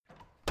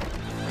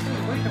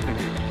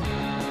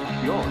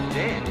you're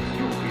dead,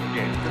 you'll be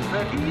dead for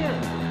 30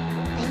 years.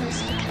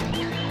 Lucy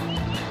coming.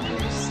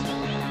 Lucy.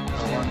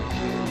 I want to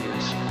hear you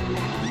scream.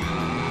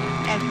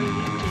 Every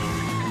weekend.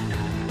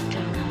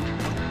 Don't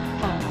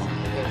fall.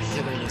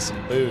 Giving me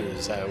some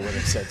booze, I would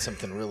have said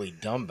something really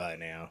dumb by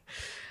now.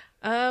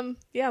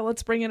 Yeah,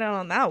 let's bring it out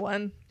on that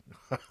one.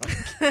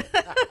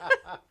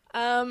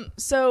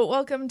 So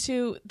welcome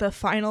to the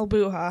final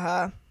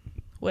Boo-Ha-Ha,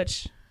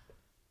 which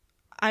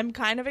I'm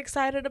kind of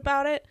excited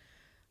about it.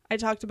 I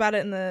talked about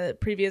it in the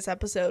previous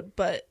episode,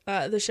 but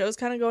the show's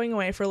kind of going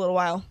away for a little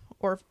while,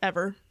 or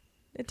ever.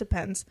 It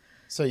depends.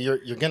 So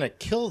you're going to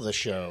kill the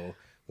show,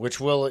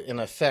 which will, in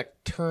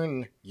effect,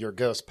 turn your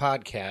ghost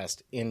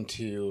podcast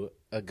into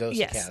a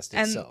ghost cast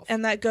itself.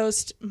 And that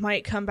ghost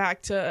might come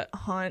back to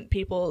haunt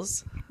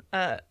people's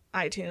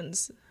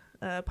iTunes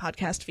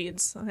podcast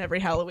feeds on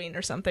every Halloween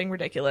or something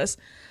ridiculous.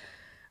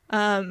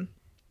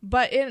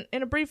 But in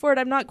a brief word,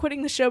 I'm not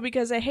quitting the show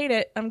because I hate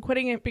it. I'm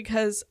quitting it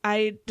because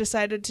I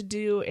decided to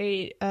do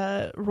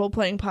a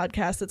role-playing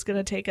podcast that's going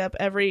to take up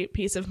every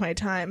piece of my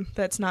time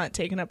that's not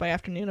taken up by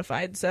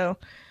Afternoonified. So,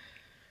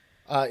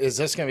 is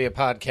this going to be a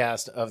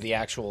podcast of the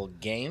actual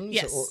games?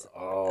 Yes.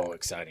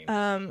 Exciting.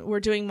 We're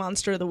doing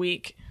Monster of the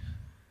Week,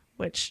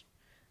 which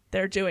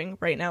they're doing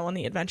right now on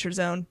the Adventure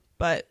Zone,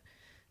 but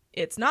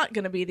it's not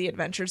going to be the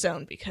Adventure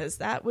Zone because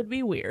that would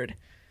be weird.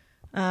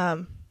 It's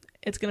going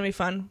to be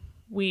fun.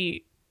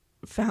 We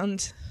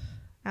found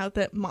out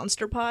that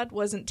Monster Pod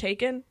wasn't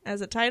taken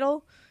as a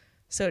title,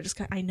 so it just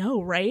I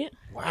know, right?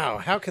 Wow,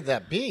 how could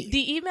that be?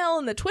 The email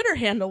and the Twitter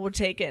handle were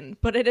taken,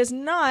 but it is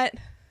not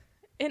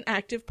an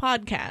active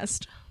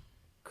podcast.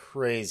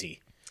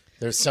 Crazy.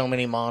 There's so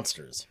many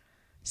monsters.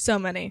 So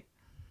many.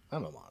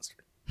 I'm a monster.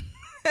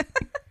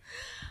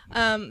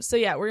 So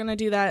yeah, we're gonna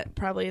do that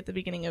probably at the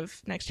beginning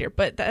of next year.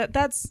 But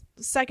that's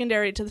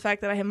secondary to the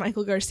fact that I have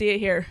Michael Garcia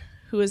here,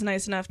 who is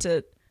nice enough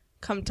to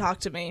come talk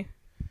to me.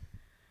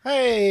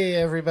 Hey,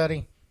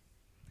 everybody.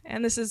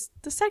 And this is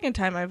the second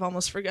time I've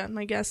almost forgotten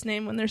my guest's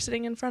name when they're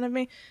sitting in front of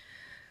me.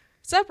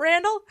 What's up,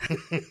 Randall?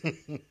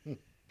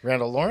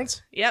 Randall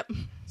Lawrence? Yep.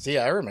 See,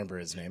 I remember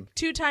his name.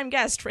 2-time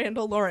guest,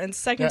 Randall Lawrence.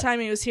 Second time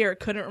he was here,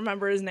 couldn't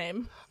remember his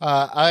name.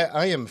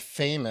 I am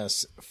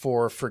famous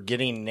for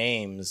forgetting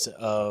names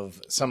of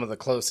some of the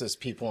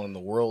closest people in the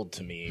world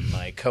to me,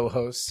 my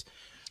co-hosts.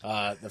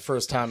 The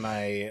first time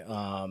I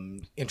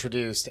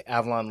introduced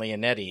Avalon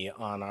Leonetti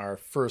on our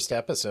first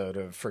episode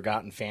of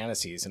Forgotten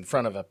Fantasies in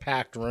front of a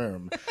packed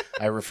room,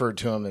 I referred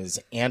to him as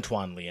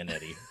Antoine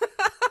Leonetti.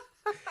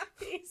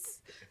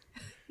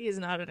 He's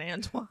not an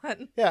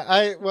Antoine. Yeah,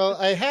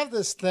 I have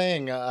this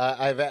thing.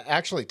 I've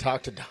actually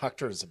talked to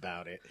doctors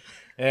about it.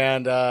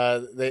 And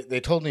they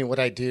told me what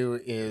I do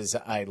is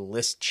I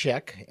list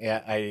check.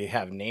 I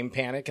have name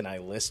panic and I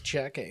list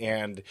check.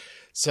 And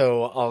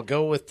so I'll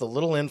go with the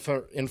little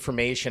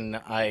information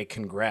I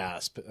can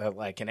grasp.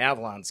 Like in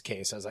Avalon's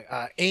case, I was like,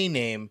 a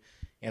name.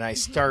 And I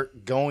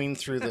start going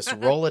through this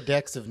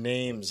Rolodex of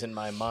names in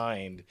my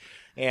mind.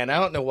 And I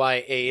don't know why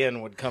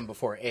AN would come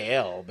before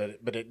AL,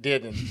 but it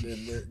did.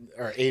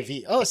 Or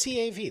AV. Oh,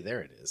 CAV.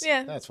 There it is.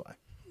 Yeah. That's why.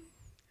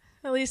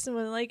 At least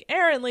someone like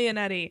Aaron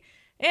Leonetti,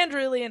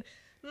 Andrew Leon.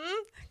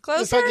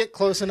 Closer? If I get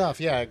close enough.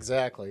 Yeah,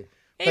 exactly.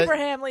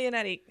 Abraham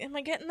Leonetti. Am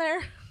I getting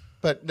there?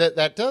 But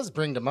that does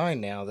bring to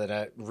mind now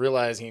that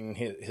realizing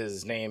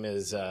his name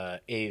is AV.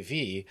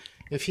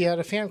 If he had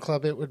a fan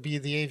club, it would be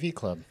the AV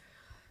Club.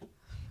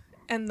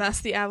 And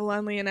thus the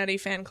Avalon Leonetti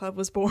fan club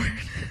was born.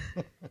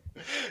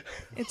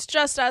 It's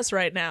just us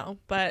right now,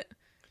 but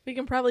we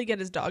can probably get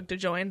his dog to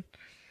join.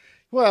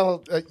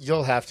 Well,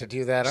 you'll have to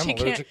do that. I'm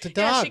allergic to dogs.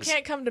 Yeah, she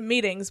can't come to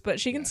meetings, but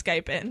she can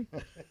Skype in.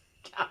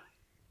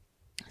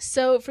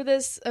 So for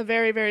this, a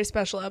very, very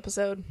special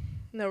episode,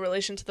 no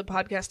relation to the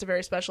podcast, a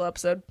very special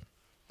episode,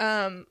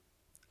 I'm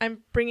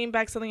bringing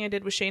back something I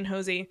did with Shane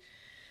Hosey.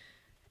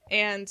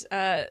 And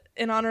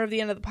in honor of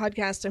the end of the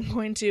podcast, I'm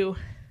going to,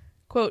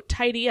 quote,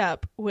 tidy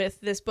up with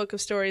this book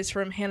of stories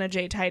from Hannah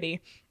J. Tidy.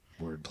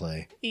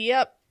 Wordplay.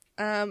 Yep.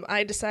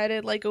 I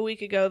decided like a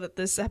week ago that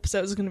this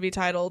episode is going to be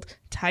titled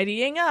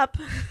Tidying Up.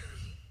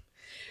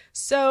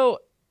 So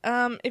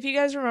if you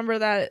guys remember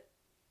that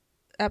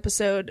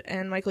episode,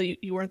 and Michael,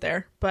 you weren't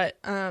there, but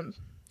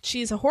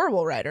she's a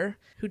horrible writer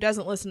who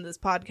doesn't listen to this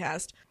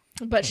podcast.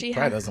 But she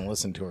probably doesn't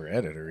listen to her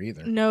editor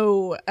either.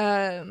 No,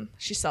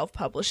 she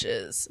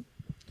self-publishes.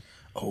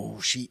 Oh,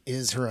 she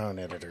is her own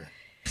editor.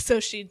 So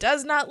she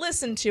does not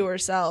listen to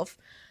herself.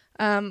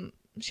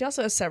 She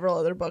also has several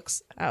other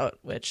books out,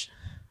 which,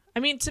 I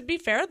mean, to be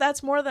fair,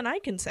 that's more than I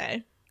can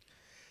say.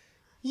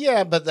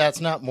 Yeah, but that's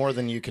not more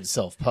than you could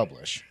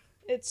self-publish.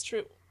 It's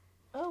true.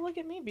 Oh, look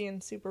at me being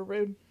super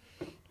rude.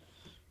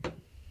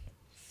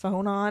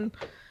 Phone on.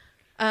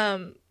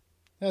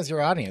 That's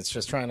your audience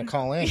just trying to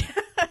call in.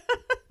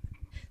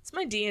 It's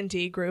my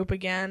D&D group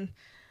again.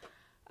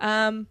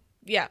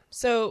 Yeah,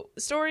 so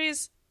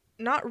stories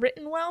not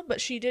written well, but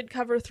she did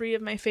cover 3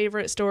 of my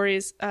favorite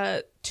stories,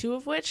 2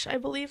 of which I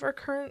believe are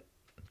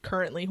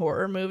currently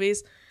horror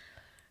movies.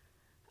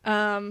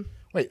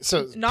 Wait,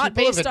 so not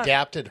people based have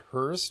adapted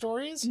her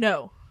stories?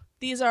 No,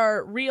 these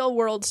are real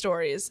world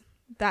stories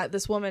that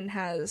this woman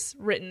has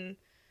written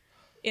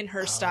in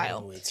her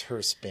style. Oh, it's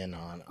her spin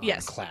on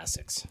Yes.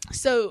 classics.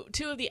 So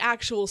 2 of the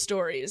actual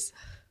stories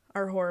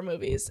are horror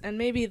movies, and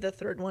maybe the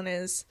third one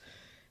is.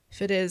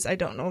 If it is, I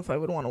don't know if I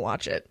would want to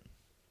watch it.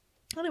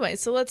 Anyway,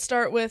 so let's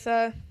start with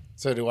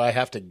So do I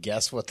have to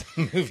guess what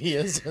the movie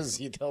is as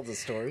you tell the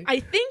story? I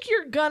think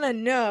you're gonna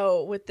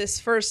know with this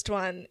first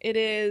one. It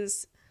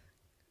is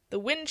The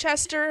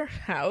Winchester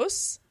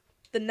House,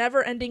 The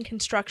Never-Ending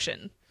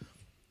Construction.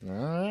 All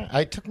right.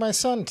 I took my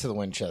son to the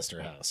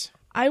Winchester House.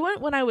 I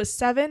went when I was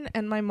 7,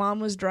 and my mom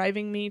was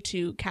driving me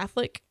to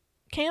Catholic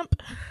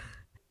camp.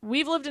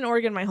 We've lived in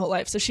Oregon my whole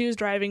life, so she was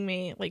driving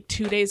me like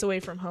 2 days away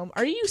from home.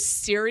 Are you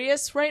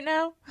serious right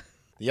now?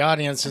 The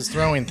audience is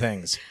throwing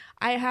things.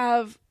 I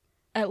have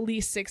at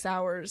least 6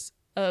 hours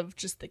of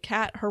just the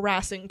cat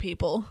harassing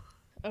people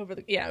over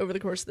the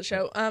course of the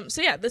show.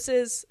 So yeah, this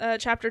is a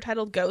chapter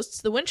titled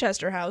Ghosts, The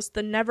Winchester House,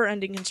 The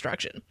Never-Ending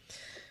Construction,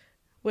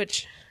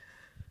 which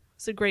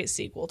is a great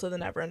sequel to The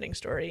Never-Ending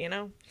Story, you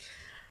know?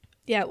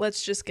 Yeah,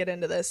 let's just get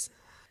into this.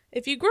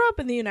 If you grew up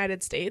in the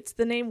United States,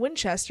 the name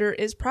Winchester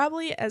is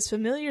probably as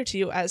familiar to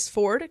you as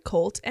Ford,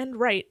 Colt, and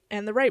Wright,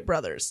 and the Wright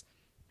brothers.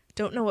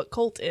 Don't know what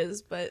Colt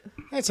is, but...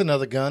 That's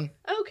another gun.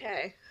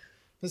 Okay.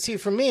 But see,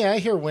 for me, I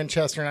hear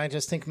Winchester and I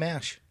just think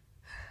MASH.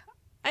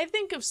 I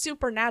think of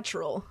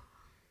Supernatural,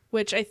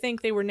 which I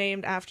think they were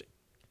named after.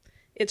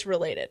 It's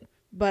related,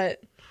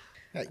 but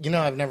You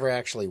know, I've never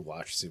actually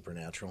watched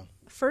Supernatural.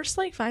 first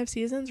 5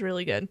 seasons,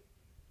 really good.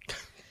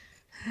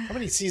 How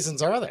many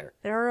seasons are there?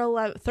 There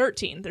are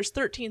 13. There's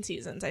 13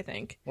 seasons, I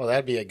think. Well,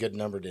 that'd be a good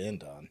number to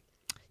end on.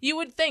 You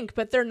would think,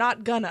 but they're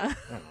not gonna.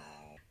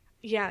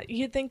 Yeah,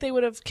 you'd think they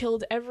would have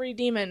killed every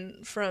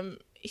demon from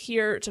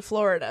here to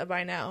Florida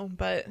by now,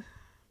 but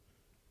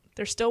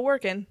they're still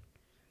working.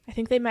 I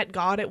think they met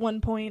God at one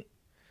point.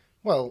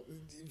 Well,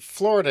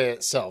 Florida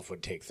itself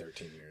would take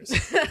 13 years.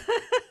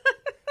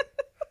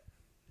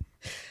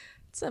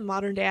 It's a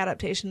modern day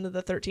adaptation of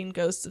the 13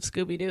 Ghosts of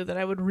Scooby-Doo that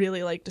I would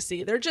really like to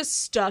see. They're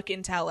just stuck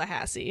in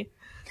Tallahassee.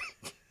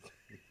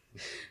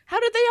 How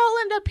did they all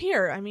end up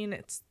here? I mean,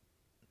 it's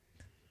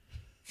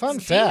Fun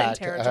It's demon fact,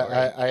 territory.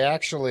 I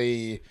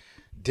actually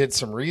did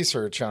some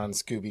research on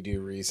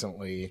Scooby-Doo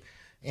recently,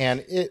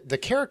 and the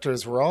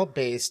characters were all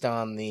based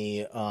on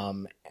the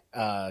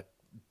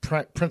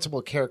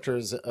principal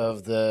characters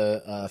of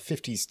the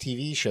 50s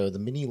TV show, The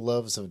Many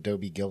Loves of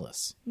Dobie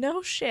Gillis.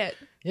 no shit.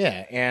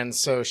 Yeah, and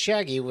so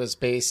Shaggy was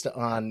based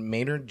on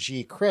Maynard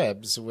G.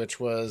 Krebs,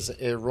 which was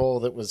a role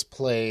that was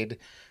played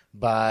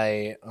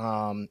by,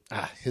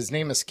 his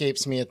name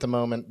escapes me at the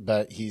moment,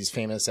 but he's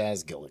famous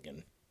as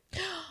Gilligan.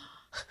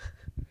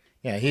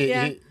 Yeah,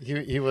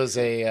 he was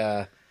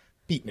a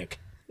beatnik.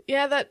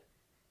 Yeah,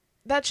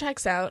 that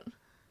checks out.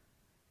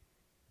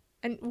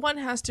 And one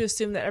has to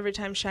assume that every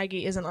time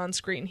Shaggy isn't on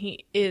screen,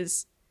 he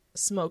is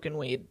smoking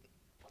weed.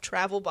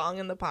 Travel bong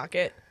in the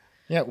pocket.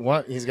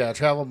 Yeah, he's got a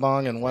travel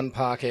bong in one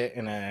pocket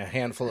and a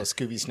handful of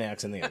Scooby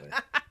snacks in the other.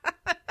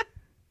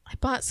 I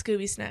bought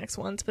Scooby snacks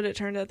once, but it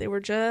turned out they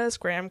were just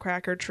graham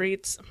cracker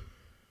treats.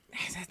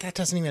 That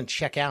doesn't even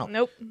check out.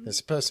 Nope. It's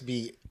supposed to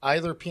be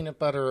either peanut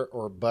butter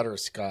or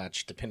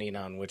butterscotch, depending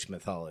on which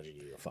mythology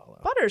you follow.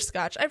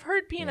 Butterscotch. I've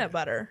heard peanut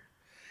butter.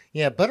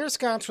 Yeah,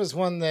 butterscotch was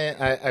one that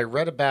I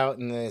read about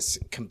in this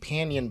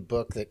companion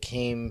book that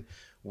came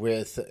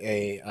with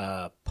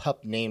a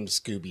pup named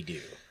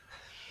Scooby-Doo.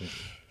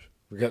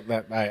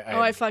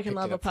 I fucking picked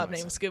love it a up pup for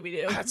named myself.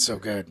 Scooby-Doo. That's so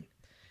good.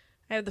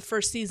 I have the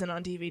first season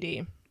on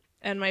DVD.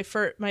 And my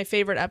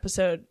favorite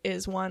episode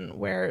is one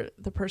where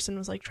the person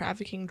was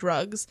trafficking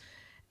drugs,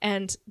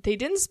 and they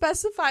didn't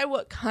specify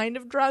what kind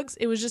of drugs.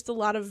 It was just a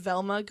lot of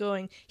Velma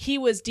going, he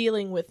was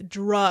dealing with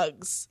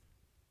drugs.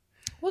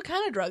 What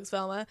kind of drugs,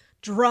 Velma?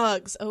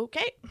 Drugs.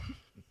 Okay.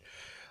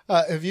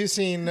 Have you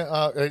seen,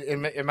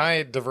 am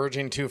I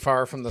diverging too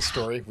far from the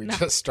story? We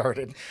just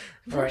started.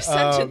 We're a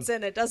sentence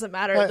in. It doesn't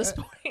matter at this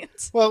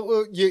point.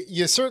 Well,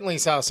 you certainly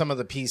saw some of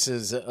the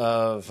pieces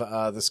of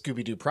the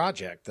Scooby-Doo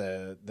project,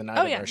 the night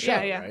Oh, of yeah. our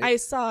show, Yeah. right? I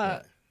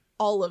saw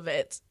all of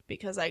it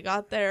because I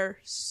got there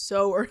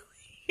so early.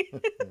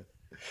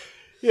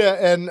 Yeah,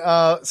 and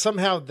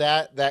somehow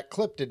that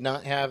clip did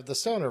not have the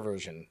stoner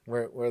version,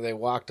 where they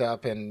walked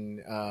up and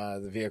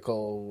the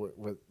vehicle,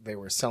 they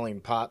were selling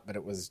pot, but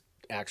it was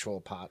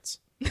actual pots.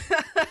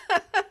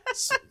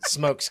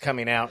 Smoke's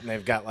coming out, and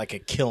they've got a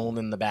kiln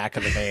in the back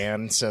of the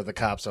van, so the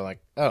cops are like,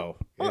 oh,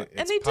 Well, it's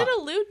and they pot. did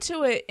allude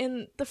to it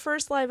in the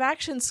first live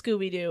action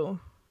Scooby-Doo,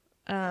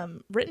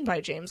 written by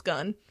James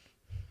Gunn.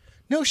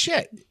 No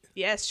shit.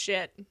 Yes,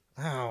 shit.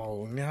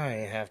 Oh, now I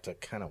have to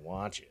kind of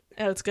watch it.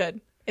 Oh, it's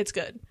good. It's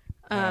good.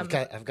 I've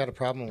got a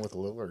problem with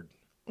Lillard.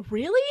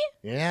 Really?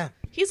 Yeah,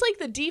 He's like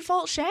the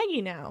default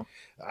Shaggy now.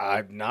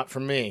 not for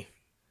me.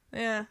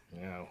 Yeah.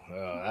 No,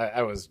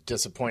 I was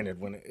disappointed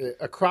when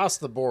across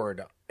the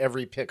board,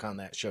 every pick on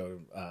that show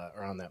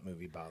or on that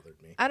movie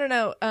bothered me. I don't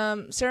know.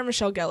 Sarah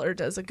Michelle Gellar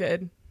does a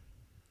good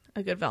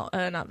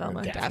not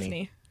Velma,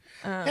 Daphne.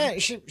 Yeah,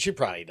 she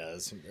probably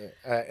does.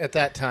 At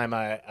that time,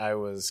 I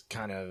was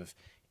kind of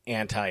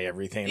anti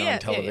everything Yeah, on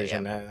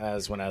television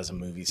as when I was a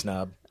movie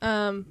snob.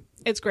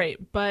 It's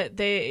great, but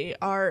they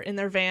are in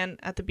their van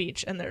at the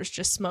beach, and there's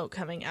just smoke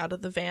coming out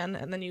of the van,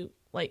 and then you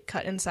like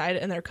cut inside,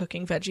 and they're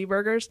cooking veggie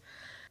burgers.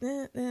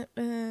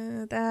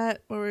 That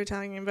what were we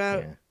talking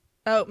about? Yeah.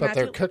 Oh, But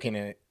they're cooking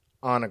it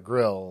on a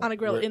grill.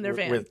 In their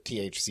van with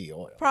THC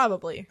oil.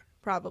 Probably.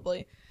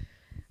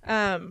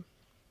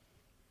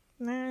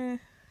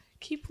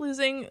 Keep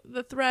losing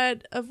the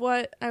thread of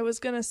what I was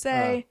gonna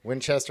say.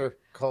 Winchester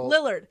Colt.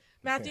 Lillard,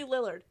 Matthew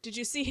Lillard. Did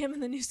you see him in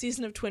the new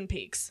season of Twin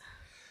Peaks?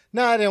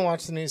 No, I didn't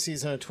watch the new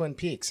season of Twin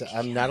Peaks.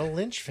 I'm not a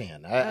Lynch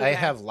fan. I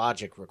have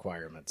logic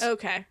requirements.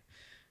 Okay,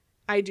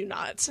 I do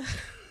not.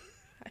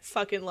 I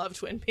fucking love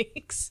Twin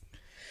Peaks.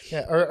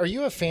 Yeah, are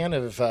you a fan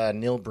of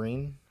Neil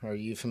Breen? Are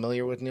you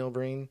familiar with Neil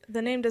Breen?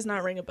 The name does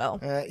not ring a bell.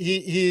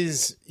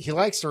 He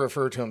likes to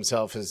refer to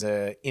himself as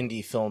an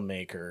indie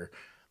filmmaker.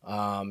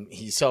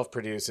 He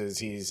self-produces.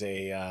 He's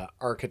a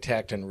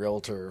architect and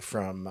realtor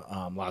from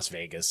Las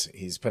Vegas.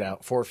 He's put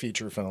out 4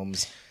 feature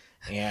films,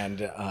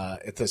 and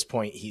at this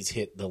point, he's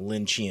hit the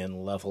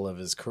Lynchian level of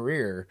his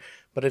career.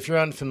 But if you're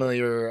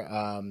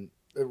unfamiliar,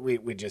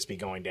 we'd just be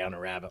going down a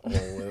rabbit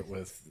hole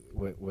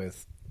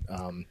with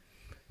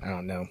I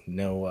don't know,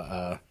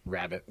 no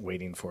rabbit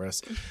waiting for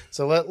us.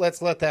 So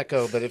let's let that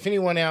go. But if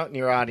anyone out in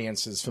your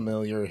audience is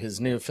familiar,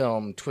 his new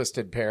film,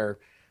 Twisted Pair,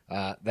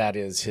 that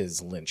is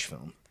his Lynch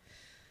film.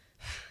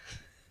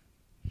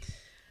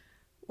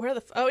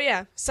 Oh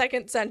yeah,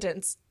 second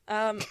sentence.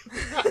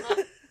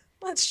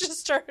 Let's just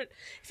start.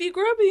 If you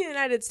grew up in the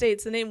United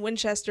States, the name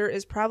Winchester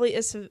is probably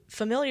as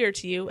familiar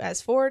to you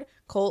as Ford,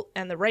 Colt,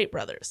 and the Wright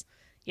brothers.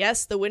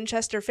 Yes, the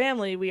Winchester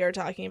family we are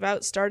talking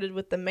about started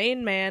with the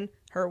main man,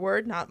 her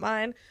word, not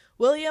mine,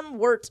 William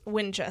Wirt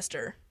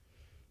Winchester.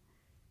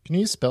 Can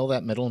you spell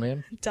that middle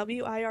name?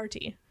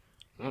 W-I-R-T.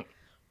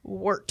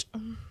 Wirt.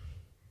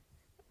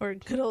 Or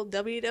good old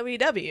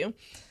WWW.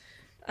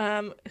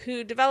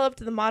 Who developed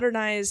the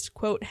modernized,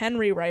 quote,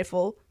 Henry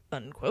rifle,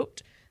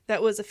 unquote,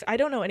 that was, I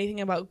don't know anything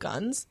about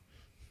guns.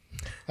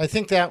 I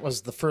think that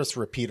was the first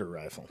repeater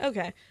rifle.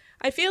 Okay.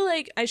 I feel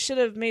like I should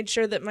have made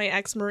sure that my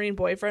ex-Marine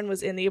boyfriend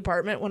was in the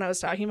apartment when I was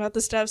talking about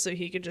this stuff so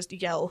he could just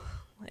yell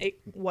like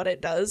what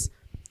it does.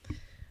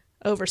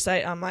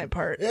 Oversight on my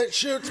part. It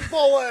shoots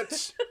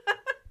bullets!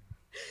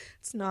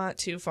 It's not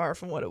too far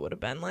from what it would have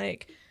been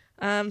like.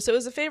 So it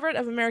was a favorite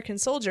of American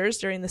soldiers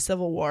during the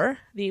Civil War.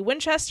 The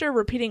Winchester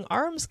Repeating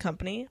Arms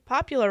Company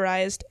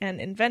popularized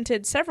and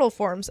invented several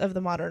forms of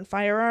the modern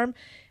firearm,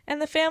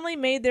 and the family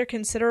made their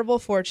considerable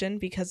fortune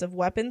because of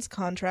weapons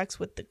contracts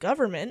with the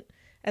government,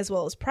 as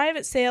well as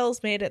private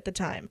sales made at the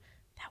time.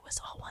 That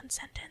was all one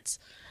sentence.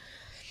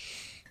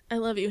 I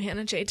love you,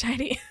 Hannah J.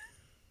 Tidy.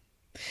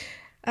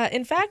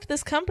 In fact,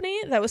 this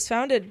company that was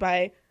founded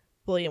by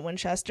William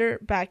Winchester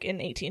back in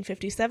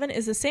 1857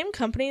 is the same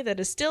company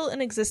that is still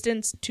in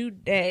existence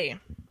today.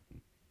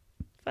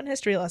 Fun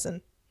history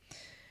lesson.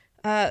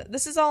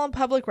 This is all on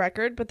public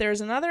record, but there is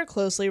another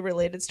closely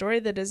related story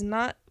that is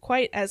not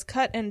quite as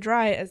cut and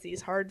dry as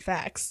these hard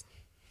facts.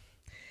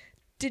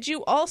 Did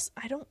you also...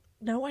 I don't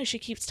know why she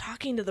keeps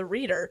talking to the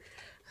reader.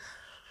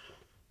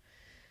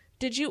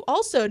 Did you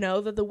also know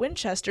that the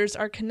Winchesters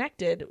are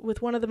connected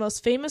with one of the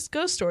most famous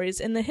ghost stories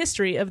in the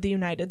history of the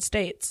United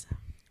States?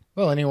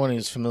 Well, anyone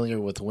who's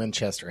familiar with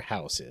Winchester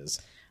House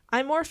is.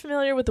 I'm more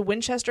familiar with the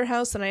Winchester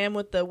House than I am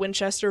with the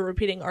Winchester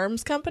Repeating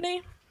Arms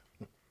Company.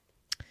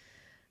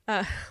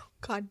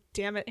 God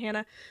damn it,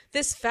 Hannah.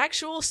 This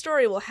factual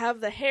story will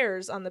have the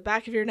hairs on the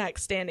back of your neck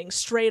standing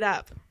straight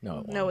up. No, it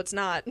won't. No, it's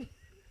not.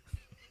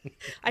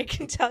 I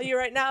can tell you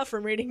right now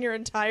from reading your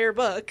entire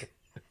book.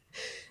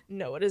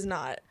 No, it is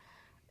not.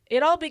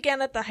 It all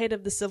began at the height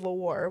of the Civil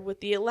War with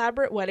the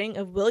elaborate wedding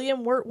of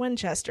William Wirt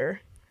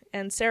Winchester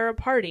and Sarah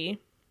Pardee,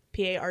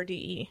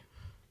 P-A-R-D-E.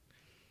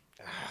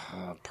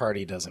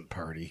 Party doesn't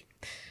party.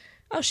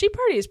 Oh, she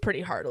parties pretty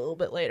hard a little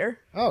bit later.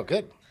 Oh,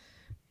 good.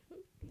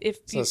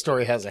 So the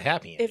story has a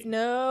happy ending.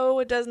 No,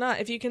 it does not.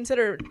 If you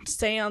consider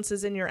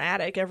seances in your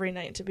attic every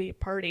night to be a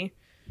party.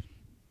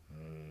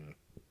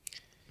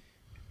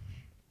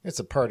 It's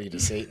a party to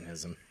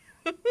Satanism.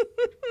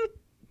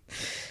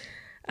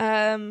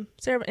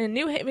 Sarah, in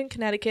New Haven,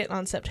 Connecticut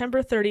on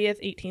September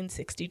 30th,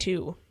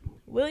 1862.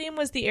 William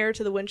was the heir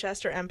to the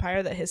Winchester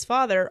Empire that his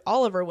father,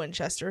 Oliver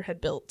Winchester,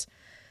 had built.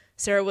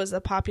 Sarah was a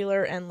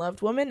popular and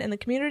loved woman in the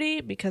community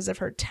because of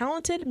her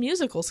talented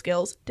musical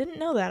skills, didn't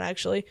know that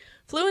actually,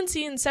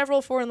 fluency in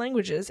several foreign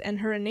languages, and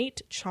her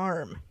innate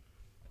charm.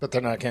 But they're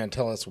not going to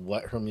tell us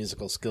what her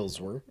musical skills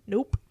were?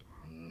 Nope.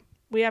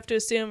 We have to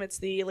assume it's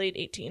the late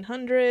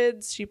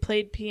 1800s. She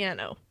played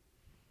piano.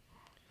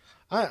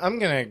 I'm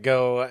going to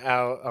go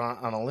out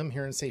on a limb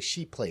here and say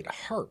she played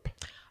harp.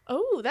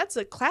 Oh, that's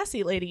a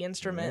classy lady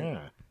instrument.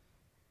 Yeah.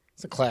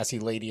 It's a classy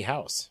lady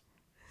house.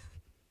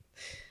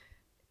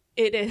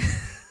 It is.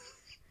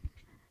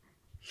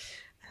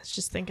 I was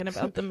just thinking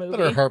about the movie. But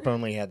her harp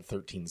only had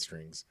 13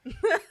 strings.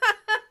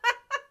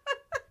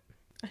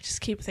 I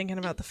just keep thinking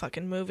about the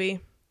fucking movie.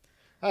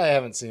 I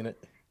haven't seen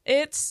it.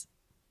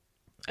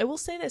 I will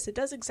say this, it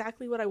does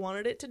exactly what I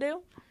wanted it to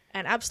do.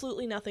 and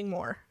absolutely nothing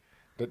more.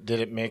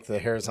 Did it make the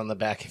hairs on the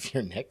back of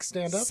your neck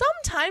stand up?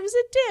 Sometimes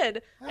it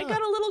did. I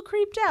got a little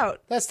creeped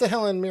out. That's the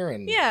Helen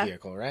Mirren Yeah.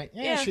 vehicle, right?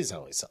 Yeah. She's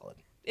always solid.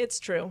 It's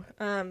true.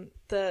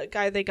 The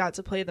guy they got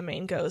to play the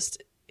main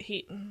ghost,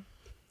 he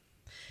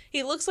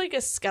looks like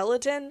a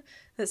skeleton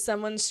that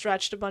someone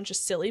stretched a bunch of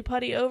silly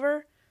putty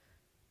over.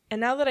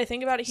 And now that I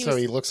think about it,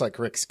 He looks like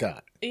Rick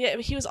Scott. yeah,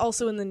 he was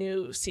also in the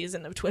new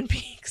season of Twin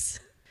Peaks.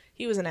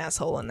 He was an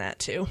asshole in that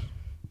too.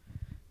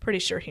 Pretty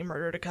sure he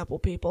murdered a couple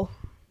people.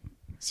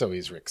 So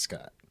he's Rick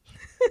Scott.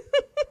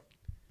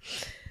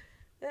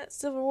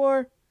 Civil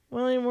War,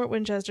 William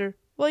Winchester.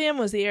 William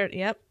was the heir.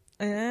 Yep.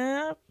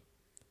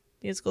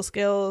 Musical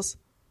skills,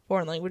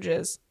 foreign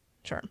languages,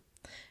 charm.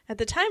 At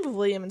the time of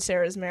William and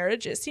Sarah's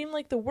marriage, it seemed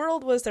like the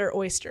world was their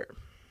oyster.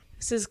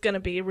 This is going to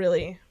be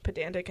really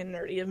pedantic and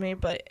nerdy of me,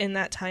 but in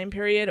that time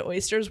period,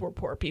 oysters were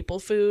poor people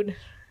food.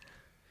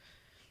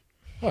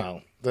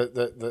 Well,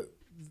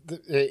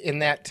 in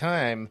that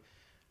time,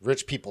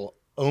 rich people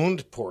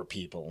owned poor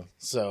people.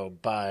 So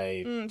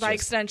by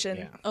Extension,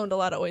 yeah. owned a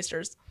lot of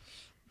oysters.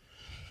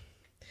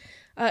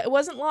 It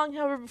wasn't long,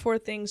 however, before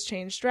things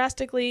changed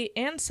drastically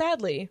and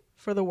sadly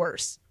for the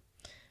worse.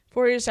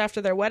 4 years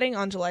after their wedding,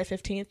 on July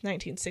 15th,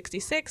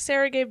 1966,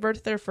 Sarah gave birth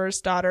to their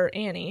first daughter,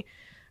 Annie.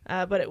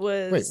 But it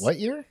was... Wait, what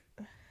year?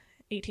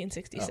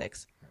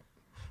 1866.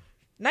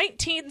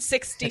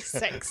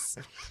 1966.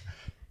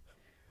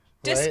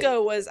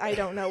 Disco was... I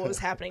don't know what was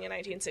happening in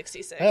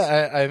 1966.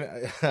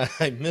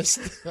 I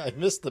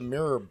missed the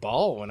mirror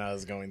ball when I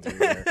was going through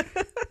there.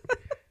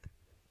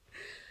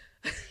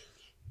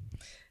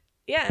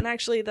 Yeah, and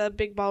actually the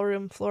big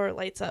ballroom floor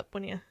lights up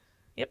when you...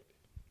 Yep.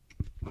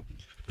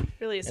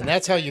 Really is. And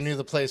that's how you knew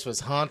the place was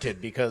haunted,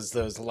 because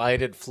those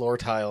lighted floor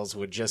tiles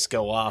would just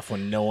go off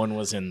when no one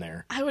was in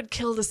there. I would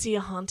kill to see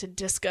a haunted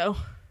disco.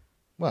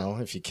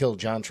 Well, if you kill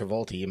John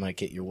Travolta, you might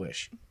get your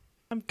wish.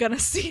 I'm gonna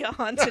see a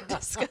haunted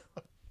disco.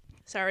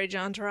 Sorry,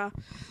 John Tra,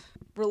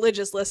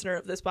 religious listener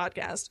of this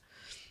podcast.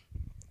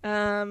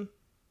 Sarah,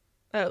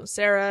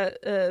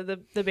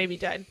 the baby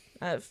died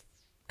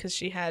because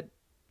she had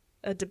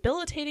a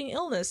debilitating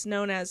illness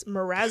known as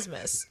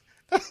marasmus.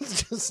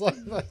 Just like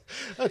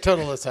a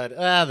total aside.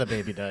 The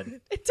baby died.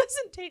 It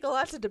doesn't take a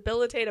lot to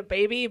debilitate a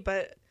baby,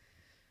 but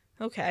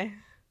okay.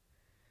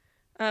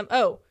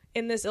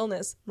 In this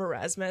illness,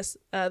 marasmus,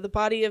 the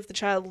body of the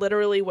child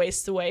literally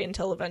wastes away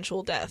until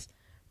eventual death.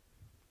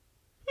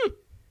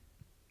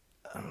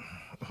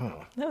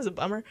 That was a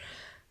bummer.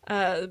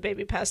 The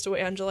baby passed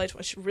away on July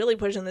 20th. She's really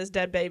pushing this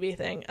dead baby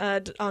thing.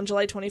 On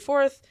July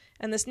 24th,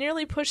 and this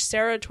nearly pushed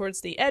Sarah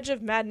towards the edge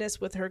of madness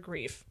with her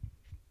grief.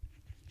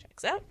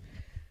 Checks out.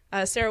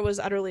 Sarah was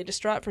utterly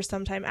distraught for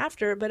some time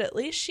after, but at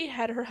least she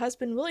had her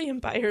husband William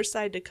by her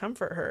side to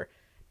comfort her.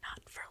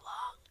 Not for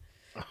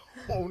long.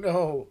 Oh,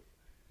 no.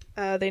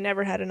 They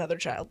never had another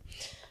child.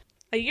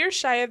 A year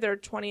shy of their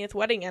 20th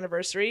wedding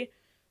anniversary.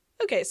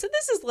 Okay, so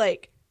this is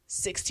like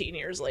 16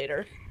 years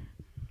later.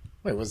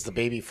 Wait, was the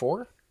baby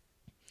 4?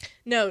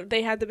 No,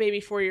 they had the baby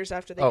 4 years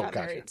after they got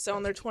gotcha. married. So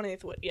on their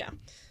 20th, yeah.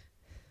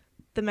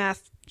 The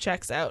math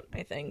checks out,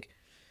 I think.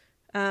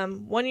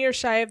 1 year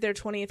shy of their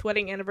 20th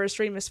wedding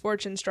anniversary,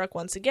 misfortune struck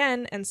once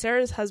again, and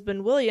Sarah's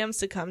husband William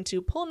succumbed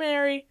to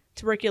pulmonary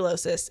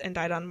tuberculosis and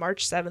died on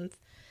March 7th,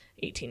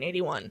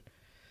 1881.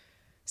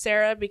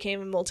 Sarah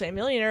became a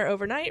multimillionaire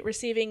overnight,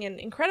 receiving an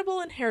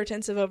incredible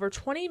inheritance of over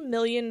 $20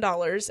 million,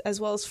 as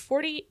well as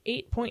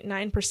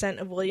 48.9%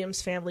 of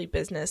William's family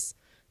business,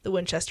 the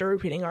Winchester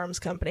Repeating Arms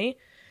Company,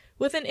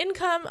 with an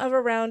income of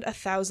around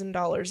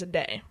 $1,000 a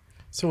day.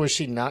 So was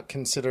she not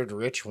considered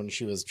rich when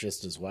she was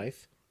just his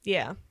wife?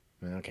 Yeah,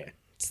 Okay.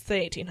 it's the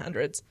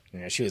 1800s.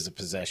 Yeah, she was a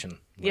possession.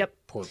 Like Yep.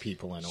 Poor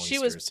people and oysters. She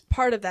was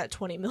part of that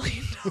 $20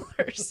 million.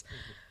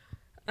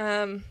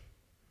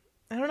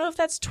 I don't know if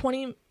that's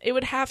 20. It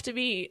would have to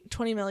be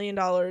 $20 million in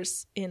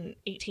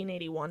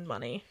 1881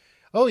 money.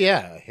 Oh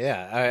yeah.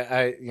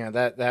 I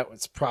that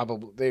was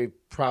probably, they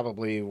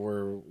probably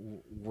were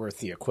worth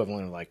the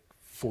equivalent of like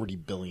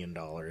 $40 billion.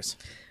 We're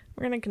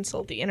going to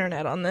consult the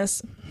internet on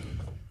this.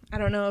 I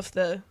don't know if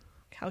the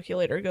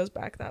calculator goes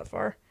back that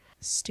far.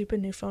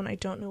 Stupid new phone. I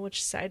don't know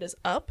which side is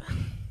up.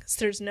 'Cause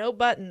there's no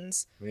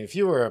buttons. I mean, if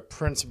you were a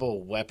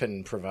principal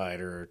weapon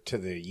provider to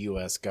the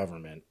U.S.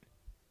 government,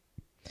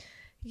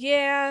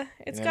 Yeah,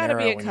 it's and got to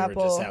there be a when you were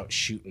couple. just out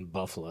shooting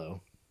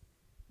buffalo.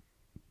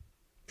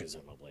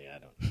 Presumably, I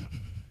don't know.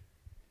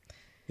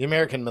 The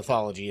American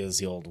mythology is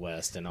the Old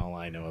West, and all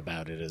I know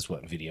about it is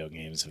what video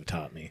games have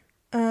taught me.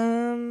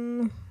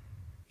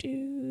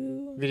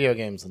 Video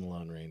games and the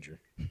Lone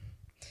Ranger.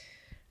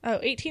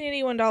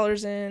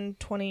 $1,881 in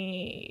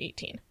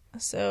 2018.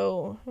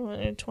 So,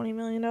 $20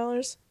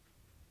 million?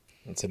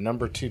 It's a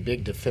number too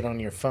big to fit on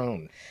your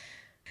phone.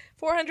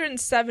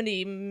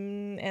 470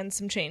 and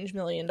some change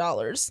 $million.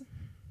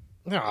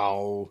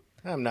 No,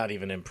 I'm not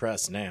even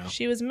impressed now.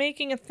 She was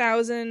making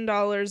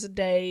 $1,000 a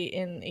day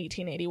in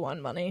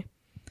 1881 money,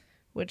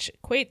 which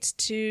equates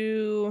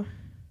to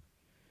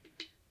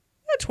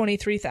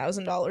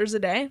 $23,000 a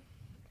day.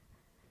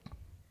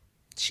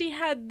 She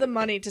had the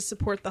money to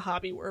support the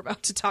hobby we're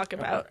about to talk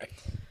about. Right.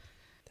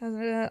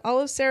 All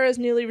of Sarah's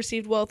newly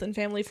received wealth and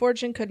family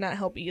fortune could not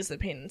help ease the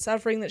pain and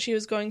suffering that she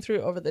was going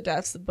through over the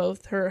deaths of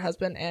both her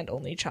husband and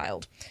only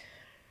child.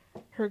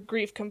 Her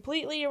grief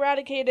completely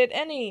eradicated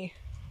any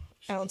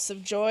ounce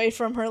of joy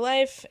from her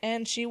life,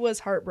 and she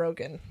was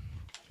heartbroken.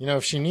 You know,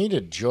 if she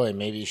needed joy,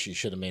 maybe she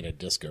should have made a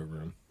disco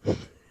room.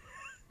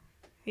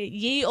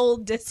 Ye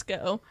old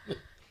disco.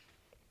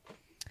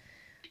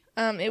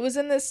 It was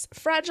in this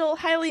fragile,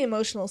 highly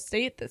emotional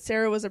state that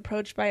Sarah was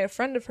approached by a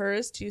friend of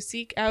hers to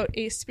seek out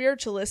a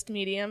spiritualist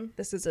medium.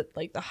 This is at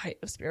like the height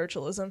of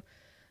spiritualism.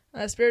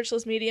 A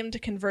spiritualist medium to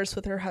converse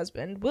with her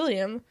husband,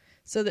 William,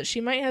 so that she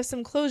might have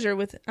some closure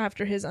with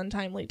after his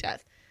untimely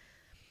death.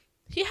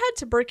 He had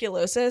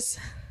tuberculosis,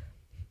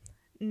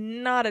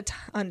 not a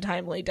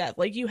untimely death.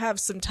 Like, you have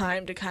some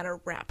time to kind of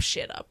wrap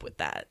shit up with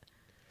that.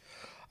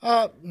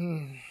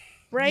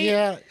 Right?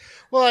 Yeah.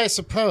 Well, I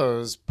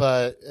suppose,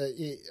 but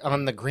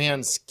on the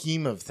grand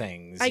scheme of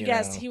things, I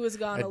guess he was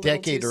gone a little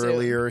decade too soon.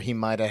 earlier. He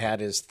might have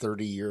had his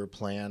 30-year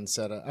plan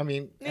set up. I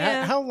mean,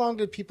 Yeah. how long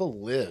did people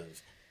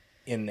live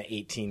in the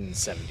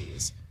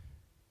 1870s?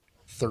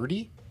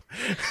 30?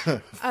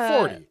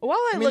 40. While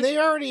I I mean, looked, they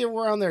already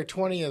were on their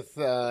 20th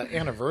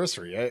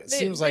anniversary. It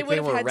seems like would they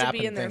have were had to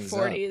wrapping be in their things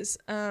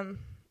 40s.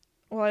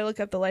 Well, I look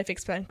up the life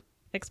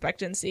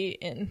expectancy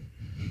in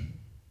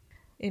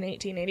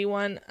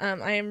 1881.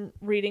 I am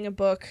reading a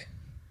book,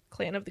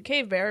 Clan of the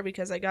Cave Bear,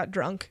 because I got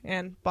drunk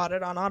and bought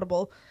it on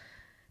Audible.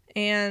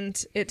 And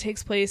it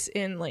takes place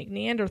in like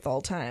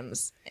Neanderthal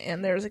times.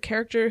 And there's a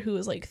character who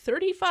is like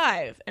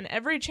 35, and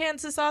every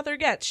chance this author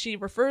gets, she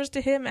refers to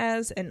him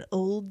as an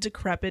old,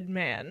 decrepit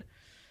man.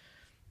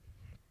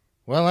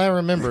 Well, I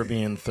remember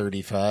being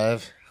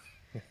 35.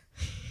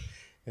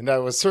 And I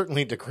was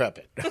certainly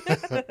decrepit.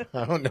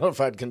 I don't know if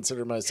I'd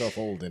consider myself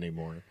old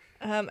anymore.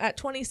 At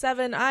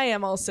 27, I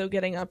am also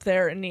getting up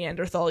there in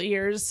Neanderthal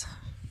years.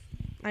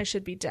 I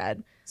should be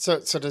dead. So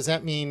does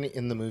that mean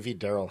in the movie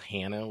Daryl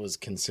Hannah was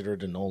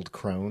considered an old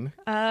crone?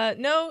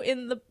 No,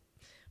 in the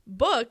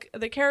book,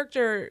 the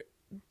character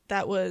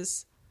that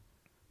was,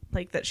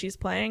 like, that she's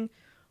playing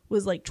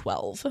was, like,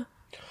 12.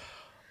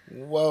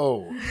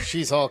 Whoa,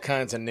 she's all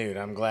kinds of nude.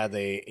 I'm glad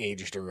they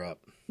aged her up.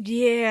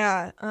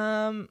 Yeah,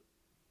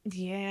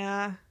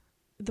 yeah.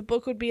 The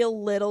book would be a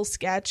little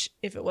sketch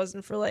if it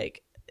wasn't for,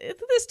 like,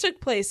 this took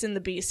place in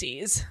the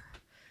BCs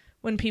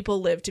when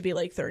people lived to be,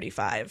 like,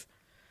 35.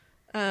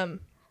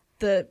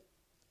 The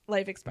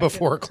life expectancy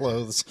Before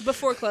clothes.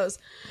 Before clothes.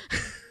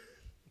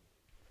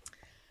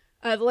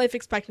 The life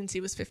expectancy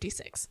was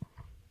 56.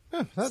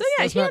 Huh, that's So,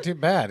 yeah, that's he not had- too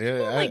bad.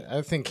 like-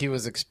 I think he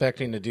was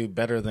expecting to do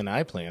better than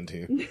I planned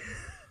to.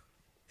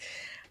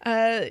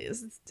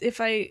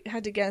 If I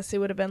had to guess, it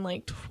would have been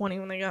like 20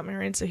 when they got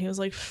married, so he was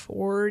like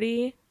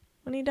 40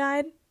 when he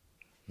died.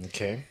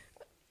 Okay.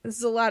 This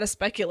is a lot of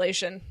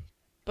speculation,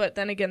 but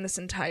then again, this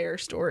entire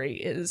story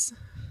is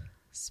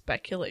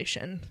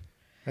speculation.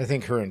 I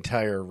think her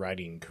entire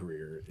writing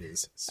career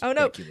is Oh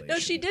speculation. no,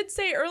 she did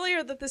say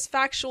earlier that this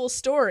factual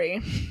story.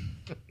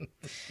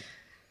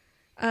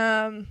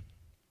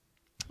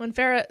 When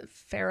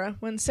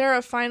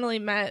Sarah finally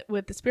met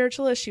with the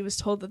spiritualist, she was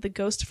told that the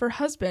ghost of her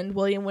husband,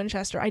 William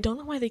Winchester, I don't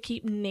know why they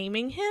keep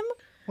naming him.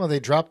 Well, they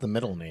dropped the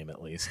middle name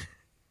at least.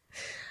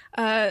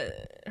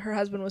 Her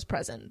husband was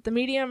present. The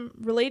medium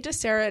relayed to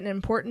Sarah an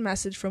important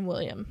message from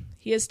William.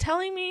 He is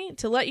telling me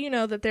to let you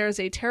know that there is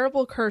a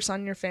terrible curse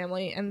on your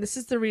family, and this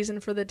is the reason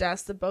for the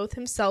deaths of both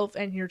himself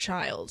and your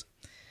child.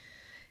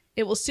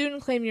 It will soon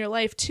claim your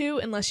life too,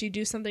 unless you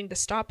do something to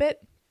stop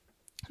it.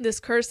 This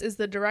curse is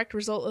the direct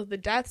result of the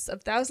deaths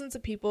of thousands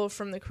of people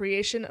from the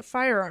creation of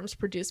firearms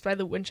produced by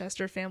the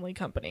Winchester Family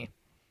Company.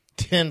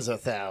 Tens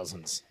of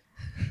thousands.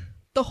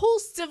 The whole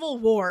Civil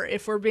War,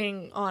 if we're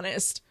being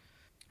honest.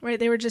 Right,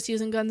 they were just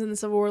using guns in the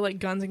Civil War like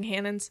guns and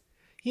cannons.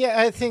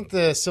 Yeah, I think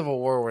the Civil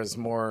War was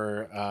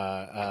more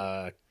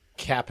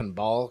cap and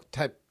ball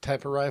type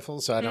of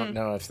rifle. So I don't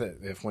know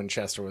if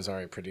Winchester was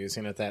already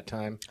producing at that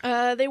time.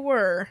 They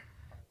were.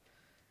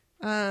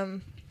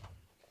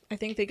 I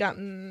think they got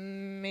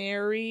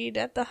married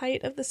at the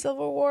height of the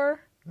Civil War.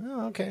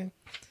 Oh, okay.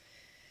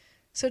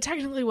 So it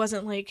technically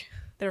wasn't like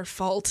their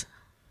fault.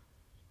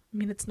 I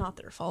mean, it's not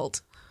their fault.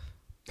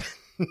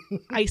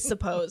 I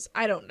suppose.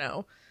 I don't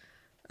know.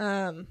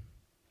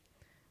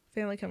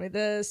 Family Company.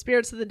 The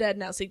spirits of the dead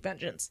now seek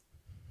vengeance.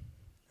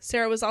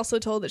 Sarah was also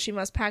told that she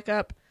must pack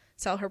up,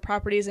 sell her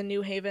properties in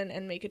New Haven,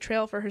 and make a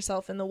trail for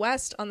herself in the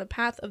west on the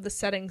path of the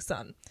setting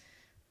sun.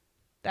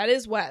 That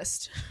is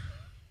west.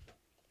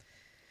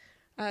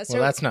 Well,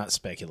 that's not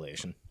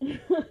speculation.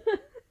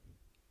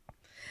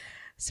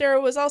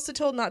 Sarah was also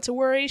told not to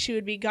worry. She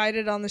would be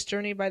guided on this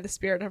journey by the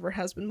spirit of her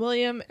husband,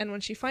 William. And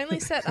when she finally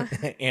set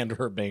And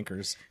her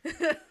bankers.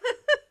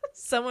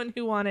 someone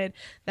who wanted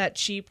that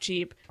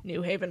cheap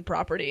New Haven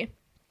property.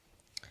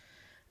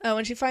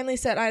 When she finally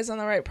set eyes on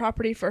the right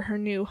property for her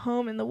new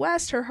home in the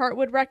West, her heart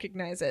would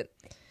recognize it.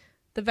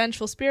 The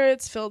vengeful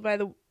spirits filled by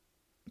the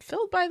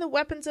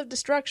weapons of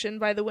destruction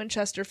by the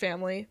Winchester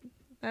family,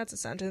 that's a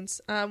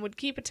sentence, would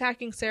keep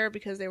attacking Sarah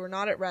because they were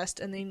not at rest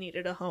and they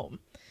needed a home.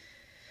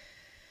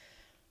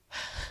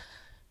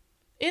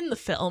 in the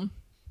film,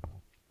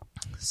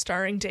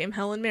 starring Dame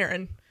Helen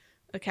Mirren,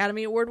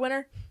 Academy Award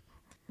winner,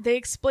 they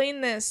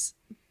explain this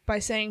by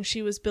saying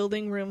she was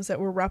building rooms that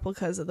were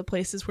replicas of the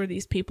places where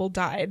these people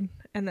died,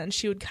 and then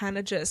she would kind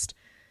of just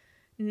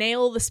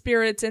nail the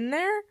spirits in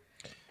there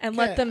and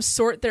let them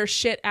sort their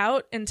shit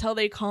out until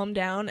they calm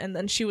down, and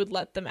then she would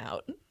let them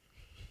out.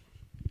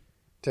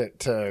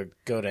 To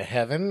go to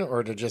heaven,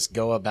 or to just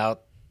go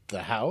about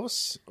the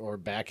house, or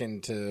back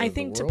into I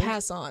think the to world?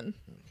 pass on,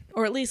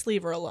 or at least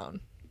leave her alone.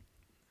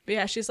 But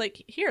yeah, she's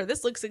like, here,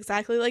 this looks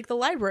exactly like the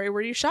library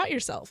where you shot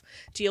yourself.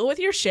 Deal with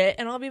your shit,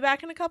 and I'll be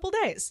back in a couple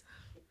days.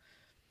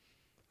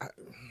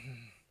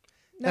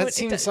 That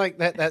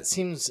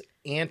seems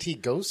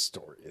anti-ghost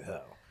story,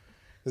 though.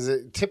 Is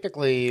it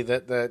typically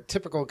that the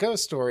typical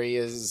ghost story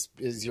is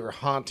you're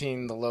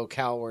haunting the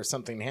locale where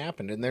something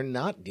happened, and they're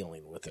not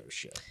dealing with their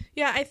shit.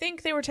 Yeah, I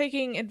think they were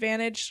taking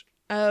advantage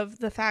of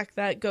the fact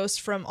that ghosts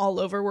from all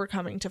over were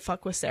coming to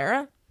fuck with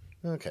Sarah.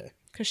 Okay.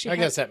 Because I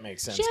guess that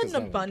makes sense. She had 'cause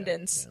an then-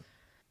 abundance. yeah.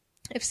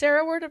 If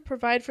Sarah were to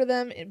provide for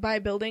them by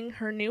building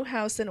her new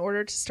house in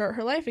order to start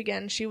her life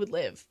again, she would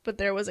live. But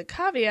there was a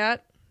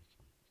caveat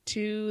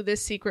to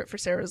this secret for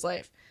Sarah's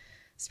life.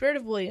 Spirit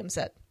of William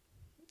said,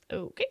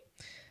 okay,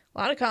 a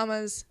lot of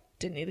commas,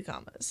 didn't need the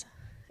commas.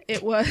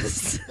 It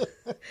was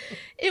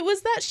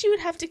that she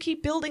would have to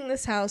keep building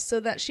this house so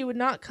that she would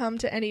not come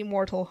to any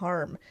mortal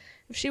harm.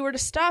 If she were to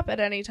stop at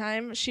any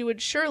time, she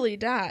would surely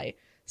die.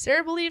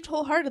 Sarah believed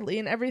wholeheartedly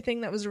in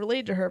everything that was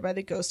relayed to her by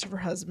the ghost of her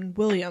husband,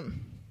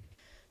 William.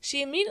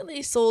 She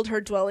immediately sold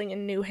her dwelling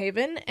in New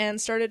Haven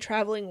and started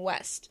traveling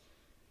west.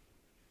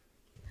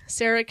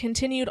 Sarah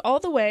continued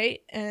all the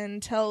way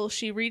until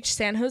she reached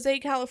San Jose,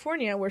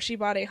 California, where she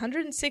bought a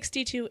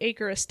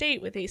 162-acre estate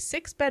with a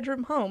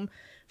 6-bedroom home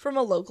from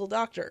a local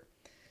doctor.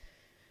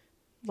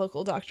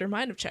 Local doctor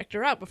might have checked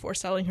her out before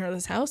selling her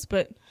this house,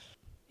 but,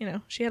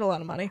 she had a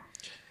lot of money.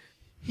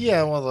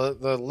 Yeah, well,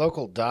 the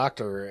local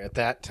doctor at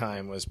that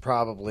time was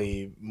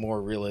probably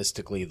more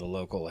realistically the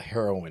local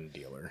heroin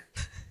dealer.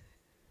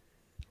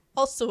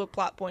 Also a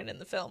plot point in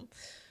the film.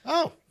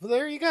 Oh, well,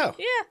 there you go.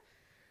 Yeah.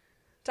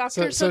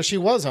 Doctor. So she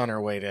was on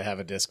her way to have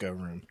a disco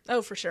room.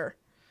 Oh, for sure.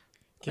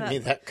 Give me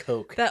that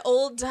Coke. That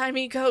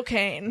old-timey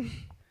cocaine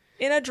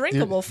in a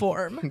drinkable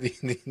form.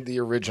 The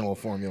original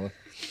formula.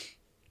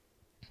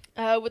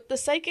 With the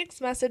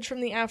psychic's message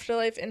from the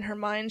afterlife in her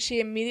mind,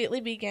 she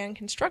immediately began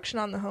construction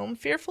on the home,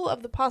 fearful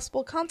of the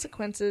possible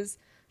consequences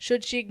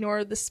should she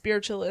ignore the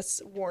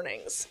spiritualist's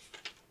warnings.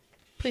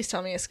 Please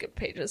tell me I skipped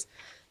pages.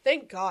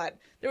 Thank God.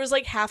 There was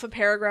like half a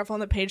paragraph on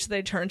the page that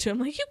they turned to. I'm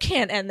like, you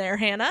can't end there,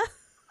 Hannah.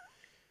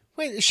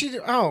 Wait,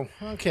 oh,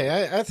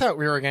 okay. I thought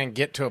we were going to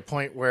get to a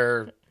point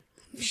where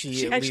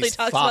she at actually least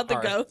talks fought about the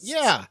our- ghosts.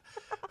 Yeah.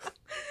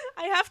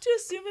 I have to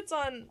assume it's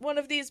on one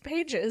of these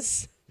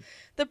pages.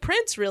 The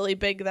print's really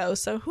big, though,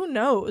 so who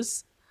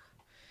knows?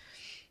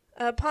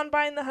 Upon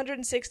buying the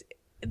 106...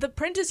 The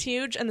print is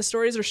huge, and the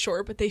stories are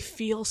short, but they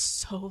feel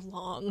so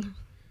long.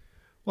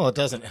 Well, it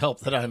doesn't help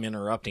that I'm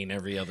interrupting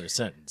every other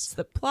sentence. It's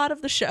the plot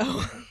of the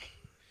show.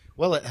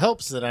 Well, it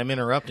helps that I'm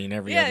interrupting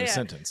every other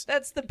sentence.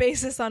 That's the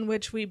basis on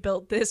which we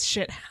built this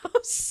shit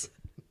house.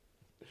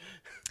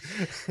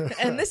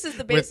 And this is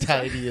the basis. With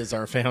tidy as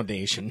our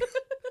foundation.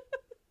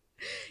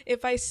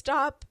 If I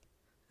stop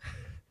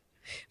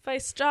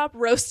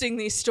roasting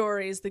these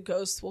stories, the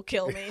ghosts will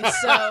kill me.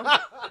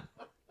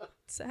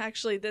 So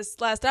actually, this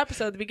last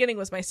episode, the beginning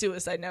was my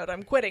suicide note.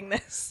 I'm quitting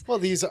this. Well,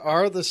 these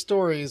are the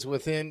stories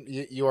within...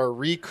 You are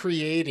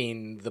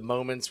recreating the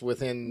moments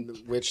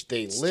within which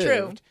they lived.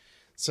 True.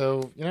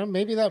 So,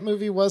 maybe that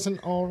movie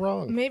wasn't all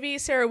wrong. Maybe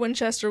Sarah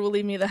Winchester will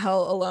leave me the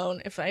hell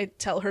alone if I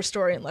tell her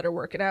story and let her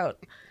work it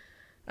out.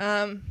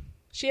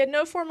 She had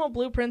no formal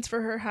blueprints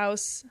for her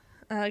house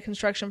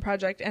construction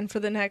project, and for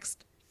the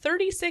next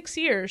 36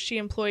 years, she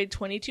employed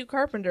 22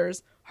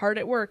 carpenters, hard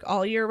at work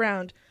all year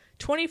round,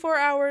 24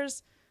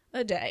 hours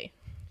a day.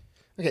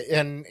 Okay,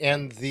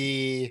 and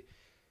the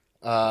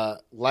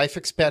life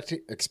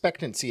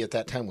expectancy at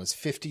that time was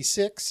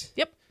 56?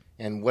 Yep.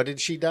 And what did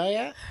she die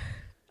at?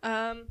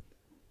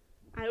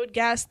 I would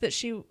guess that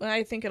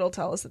I think it'll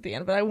tell us at the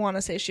end, but I want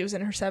to say she was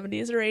in her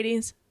 70s or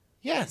 80s.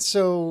 Yeah,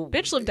 so...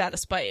 Bitch lived out of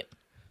spite.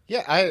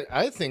 Yeah,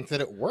 I think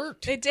that it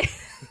worked. It did.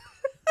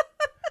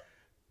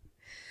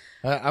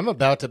 I'm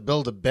about to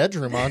build a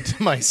bedroom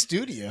onto my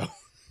studio.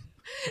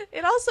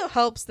 It also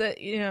helps that,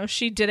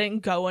 she didn't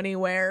go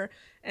anywhere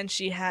and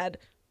she had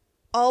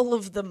all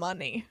of the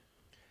money.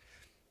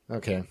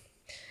 Okay.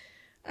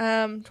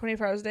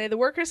 24 hours a day. The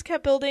workers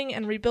kept building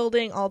and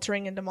rebuilding,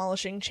 altering and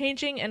demolishing,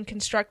 changing and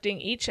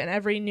constructing each and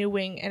every new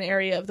wing and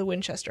area of the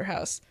Winchester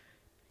house.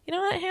 You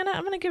know what, Hannah?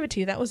 I'm going to give it to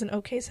you. That was an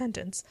okay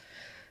sentence.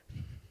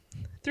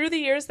 Through the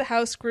years, the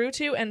house grew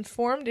to and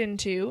formed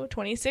into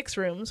 26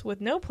 rooms with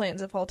no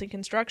plans of halting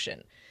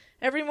construction.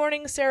 Every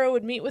morning, Sarah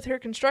would meet with her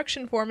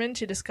construction foreman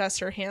to discuss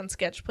her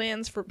hand-sketched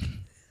plans for...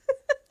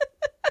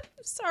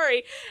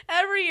 Sorry.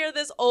 Every year,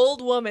 this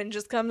old woman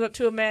just comes up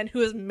to a man who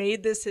has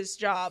made this his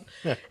job.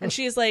 And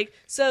she's like,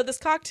 so this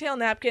cocktail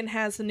napkin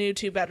has the new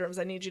 2 bedrooms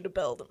I need you to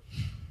build.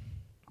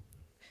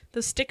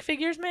 Those stick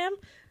figures, ma'am?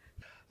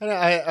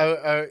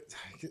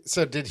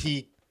 So did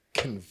he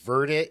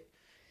convert it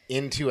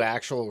into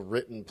actual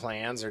written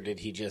plans, or did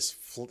he just?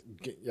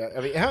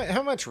 I mean,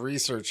 how much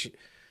research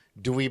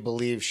do we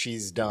believe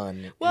she's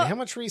done? Well, and how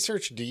much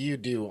research do you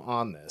do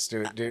on this?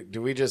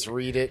 Do we just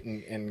read it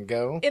and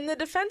go? In the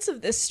defense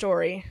of this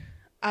story,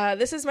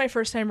 this is my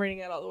first time reading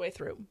it all the way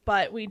through,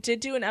 but we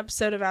did do an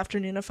episode of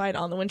Afternoonified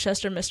on the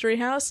Winchester Mystery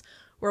House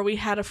where we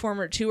had a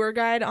former tour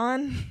guide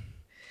on.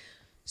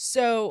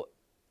 So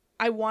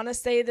I want to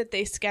say that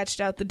they sketched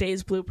out the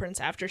day's blueprints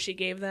after she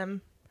gave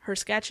them her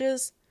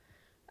sketches.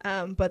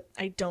 But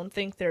I don't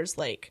think there's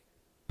like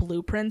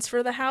blueprints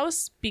for the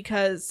house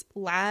because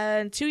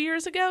 2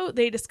 years ago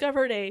they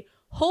discovered a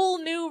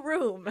whole new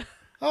room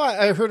Oh,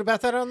 I heard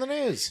about that on the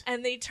news.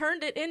 and they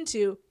turned it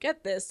into,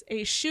 get this,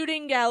 a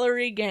shooting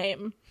gallery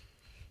game.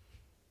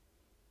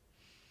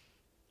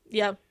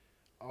 Yep.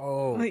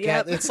 Oh,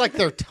 Yep. God, it's like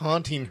they're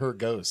taunting her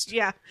ghost.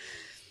 Yeah.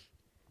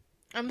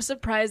 I'm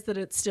surprised that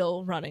it's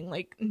still running.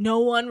 Like, no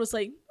one was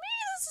like, maybe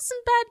this is in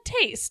bad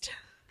taste.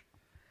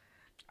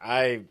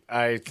 I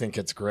think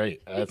it's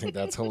great. I think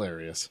that's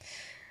hilarious.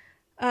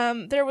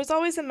 There was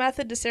always a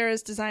method to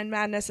Sarah's design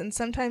madness, and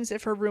sometimes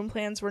if her room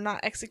plans were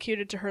not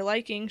executed to her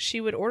liking, she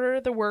would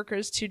order the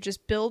workers to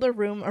just build a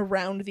room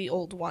around the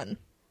old one.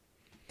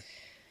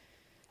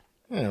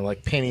 Yeah,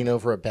 like painting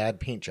over a bad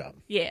paint job.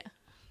 Yeah.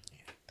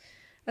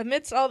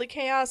 Amidst all the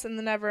chaos and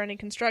the never-ending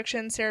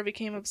construction, Sarah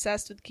became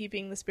obsessed with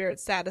keeping the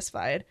spirits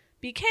satisfied.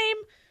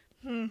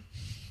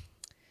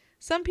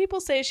 Some people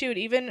say she would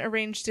even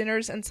arrange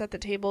dinners and set the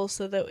table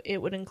so that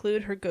it would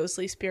include her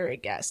ghostly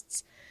spirit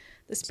guests.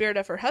 The spirit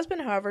of her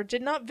husband, however,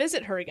 did not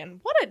visit her again.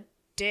 What a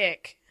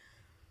dick.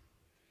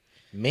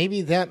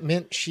 Maybe that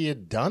meant she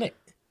had done it.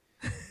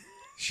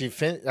 He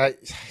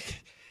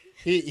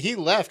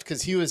left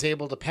because he was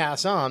able to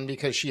pass on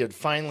because she had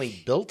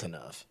finally built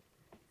enough.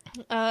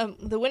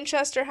 The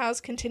Winchester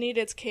house continued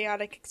its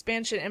chaotic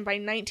expansion, and by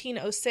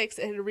 1906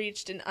 it had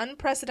reached an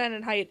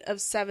unprecedented height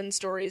of 7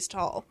 stories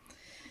tall.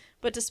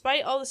 But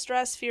despite all the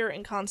stress, fear,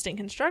 and constant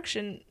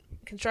construction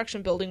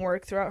building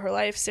work throughout her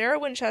life, Sarah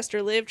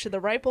Winchester lived to the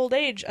ripe old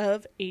age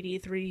of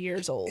 83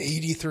 years old.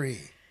 83.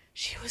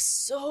 She was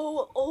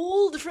so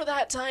old for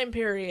that time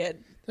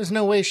period. There's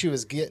no way she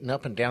was getting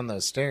up and down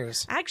those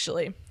stairs.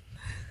 Actually,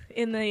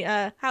 in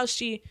the house,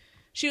 she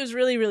was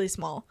really, really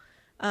small.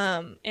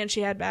 And she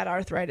had bad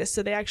arthritis,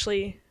 so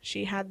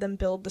she had them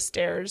build the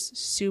stairs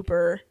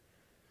super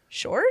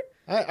short.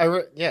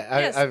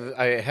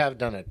 I have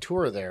done a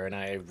tour there, and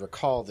I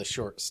recall the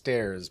short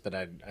stairs, but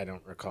I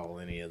don't recall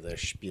any of the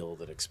spiel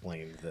that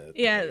explained the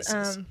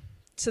basis.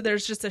 So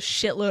there's just a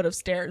shitload of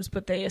stairs,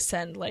 but they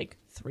ascend like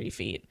 3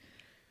 feet.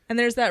 And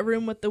there's that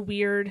room with the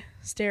weird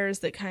stairs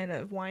that kind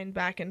of wind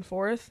back and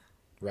forth.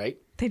 Right?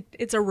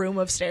 It's a room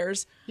of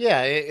stairs.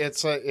 Yeah,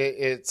 it's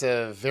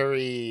a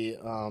very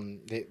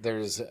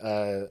there's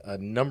a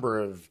number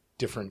of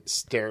different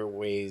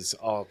stairways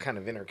all kind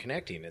of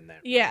interconnecting in that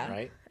room, Yeah.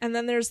 right? And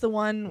then there's the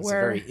one It's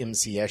where a very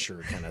MC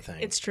Escher kind of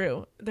thing. it's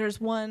true.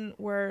 There's one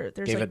where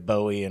there's David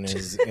Bowie and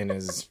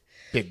his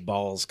big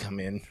balls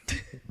come in.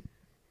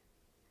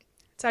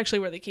 it's actually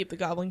where they keep the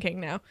Goblin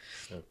King now.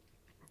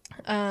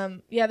 Oh.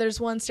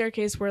 There's one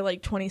staircase where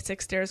like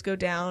 26 stairs go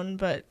down,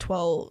 but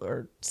 12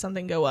 or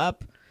something go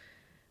up.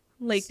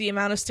 Like the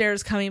amount of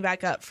stairs coming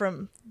back up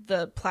from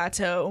the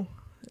plateau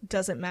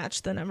doesn't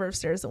match the number of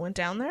stairs that went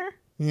down there.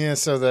 Yeah,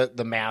 so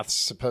the math's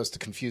supposed to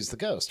confuse the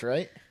ghost,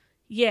 right?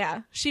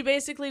 Yeah, she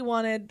basically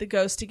wanted the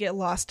ghost to get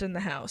lost in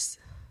the house.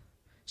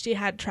 She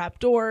had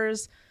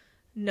trapdoors.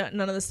 None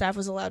of the staff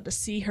was allowed to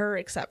see her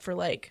except for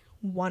like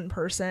one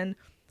person.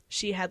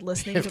 She had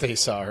listening If they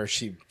saw her,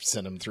 she'd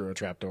send them through a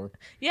trapdoor.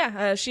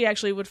 Yeah, she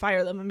actually would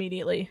fire them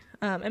immediately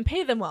and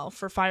pay them well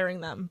for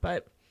firing them.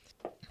 But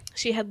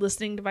she had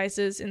listening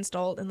devices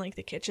installed in like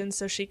the kitchen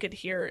so she could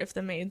hear if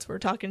the maids were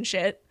talking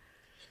shit.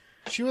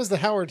 She was the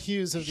Howard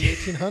Hughes of the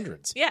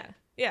 1800s.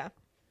 Yeah.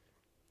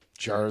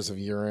 Jars of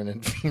urine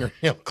and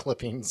fingernail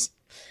clippings.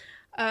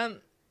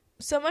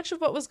 So much of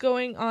what was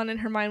going on in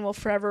her mind will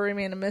forever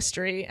remain a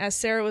mystery, as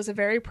Sarah was a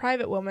very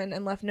private woman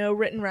and left no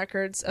written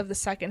records of the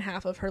second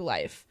half of her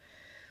life.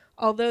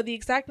 Although the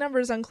exact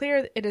number is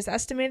unclear, it is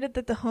estimated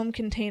that the home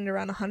contained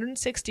around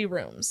 160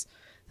 rooms.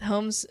 The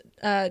home's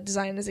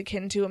design is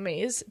akin to a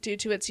maze due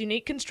to its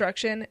unique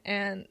construction,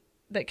 and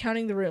that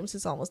counting the rooms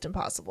is almost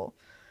impossible.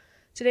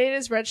 Today it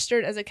is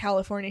registered as a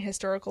California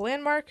historical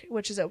landmark,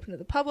 which is open to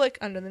the public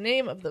under the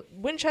name of the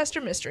Winchester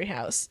Mystery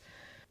House.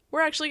 We're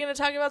actually going to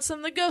talk about some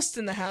of the ghosts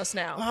in the house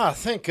now. Ah,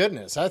 thank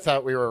goodness. I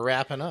thought we were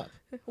wrapping up.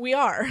 We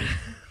are.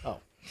 Oh.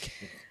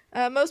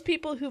 Most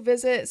people who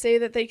visit say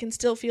that they can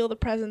still feel the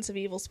presence of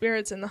evil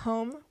spirits in the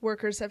home.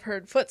 Workers have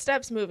heard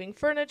footsteps, moving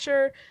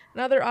furniture,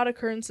 and other odd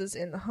occurrences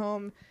in the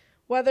home.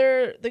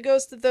 Whether the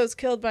ghosts of those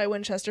killed by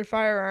Winchester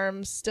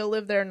firearms still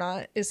live there or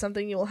not is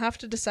something you will have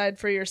to decide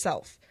for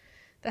yourself.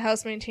 The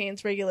house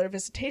maintains regular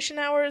visitation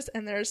hours,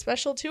 and there are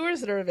special tours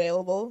that are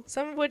available,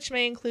 some of which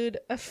may include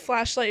a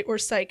flashlight or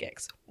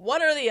psychics.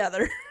 One or the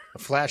other. A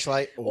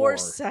flashlight Or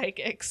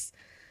psychics.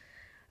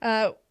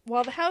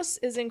 While the house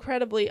is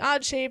incredibly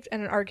odd-shaped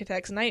and an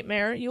architect's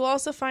nightmare, you'll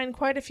also find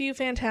quite a few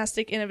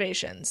fantastic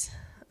innovations.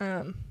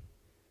 Like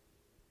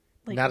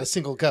Not a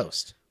single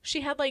ghost.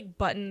 she had like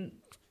button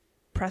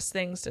press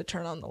things to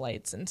turn on the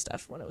lights and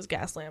stuff when it was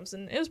gas lamps,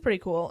 and it was pretty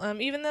cool.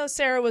 Even though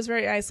Sarah was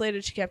very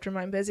isolated, she kept her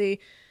mind busy.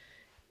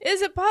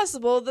 Is it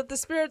possible that the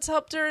spirits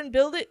helped her in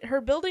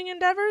her building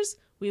endeavors?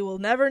 We will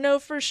never know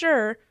for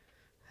sure.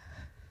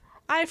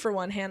 I, for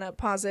one, Hannah,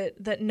 posit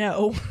that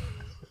no.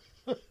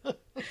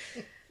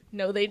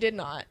 No, they did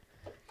not.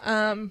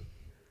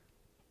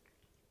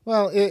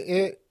 Well,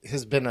 it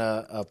has been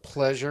a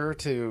pleasure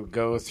to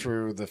go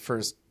through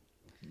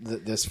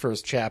this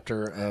first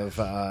chapter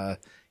of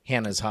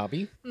Hannah's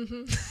hobby.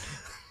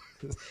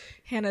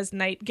 Hannah's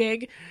night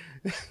gig.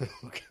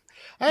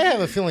 I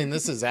have a feeling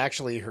this is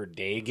actually her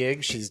day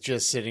gig. She's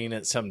just sitting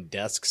at some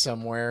desk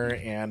somewhere,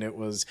 and it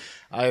was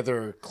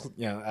either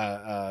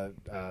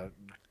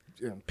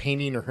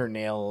painting her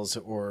nails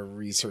or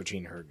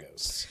researching her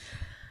ghosts.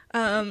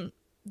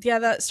 Yeah,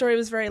 that story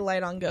was very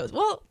light on ghosts.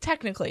 Well,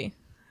 technically.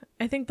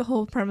 I think the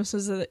whole premise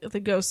is that the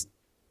ghost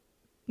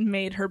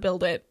made her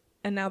build it,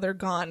 and now they're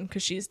gone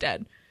because she's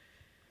dead.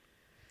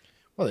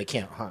 Well, they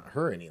can't haunt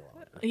her any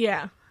longer.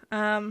 Yeah.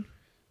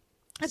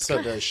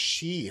 So does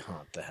she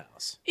haunt the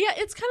house? Yeah,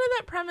 it's kind of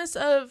that premise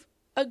of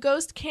a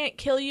ghost can't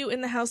kill you in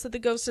the house that the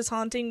ghost is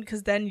haunting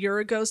because then you're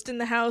a ghost in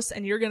the house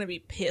and you're going to be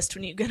pissed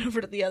when you get over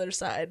to the other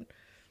side.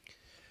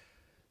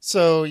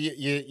 So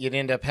you'd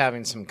end up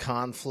having some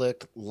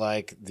conflict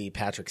like the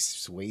Patrick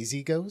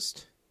Swayze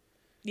ghost?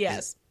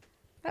 Yes.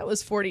 That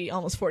was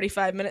almost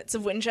 45 minutes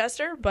of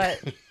Winchester, but...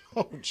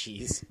 Oh,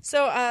 jeez.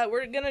 So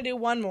we're going to do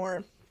one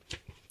more.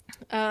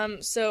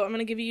 So I'm going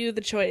to give you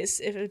the choice.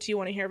 Do you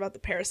want to hear about the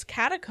Paris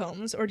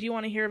catacombs or do you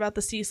want to hear about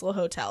the Cecil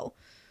Hotel?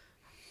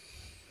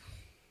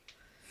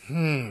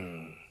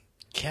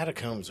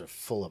 Catacombs are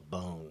full of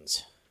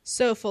bones.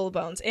 So full of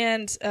bones.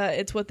 And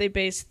it's what they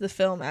based the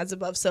film As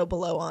Above, So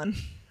Below on.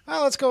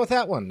 Oh, let's go with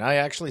that one. I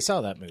actually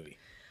saw that movie.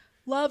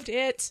 Loved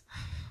it.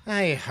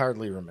 I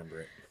hardly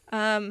remember it.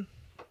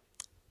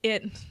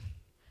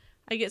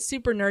 I get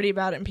super nerdy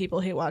about it and people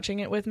hate watching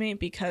it with me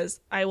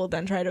because I will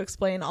then try to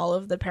explain all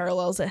of the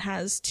parallels it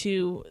has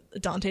to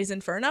Dante's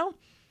Inferno.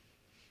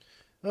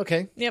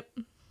 Okay. Yep.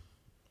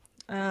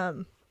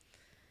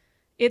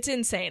 It's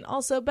insane.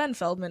 Also, Ben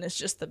Feldman is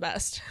just the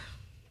best.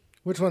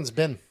 Which one's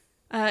Ben?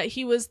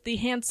 He was the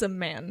handsome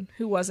man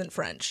who wasn't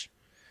French.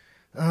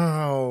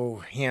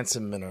 Oh,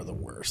 handsome men are the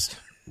worst.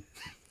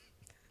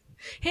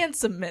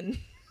 Handsome men.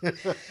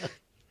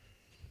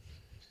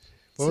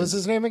 What was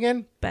his name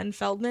again? Ben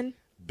Feldman.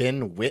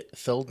 Ben Whit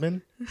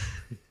Feldman?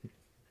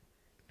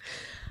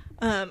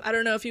 I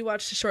don't know if you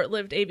watched the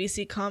short-lived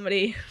ABC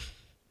comedy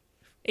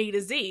A to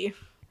Z.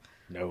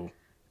 No.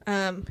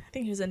 I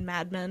think he was in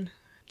Mad Men,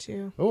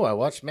 too. Oh, I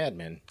watched Mad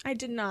Men. I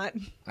did not.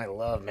 I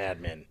love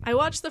Mad Men. I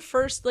watched the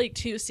first,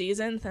 2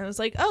 seasons, and I was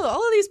like, oh,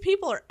 all of these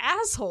people are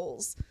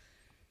assholes.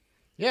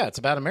 Yeah, it's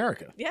about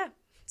America. Yeah.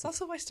 It's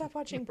also why I stopped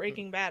watching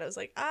Breaking Bad. I was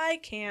like, I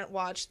can't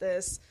watch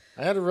this.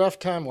 I had a rough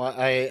time.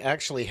 I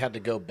actually had to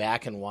go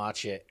back and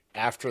watch it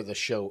after the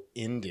show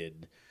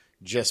ended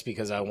just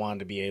because I wanted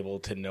to be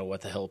able to know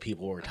what the hell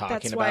people were talking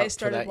about. That's why I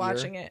started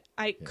watching year. it.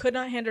 I could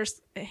not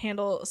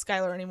handle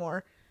Skylar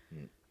anymore.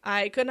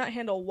 I could not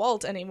handle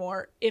Walt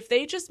anymore. If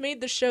they just made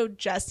the show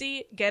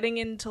Jesse getting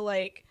into,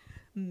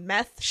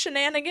 meth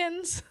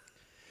shenanigans.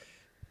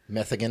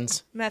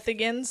 Methigans.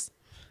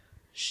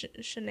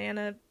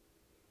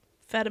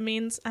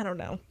 Shenanaphetamines. I don't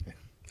know.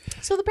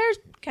 So the Paris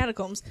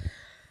Catacombs.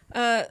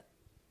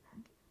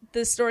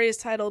 This story is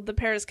titled The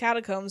Paris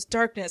Catacombs,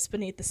 Darkness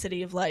Beneath the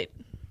City of Light.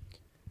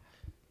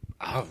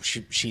 Oh,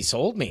 she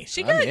sold me.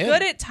 She got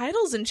good at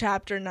titles in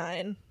Chapter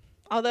 9.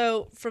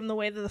 Although, from the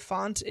way that the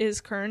font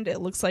is kerned,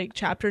 it looks like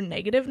Chapter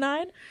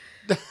 -9.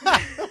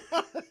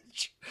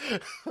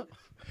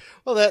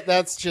 Well,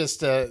 that's just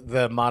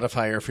the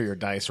modifier for your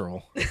dice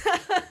roll.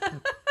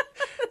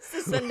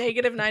 This is a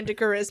 -9 to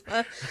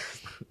charisma.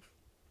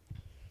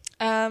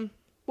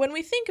 When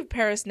we think of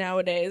Paris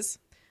nowadays,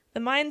 the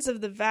minds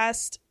of the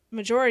vast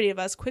majority of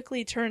us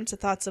quickly turn to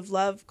thoughts of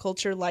love,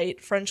 culture,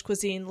 light, French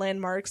cuisine,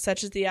 landmarks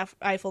such as the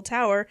Eiffel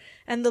Tower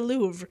and the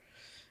Louvre,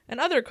 and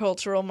other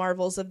cultural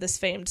marvels of this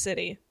famed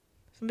city.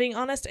 If I'm being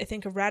honest, I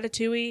think of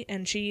ratatouille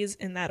and cheese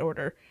in that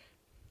order.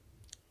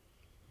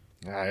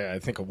 I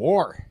think of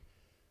war.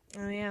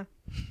 Oh, yeah.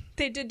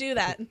 They did do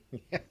that. Yeah,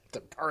 it's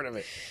a part of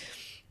it.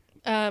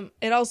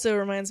 It also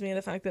reminds me of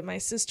the fact that my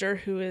sister,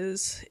 who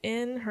is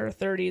in her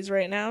 30s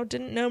right now,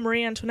 didn't know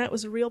Marie Antoinette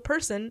was a real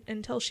person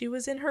until she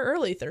was in her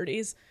early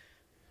 30s.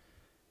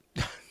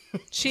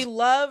 She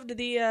loved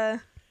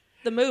the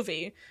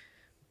movie.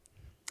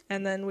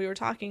 And then we were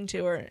talking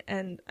to her,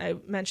 and I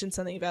mentioned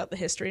something about the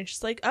history, and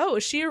she's like, oh,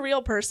 is she a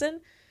real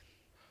person?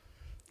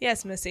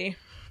 Yes, Missy.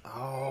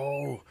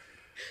 Oh.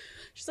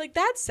 She's like,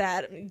 that's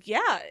sad.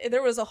 Yeah,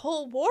 there was a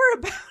whole war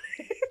about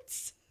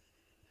it.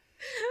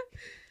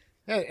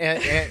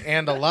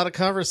 And a lot of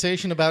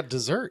conversation about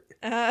dessert.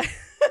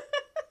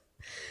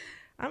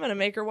 I'm going to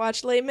make her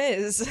watch Les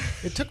Mis.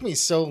 It took me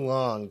so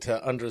long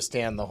to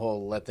understand the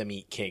whole let them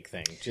eat cake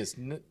thing.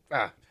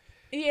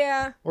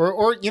 Yeah.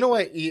 Or you know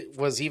what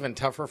was even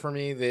tougher for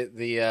me?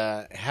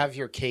 The have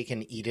your cake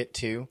and eat it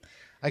too.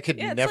 I could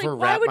Yeah, it's never like,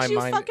 why wrap would my you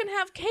mind. fucking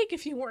have cake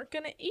if you weren't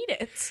going to eat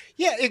it?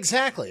 Yeah,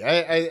 exactly.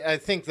 I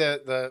think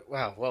that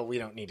well, we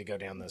don't need to go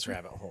down this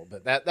rabbit hole,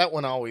 but that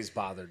one always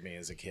bothered me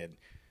as a kid.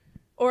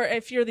 Or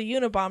if you're the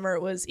Unabomber,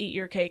 it was eat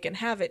your cake and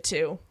have it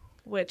too,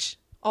 which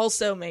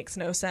also makes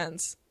no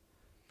sense.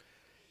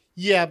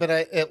 Yeah, but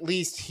at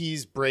least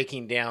he's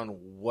breaking down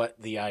what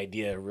the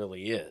idea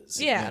really is.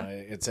 Yeah.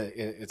 It's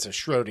a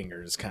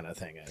Schrodinger's kind of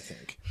thing, I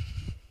think.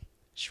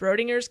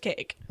 Schrodinger's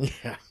cake.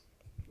 Yeah.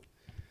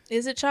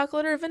 Is it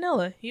chocolate or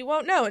vanilla? You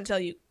won't know until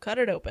you cut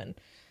it open.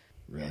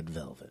 Red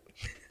velvet.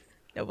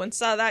 No one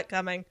saw that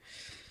coming.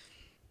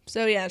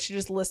 So yeah, she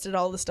just listed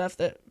all the stuff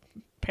that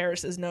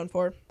Paris is known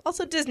for.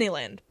 Also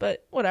Disneyland,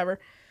 but whatever.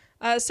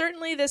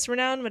 Certainly this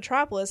renowned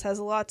metropolis has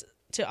a lot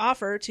to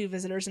offer to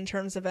visitors in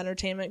terms of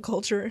entertainment,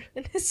 culture,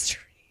 and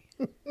history.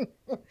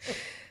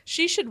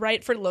 She should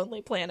write for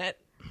Lonely Planet.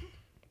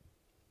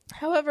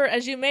 However,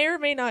 as you may or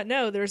may not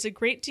know, there's a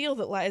great deal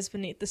that lies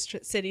beneath the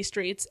city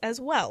streets as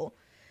well.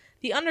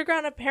 The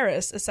underground of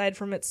Paris, aside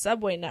from its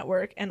subway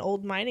network and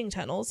old mining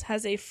tunnels,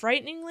 has a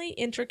frighteningly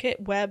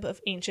intricate web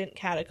of ancient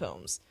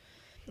catacombs.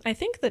 I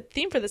think the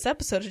theme for this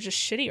episode is just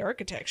shitty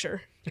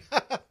architecture.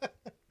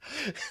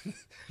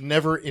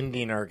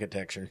 Never-ending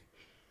architecture.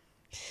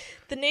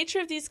 The nature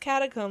of these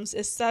catacombs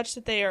is such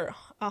that they are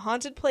a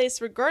haunted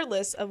place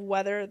regardless of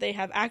whether they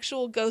have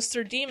actual ghosts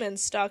or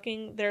demons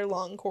stalking their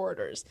long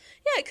corridors.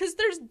 Yeah, because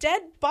there's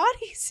dead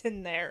bodies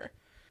in there.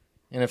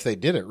 And if they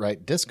did it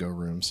right, disco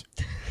rooms.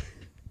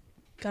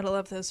 Gotta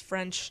love those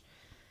French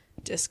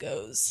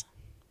discos,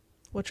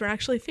 which were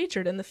actually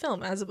featured in the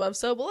film As Above,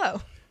 So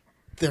Below.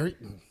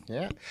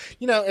 Yeah.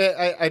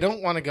 I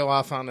don't want to go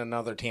off on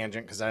another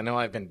tangent because I know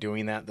I've been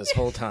doing that this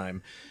whole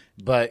time.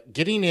 But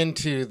getting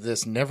into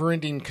this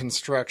never-ending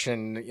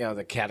construction,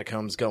 the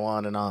catacombs go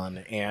on,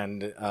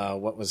 and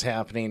what was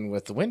happening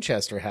with the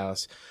Winchester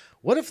house.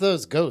 What if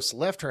those ghosts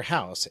left her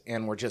house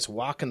and were just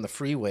walking the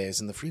freeways,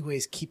 and the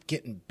freeways keep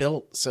getting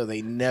built so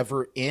they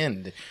never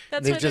end?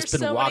 They've just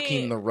been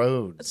walking the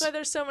roads. That's why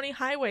there's so many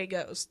highway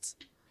ghosts.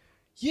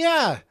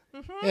 Yeah.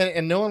 Mm-hmm.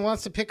 And no one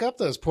wants to pick up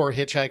those poor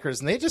hitchhikers,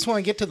 and they just want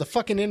to get to the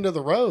fucking end of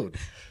the road.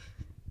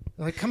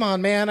 Like, come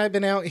on, man, I've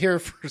been out here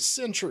for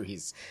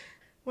centuries.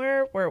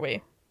 Where were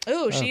we?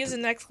 Oh, she used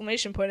an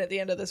exclamation point at the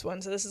end of this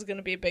one, so this is going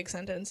to be a big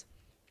sentence.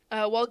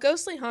 While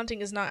ghostly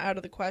haunting is not out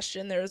of the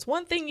question, there is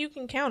one thing you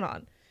can count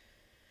on.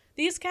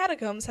 These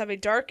catacombs have a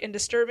dark and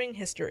disturbing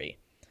history.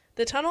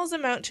 The tunnels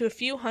amount to a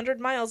few 100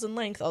 miles in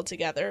length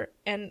altogether,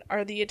 and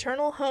are the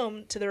eternal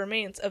home to the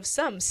remains of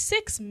some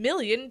 6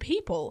 million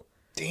people.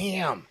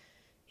 Damn.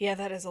 Yeah,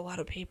 that is a lot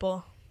of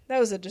people. That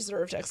was a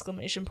deserved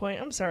exclamation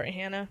point. I'm sorry,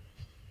 Hannah.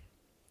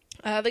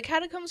 The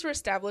catacombs were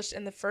established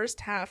in the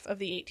first half of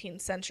the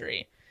 18th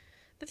century.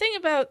 The thing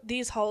about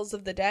these halls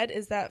of the dead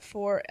is that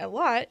for a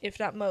lot, if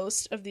not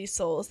most, of these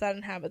souls that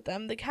inhabit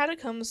them, the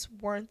catacombs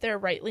weren't their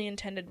rightly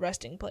intended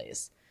resting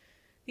place.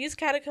 These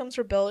catacombs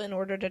were built in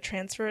order to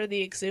transfer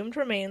the exhumed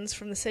remains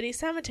from the city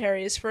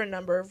cemeteries for a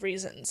number of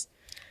reasons.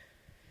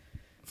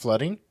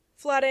 Flooding?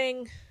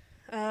 Flooding,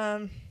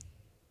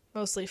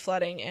 mostly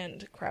flooding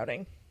and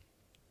crowding.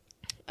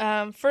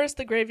 First,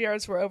 the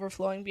graveyards were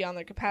overflowing beyond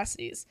their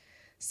capacities.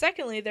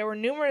 Secondly, there were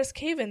numerous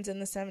cave-ins in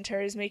the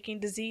cemeteries, making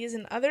disease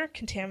and other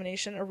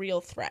contamination a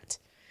real threat.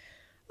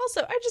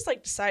 Also, I'd just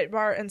like to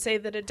sidebar and say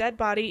that a dead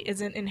body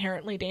isn't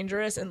inherently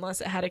dangerous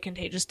unless it had a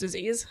contagious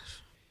disease.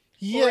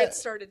 Yeah. Or it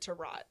started to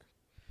rot.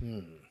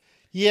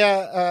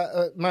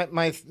 Yeah,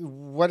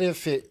 what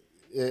if it,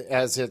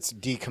 as it's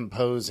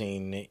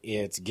decomposing,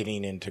 it's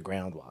getting into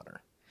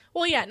groundwater?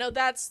 Well, yeah, no,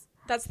 that's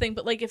the thing.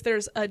 But, like, if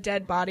there's a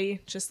dead body,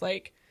 just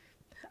like,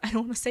 I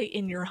don't want to say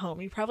in your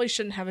home. You probably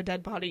shouldn't have a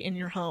dead body in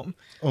your home.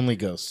 Only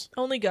ghosts.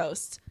 Only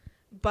ghosts.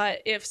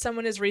 But if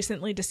someone is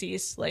recently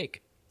deceased,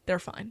 like, they're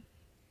fine.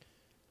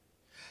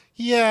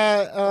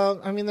 Yeah,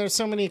 there's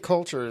so many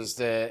cultures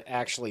that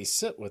actually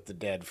sit with the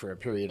dead for a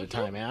period of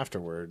time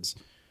afterwards.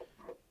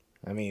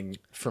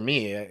 For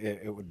me,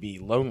 it would be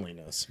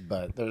loneliness,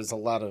 but there's a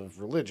lot of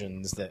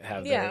religions that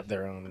have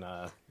their own...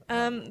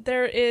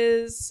 There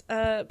is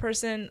a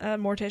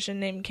mortician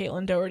named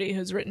Caitlin Doherty,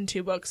 who's written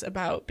 2 books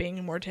about being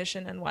a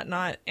mortician and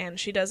whatnot, and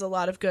she does a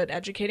lot of good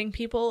educating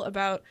people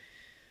about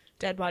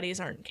dead bodies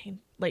aren't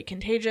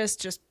contagious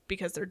just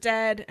because they're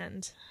dead,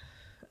 and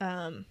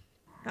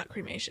not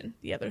cremation,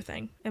 the other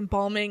thing.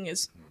 Embalming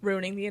is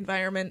ruining the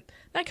environment,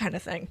 that kind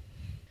of thing.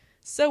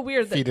 So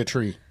weird that... Feed a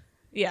tree.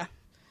 Yeah.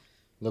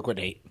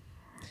 Liquidate.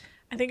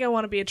 I think I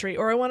want to be a tree,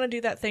 or I want to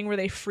do that thing where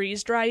they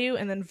freeze dry you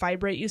and then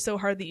vibrate you so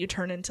hard that you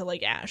turn into,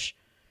 like, ash.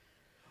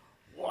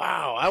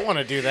 Wow, I want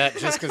to do that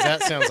just because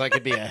that sounds like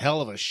it'd be a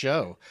hell of a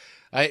show.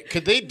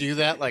 Could they do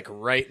that, like,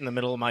 right in the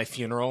middle of my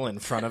funeral in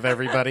front of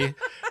everybody?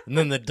 And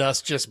then the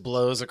dust just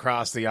blows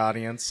across the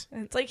audience?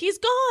 And it's like, he's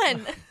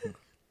gone!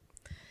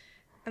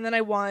 And then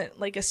I want,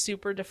 like, a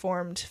super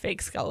deformed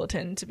fake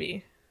skeleton to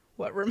be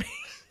what remains.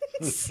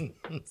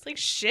 It's like,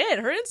 shit,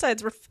 her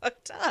insides were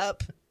fucked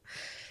up.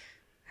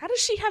 How does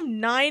she have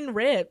 9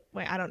 ribs?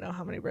 Wait, I don't know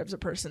how many ribs a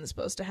person is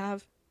supposed to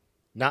have.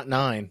 Not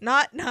 9.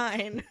 Not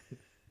 9.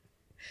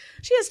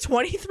 She has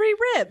 23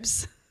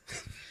 ribs.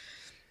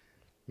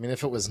 I mean,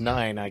 if it was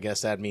 9, I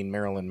guess that'd mean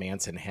Marilyn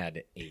Manson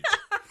had 8.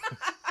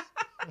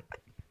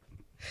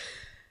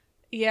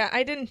 Yeah,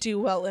 I didn't do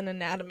well in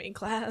anatomy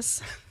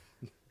class.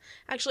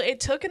 Actually, I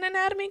took an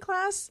anatomy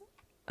class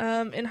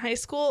in high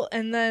school,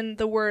 and then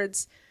the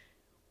words,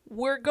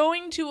 "we're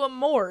going to a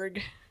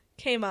morgue,"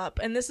 came up.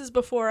 And this is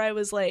before I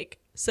was, like,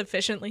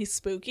 sufficiently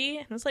spooky.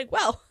 And I was like,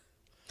 well,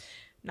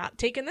 not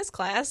taking this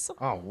class.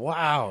 Oh,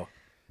 wow.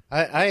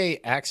 I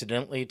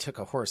accidentally took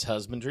a horse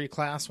husbandry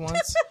class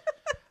once.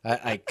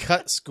 I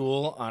cut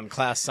school on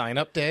class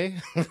sign-up day,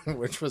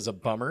 which was a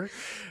bummer.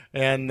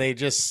 And they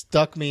just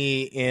stuck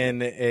me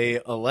in a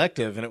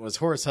elective, and it was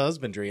horse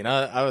husbandry. And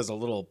I was a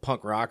little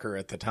punk rocker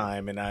at the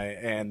time, and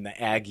the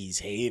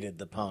Aggies hated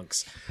the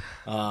punks.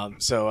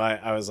 So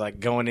I was like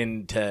going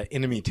into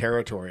enemy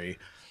territory.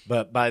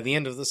 But by the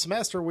end of the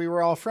semester, we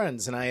were all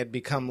friends, and I had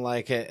become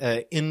like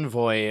an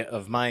envoy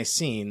of my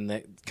scene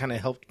that kind of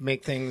helped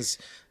make things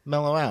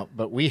mellow out.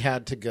 But we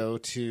had to go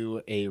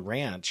to a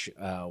ranch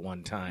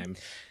one time,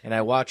 and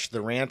I watched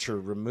the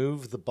rancher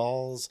remove the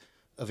balls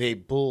of a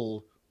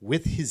bull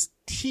with his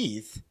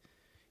teeth.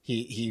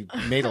 He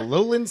made a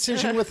little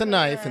incision with a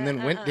knife and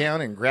then went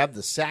down and grabbed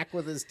the sack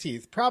with his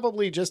teeth,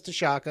 probably just to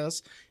shock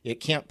us. It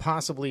can't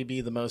possibly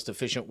be the most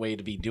efficient way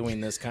to be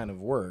doing this kind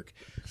of work.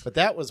 But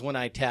that was when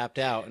I tapped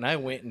out, and I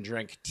went and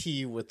drank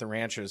tea with the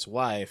rancher's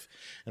wife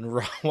and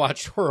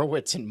watched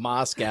Horowitz in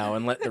Moscow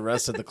and let the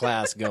rest of the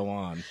class go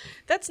on.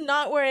 That's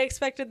not where I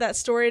expected that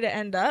story to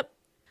end up.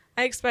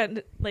 I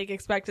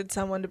expected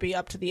someone to be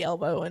up to the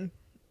elbow and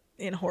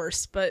in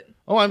horse, but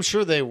Oh, I'm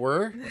sure they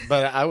were,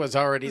 but I was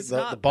already,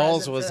 the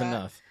balls present was for that.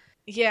 enough.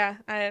 yeah,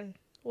 I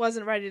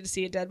wasn't ready to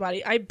see a dead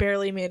body. I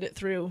barely made it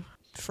through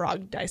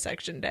frog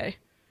dissection day.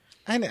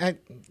 I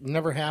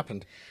never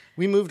happened.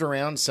 We moved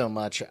around so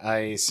much,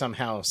 I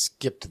somehow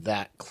skipped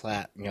that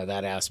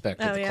that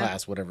aspect of the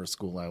class, whatever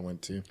school I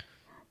went to.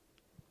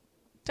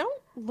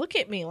 Don't look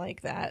at me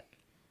like that.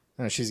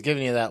 She's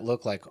giving you that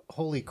look like,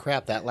 holy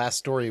crap, that last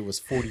story was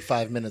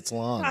 45 minutes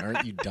long.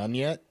 Aren't you done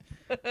yet?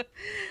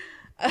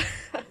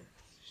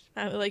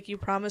 Like you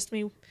promised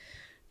me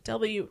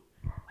wet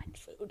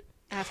food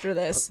after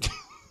this.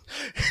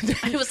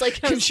 I was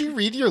like, Can she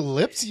read your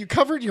lips? You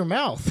covered your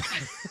mouth.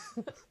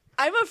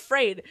 I'm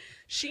afraid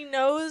she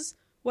knows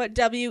what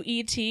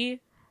WET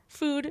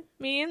food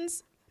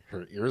means.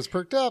 Her ears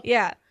perked up.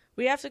 Yeah,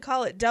 we have to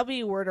call it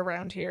W word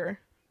around here.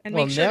 And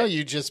Well, make sure now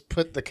you just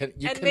put you and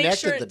make connected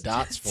sure the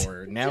dots for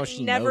her. Now to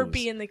she never knows.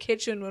 be in the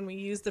kitchen when we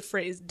use the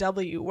phrase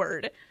W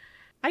word.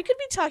 I could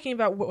be talking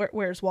about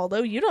Where's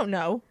Waldo. You don't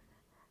know.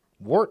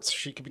 Warts.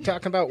 She could be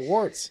talking about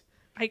warts.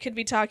 I could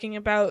be talking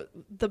about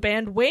the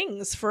band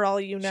Wings for all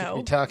you She could know.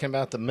 be talking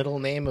about the middle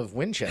name of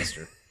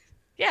Winchester.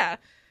 Yeah.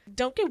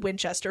 Don't get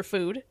Winchester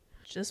food.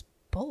 Just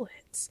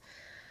bullets.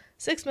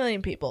 6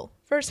 million people.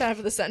 First half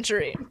of the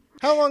century.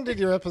 How long did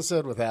your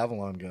episode with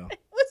Avalon go? It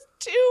was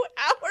 2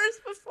 hours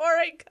before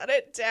I cut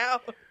it down.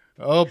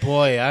 Oh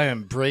boy, I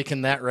am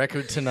breaking that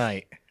record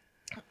tonight.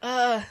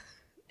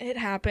 It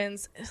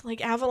happens.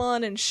 Like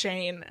Avalon and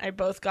Shane, I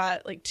both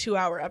got like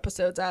 2-hour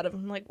episodes out of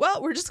them. I'm like,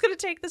 well, we're just going to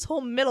take this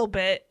whole middle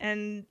bit,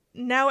 and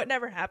now it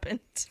never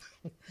happened.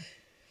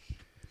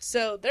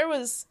 So there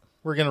was...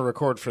 We're going to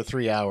record for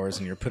 3 hours,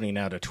 and you're putting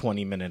out a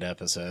 20-minute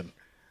episode.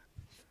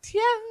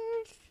 Yeah,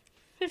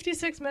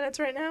 56 minutes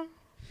right now.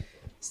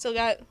 Still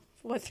got,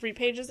 3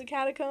 pages of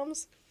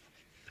Catacombs?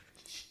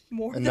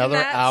 More Another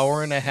than that.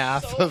 hour and a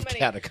half So of many.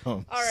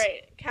 Catacombs. All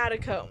right,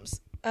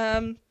 Catacombs.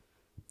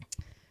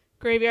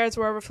 Graveyards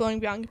were overflowing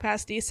beyond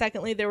capacity.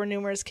 Secondly, there were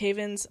numerous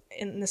cave-ins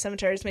in the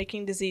cemeteries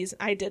making disease.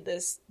 I did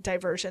this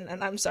diversion,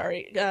 and I'm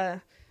sorry.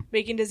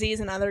 Making disease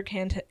and other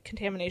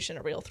contamination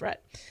a real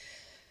threat.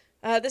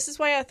 This is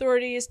why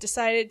authorities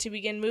decided to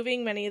begin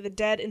moving many of the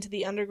dead into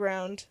the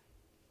underground.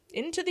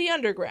 Into the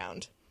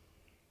underground.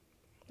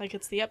 Like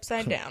it's the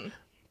upside down.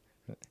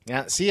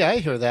 Yeah, see, I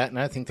hear that, and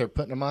I think they're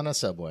putting them on a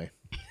subway.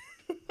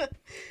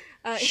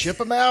 Ship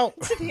them out.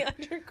 To the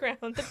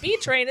underground. The B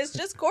train is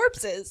just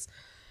corpses.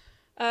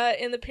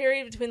 In the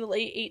period between the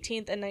late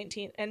 18th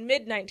and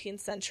mid-19th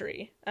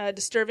century,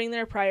 disturbing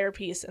their prior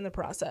peace in the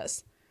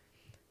process.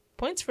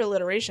 Points for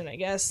alliteration, I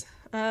guess.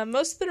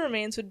 Most of the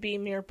remains would be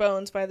mere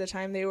bones by the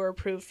time they were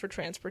approved for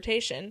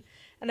transportation,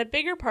 and a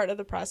bigger part of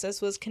the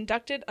process was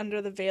conducted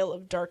under the veil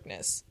of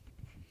darkness.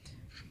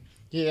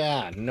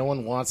 Yeah, no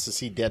one wants to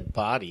see dead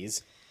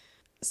bodies.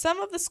 Some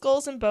of the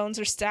skulls and bones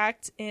are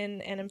stacked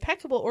in an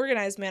impeccable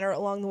organized manner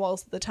along the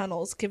walls of the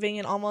tunnels, giving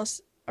an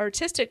almost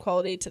artistic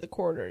quality to the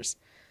corridors.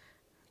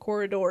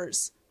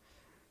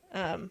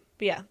 But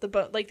yeah,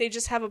 they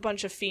just have a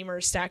bunch of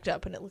femurs stacked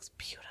up, and it looks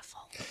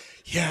beautiful.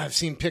 Yeah, I've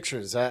seen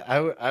pictures.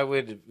 I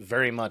would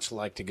very much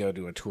like to go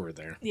to a tour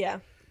there. Yeah.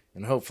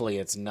 And hopefully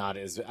it's not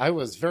as... I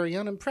was very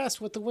unimpressed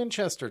with the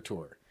Winchester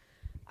tour.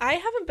 I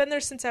haven't been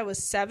there since I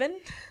was 7.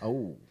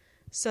 Oh.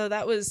 So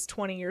that was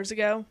 20 years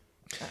ago.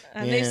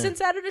 And they've Yeah.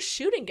 since added a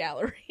shooting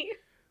gallery.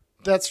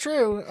 That's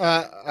true.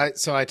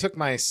 So I took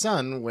my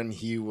son when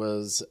he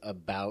was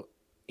about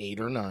 8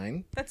 or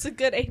 9. That's a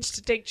good age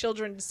to take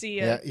children to see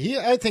it.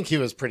 Yeah, I think he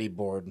was pretty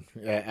bored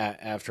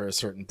after a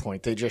certain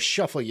point. They just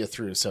shuffle you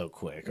through so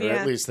quick, or Yeah.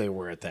 at least they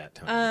were at that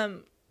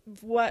time.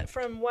 What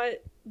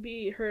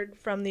we heard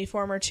from the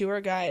former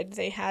tour guide,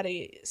 they had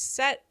a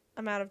set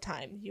amount of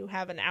time. You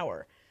have an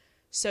hour.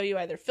 So you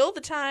either fill the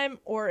time,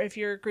 or if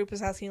your group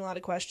is asking a lot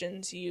of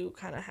questions, you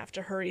kind of have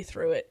to hurry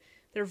through it.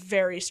 They're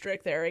very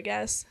strict there, I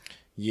guess.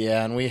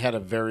 Yeah, and we had a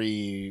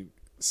very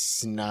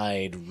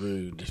snide,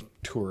 rude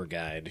tour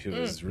guide who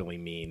was really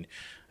mean.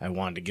 I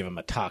wanted to give him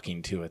a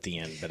talking to at the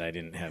end, but I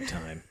didn't have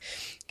time.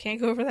 Can't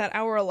go over that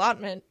hour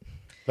allotment.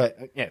 But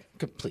yeah,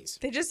 please.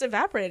 They just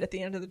evaporate at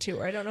the end of the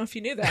tour. I don't know if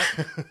you knew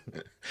that.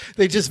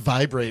 They just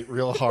vibrate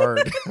real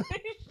hard.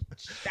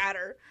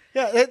 Shatter.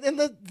 Yeah, and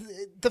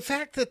the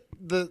fact that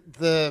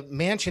the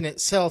mansion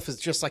itself is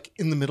just like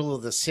in the middle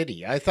of the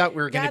city. I thought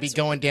we were going to be That's-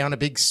 going down a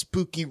big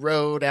spooky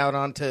road out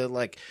onto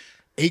like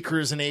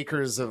acres and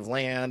acres of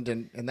land,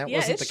 and that Yeah,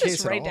 wasn't it's the case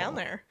just at right all. down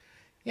there.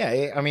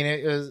 Yeah, I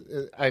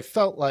mean, I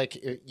felt like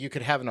you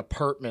could have an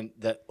apartment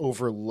that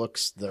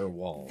overlooks their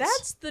walls.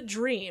 That's the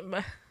dream.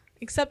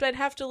 Except I'd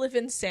have to live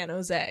in San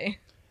Jose.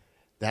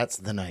 That's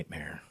the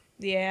nightmare.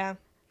 Yeah.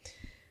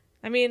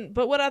 I mean,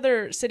 but what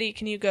other city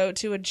can you go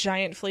to a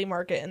giant flea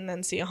market and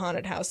then see a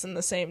haunted house in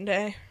the same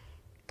day?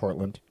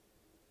 Portland,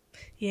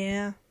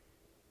 Yeah.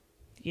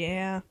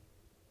 Yeah.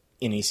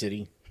 any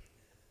city,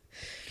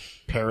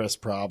 Paris,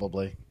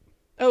 probably.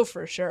 Oh,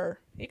 for sure.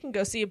 You can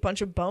go see a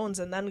bunch of bones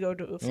and then go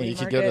to a flea You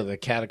could market. go to the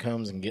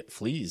catacombs and get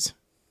fleas.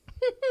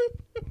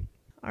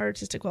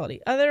 Artistic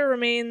quality. Other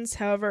remains,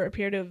 however,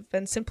 appear to have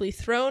been simply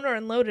thrown or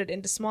unloaded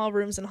into small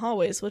rooms and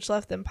hallways, which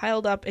left them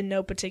piled up in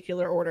no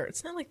particular order.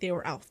 It's not like they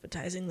were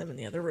alphabetizing them in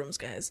the other rooms,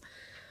 guys.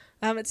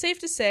 It's safe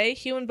to say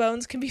human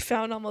bones can be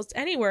found almost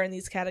anywhere in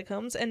these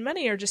catacombs, and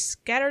many are just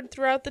scattered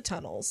throughout the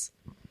tunnels.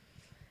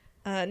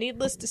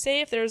 Needless to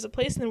say, if there is a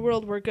place in the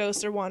world where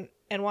ghosts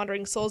and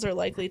wandering souls are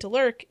likely to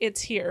lurk,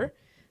 it's here.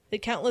 The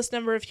countless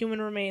number of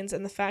human remains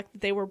and the fact that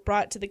they were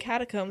brought to the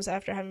catacombs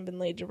after having been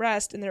laid to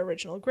rest in their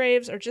original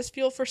graves are just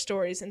fuel for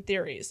stories and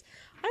theories.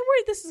 I'm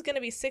worried this is going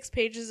to be 6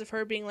 pages of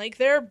her being like,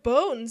 there are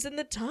bones in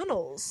the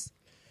tunnels.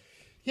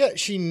 Yeah,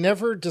 she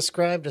never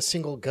described a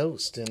single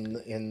ghost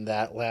in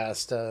that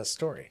last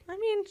story. I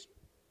mean,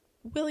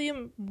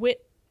 William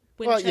Winchester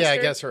Well, yeah, I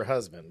guess her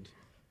husband.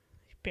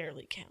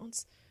 barely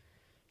counts.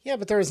 Yeah,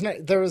 but there was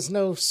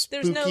no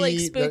spooky. There's no, like,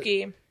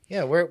 spooky.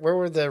 Yeah, where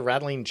were the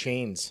rattling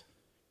chains?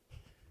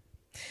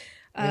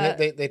 I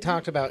mean, they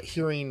talked about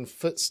hearing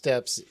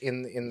footsteps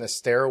in the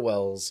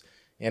stairwells,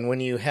 and when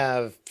you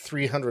have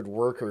 300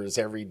 workers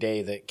every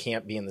day that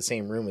can't be in the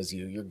same room as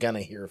you, you're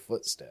gonna hear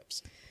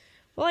footsteps.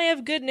 Well, I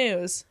have good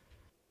news.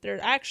 There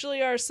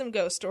actually are some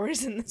ghost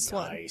stories in this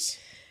one. Nice.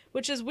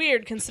 Which is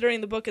weird considering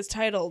the book is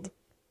titled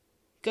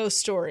Ghost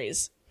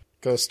Stories.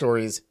 Ghost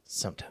stories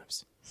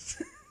sometimes.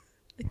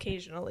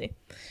 Occasionally.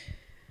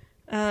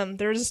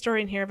 There's a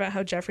story in here about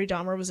how Jeffrey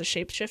Dahmer was a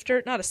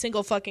shapeshifter. Not a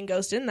single fucking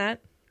ghost in that.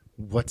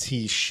 What's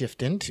he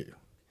shift into?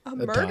 A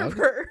dog?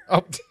 murderer.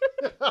 Oh.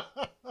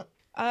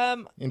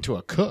 Into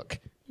a cook.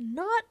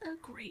 Not a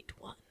great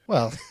one.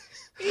 Well,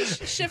 He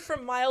shift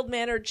from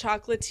mild-mannered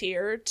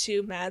chocolatier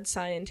to mad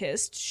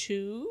scientist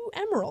to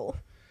emerald.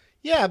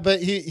 yeah,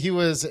 but he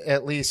was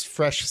at least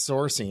fresh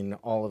sourcing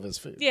all of his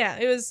food. Yeah,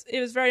 it was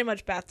very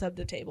much bathtub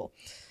to table.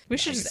 We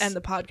should just Nice. end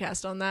the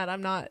podcast on that.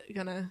 I'm not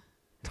gonna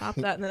top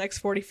that in the next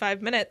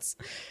 45 minutes.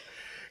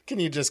 Can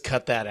you just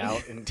cut that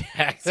out and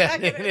tag Back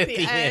that in at the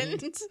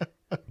end.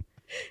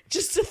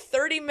 Just a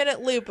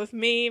 30-minute loop of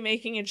me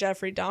making a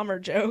Jeffrey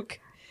Dahmer joke.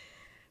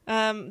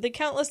 The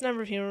countless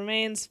number of human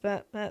remains,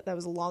 but that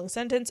was a long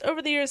sentence.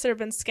 Over the years, there have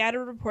been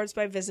scattered reports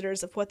by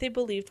visitors of what they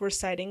believed were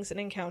sightings and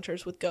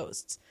encounters with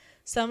ghosts.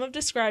 Some have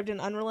described an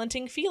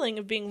unrelenting feeling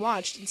of being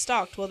watched and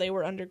stalked while they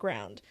were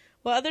underground,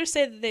 while others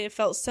say that they have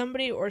felt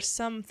somebody or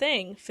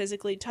something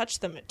physically touch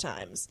them at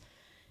times.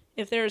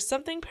 If there is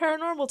something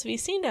paranormal to be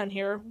seen down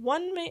here,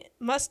 one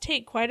must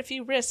take quite a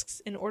few risks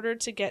in order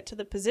to get to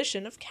the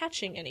position of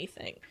catching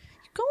anything.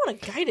 You go on a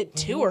guided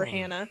tour,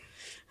 Hannah.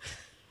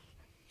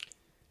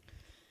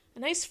 A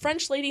nice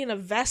French lady in a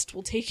vest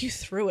will take you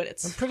through it.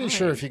 It's I'm pretty fine.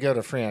 sure if you go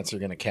to France, you're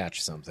going to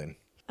catch something.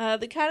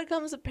 The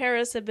catacombs of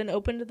Paris have been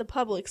open to the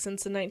public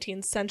since the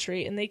 19th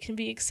century, and they can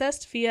be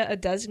accessed via a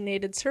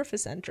designated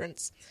surface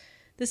entrance.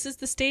 This is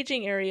the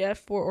staging area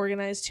for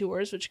organized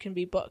tours, which can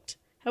be booked.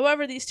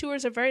 However, these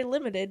tours are very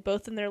limited,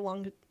 both in their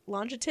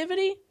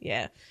longevity,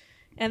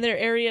 and their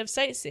area of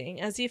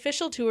sightseeing, as the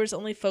official tours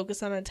only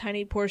focus on a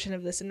tiny portion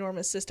of this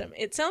enormous system.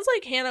 It sounds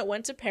like Hannah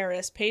went to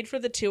Paris, paid for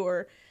the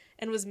tour,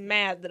 and was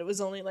mad that it was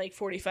only like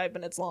 45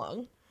 minutes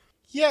long.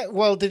 Yeah,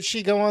 well, did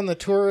she go on the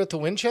tour at the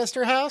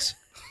Winchester house?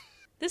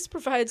 This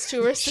provides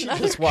tourists She and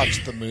other... just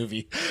watched the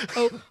movie.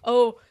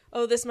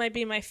 Oh, this might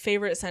be my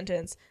favorite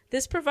sentence.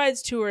 This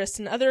provides tourists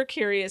and other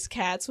curious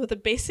cats with a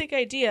basic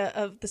idea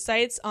of the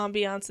sights,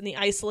 ambiance, and the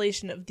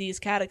isolation of these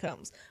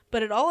catacombs.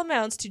 But it all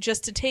amounts to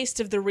just a taste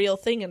of the real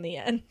thing in the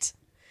end.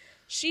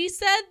 She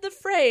said the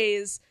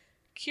phrase,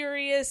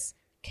 curious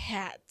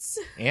cats.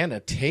 And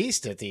a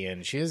taste at the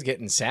end. She is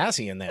getting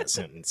sassy in that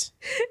sentence.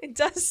 It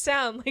does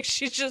sound like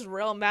she's just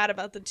real mad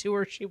about the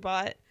tour she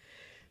bought.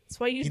 That's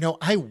why You know,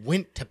 I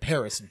went to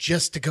Paris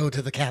just to go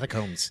to the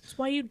catacombs. that's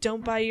why you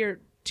don't buy your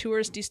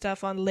touristy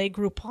stuff on Le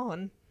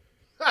Groupon.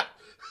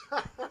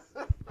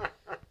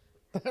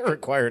 That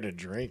required a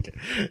drink.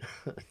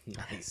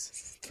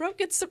 Nice. Throat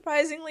gets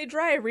surprisingly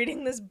dry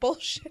reading this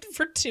bullshit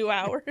for 2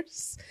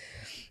 hours.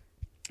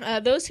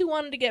 Those who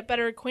wanted to get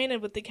better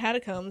acquainted with the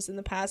catacombs in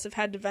the past have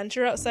had to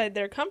venture outside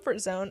their comfort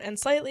zone and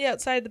slightly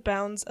outside the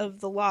bounds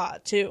of the law,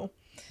 too.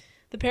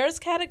 The Paris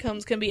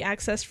catacombs can be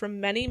accessed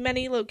from many,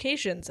 many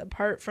locations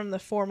apart from the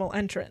formal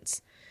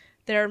entrance.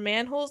 There are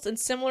manholes and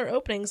similar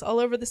openings all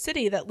over the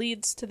city that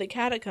leads to the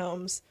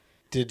catacombs.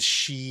 Did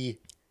she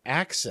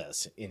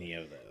access any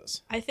of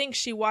those? I think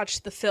she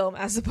watched the film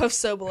As Above,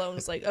 So Below and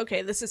was like,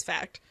 okay, this is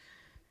fact.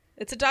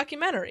 It's a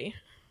documentary.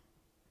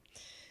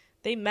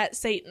 They met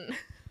Satan.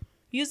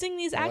 Using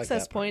these I like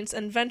access that part. points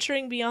and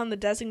venturing beyond the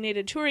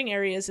designated touring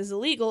areas is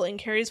illegal and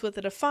carries with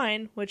it a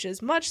fine, which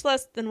is much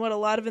less than what a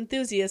lot of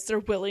enthusiasts are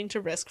willing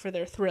to risk for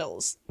their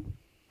thrills.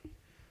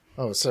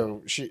 Oh,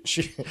 so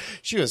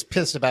she was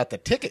pissed about the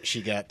ticket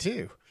she got,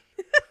 too.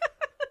 I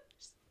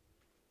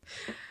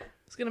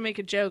was going to make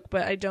a joke,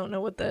 but I don't know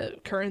what the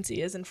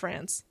currency is in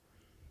France.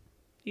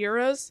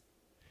 Euros?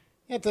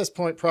 At this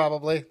point,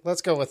 probably.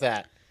 Let's go with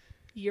that.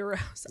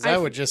 Euros. 'Cause I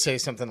would just say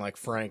something like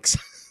francs.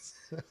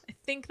 I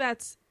think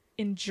that's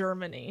in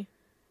Germany.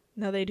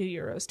 No, they do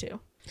euros too.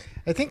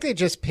 I think they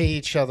just pay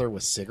each other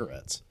with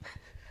cigarettes.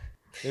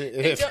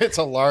 If don't- it's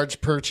a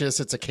large purchase,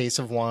 it's a case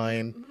of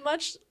wine.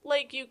 Much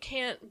like you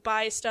can't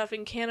buy stuff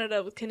in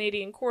Canada with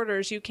Canadian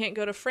quarters, you can't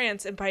go to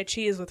France and buy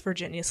cheese with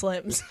Virginia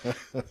Slims.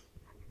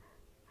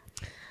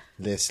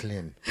 Le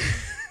Slim.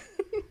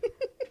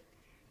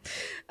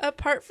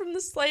 Apart from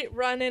the slight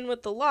run-in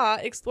with the law,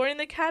 exploring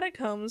the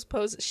catacombs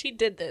poses... She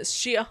did this.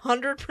 She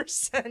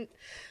 100%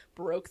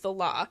 broke the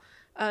law.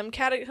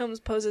 Catacombs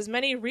poses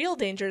many real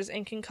dangers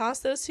and can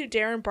cost those who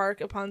dare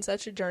embark upon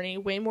such a journey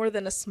way more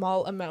than a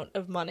small amount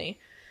of money.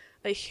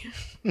 A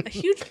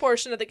huge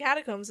portion of the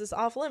catacombs is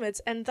off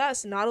limits and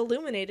thus not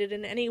illuminated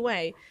in any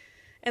way,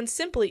 and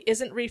simply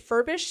isn't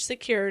refurbished,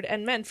 secured,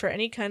 and meant for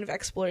any kind of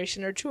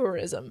exploration or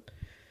tourism.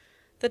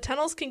 The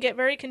tunnels can get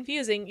very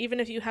confusing even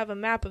if you have a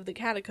map of the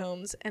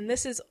catacombs, and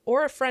this is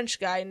or a French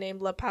guy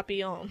named Le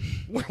Papillon.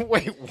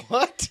 Wait,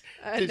 what?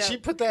 Did no. she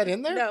put that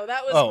in there? No,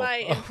 that was Oh. my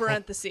in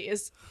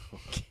parentheses.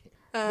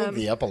 I think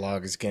the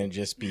epilogue is going to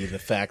just be the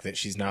fact that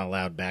she's not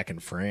allowed back in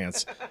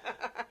France.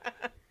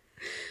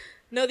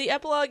 No, the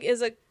epilogue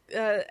is a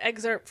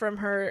excerpt from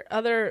her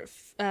other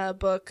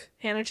book,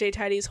 Hannah J.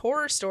 Tidy's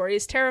Horror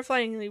Stories,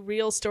 terrifyingly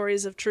real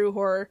stories of true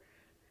horror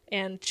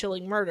and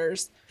chilling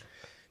murders.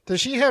 Does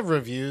she have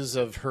reviews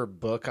of her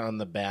book on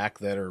the back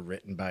that are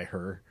written by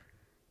her?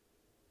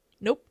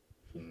 Nope.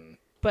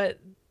 But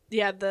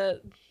yeah,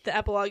 the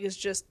epilogue is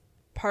just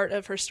part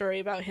of her story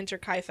about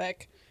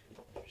Hinterkaifeck,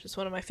 which is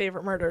one of my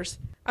favorite murders.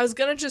 I was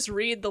gonna just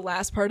read the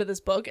last part of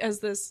this book as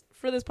this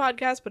for this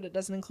podcast, but it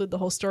doesn't include the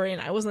whole story,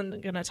 and I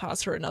wasn't gonna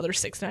toss her another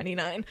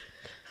 $6.99.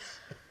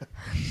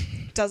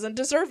 Doesn't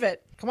deserve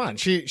it. Come on,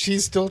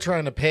 she's still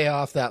trying to pay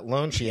off that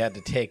loan she had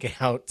to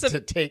take out to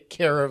take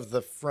care of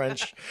the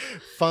French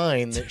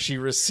fine that she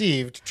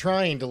received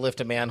trying to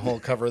lift a manhole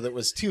cover that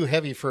was too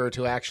heavy for her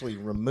to actually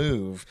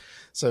remove.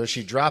 So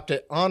she dropped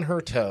it on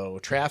her toe.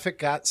 Traffic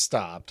got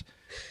stopped.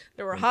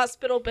 There were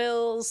hospital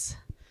bills.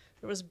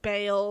 There was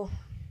bail.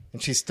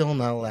 And she's still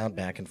not allowed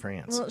back in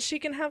France, Well, she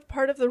can have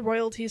part of the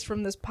royalties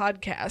from this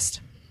podcast.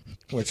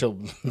 which will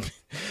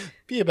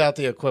be about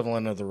the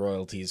equivalent of the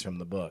royalties from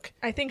the book.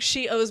 I think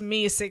she owes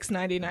me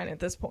 $6.99 at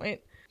this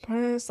point.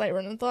 Slight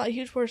run of thought, a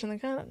huge portion of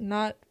the kind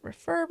not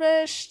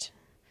refurbished.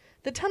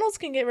 The tunnels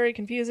can get very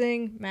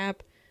confusing.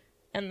 Map.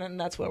 And then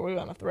that's where we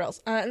went off the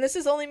rails. And this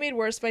is only made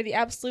worse by the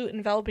absolute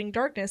enveloping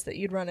darkness that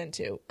you'd run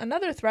into.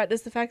 Another threat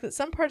is the fact that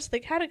some parts of the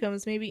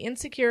catacombs may be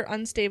insecure,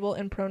 unstable,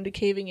 and prone to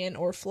caving in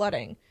or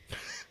flooding.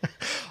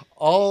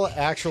 All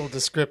actual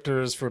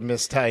descriptors for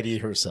Miss Tidy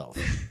herself.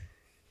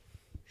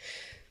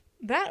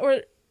 That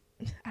or,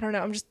 I don't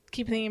know, I'm just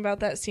keep thinking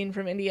about that scene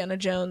from Indiana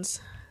Jones,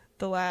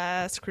 The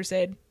Last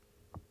Crusade.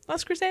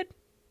 Last Crusade?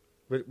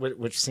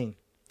 Which scene?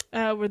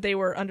 Where they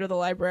were under the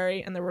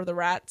library and there were the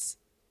rats.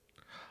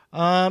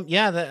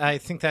 Yeah, I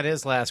think that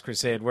is Last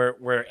Crusade,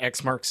 where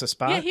X marks the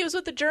spot. Yeah, he was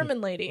with the German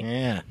lady.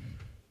 Yeah.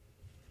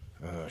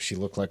 She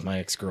looked like my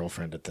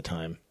ex-girlfriend at the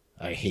time.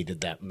 I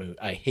hated that movie.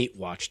 I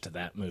watched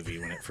that movie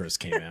when it first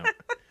came out.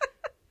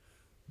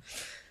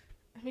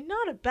 I mean,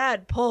 not a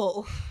bad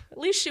pull. At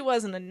least she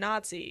wasn't a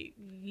Nazi,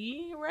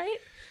 right?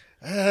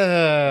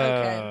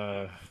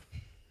 Okay.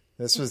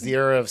 This was the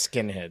era of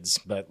skinheads,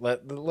 but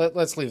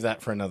let's leave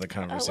that for another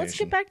conversation. Let's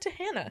get back to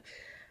Hannah.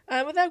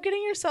 Without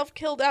getting yourself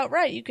killed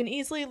outright, you can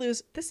easily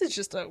lose... This is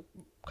just a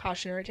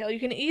cautionary tale. You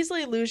can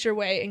easily lose your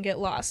way and get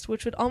lost,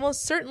 which would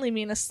almost certainly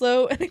mean a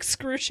slow and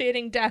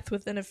excruciating death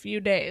within a few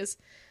days.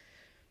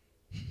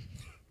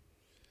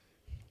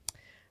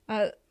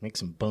 Make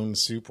some bone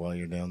soup while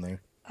you're down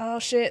there. Oh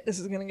shit, this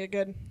is gonna get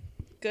good.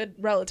 Good,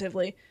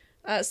 relatively.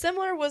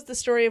 Similar was the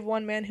story of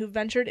one man who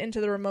ventured into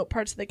the remote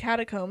parts of the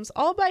catacombs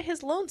all by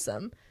his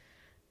lonesome,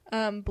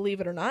 believe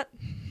it or not.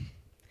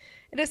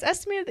 It is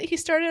estimated that he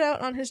started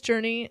out on his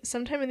journey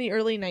sometime in the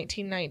early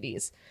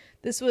 1990s.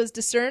 This was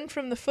discerned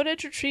from the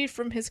footage retrieved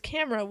from his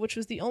camera, which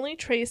was the only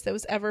trace that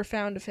was ever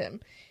found of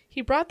him.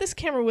 He brought this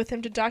camera with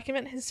him to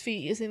document his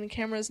feat using the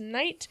camera's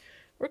night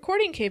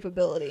recording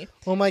capability.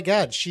 Oh my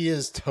god, she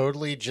is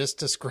totally just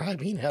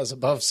describing as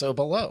above, so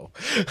below.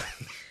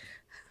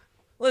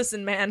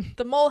 Listen, man,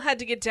 the mole had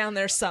to get down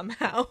there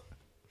somehow.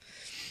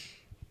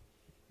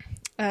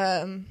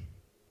 Yeah,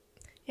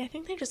 I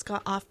think they just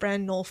got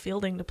off-brand Noel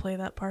Fielding to play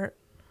that part.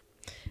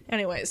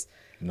 Anyways.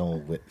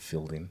 Noel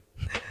Whitfielding.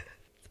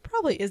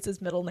 Probably is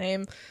his middle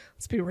name.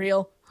 Let's be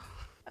real.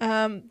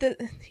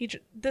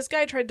 This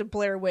guy tried to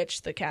Blair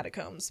Witch the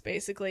catacombs,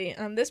 basically.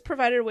 This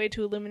provided a way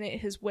to illuminate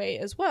his way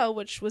as well,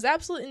 which was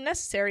absolutely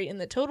necessary in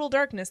the total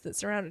darkness that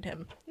surrounded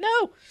him.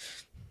 No!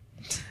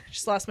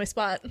 Just lost my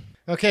spot.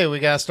 Okay, we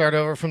gotta start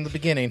over from the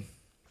beginning.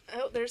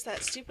 Oh, there's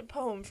that stupid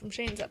poem from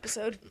Shane's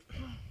episode.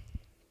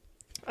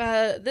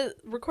 The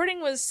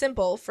recording was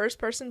simple,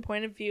 first-person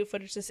point-of-view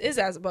footage. This is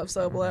as above,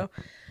 so below.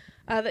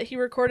 That he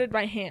recorded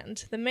by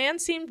hand. The man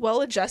seemed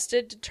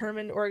well-adjusted,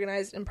 determined,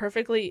 organized, and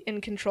perfectly in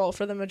control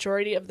for the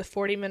majority of the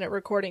 40-minute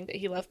recording that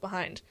he left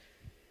behind.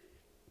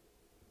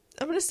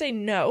 I'm going to say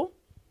no.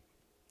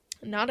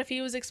 Not if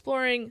he was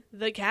exploring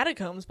the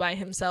catacombs by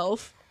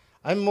himself.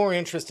 I'm more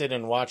interested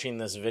in watching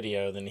this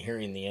video than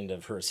hearing the end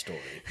of her story.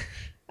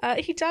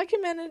 He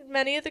documented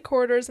many of the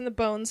corridors and the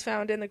bones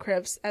found in the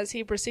crypts as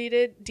he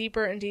proceeded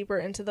deeper and deeper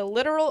into the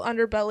literal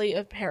underbelly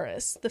of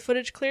Paris. The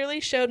footage clearly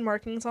showed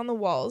markings on the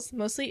walls,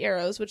 mostly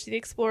arrows, which the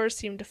explorers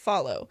seemed to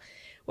follow.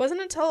 It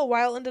wasn't until a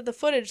while into the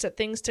footage that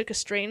things took a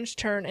strange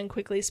turn and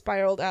quickly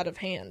spiraled out of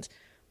hand.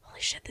 Holy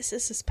shit, this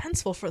is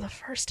suspenseful for the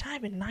first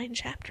time in 9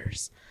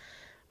 chapters.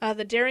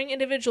 The daring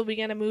individual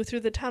began to move through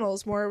the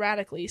tunnels more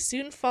erratically,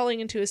 soon falling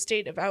into a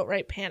state of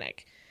outright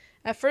panic.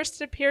 At first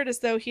it appeared as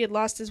though he had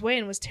lost his way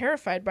and was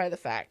terrified by the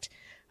fact.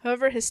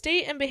 However, his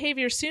state and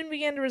behavior soon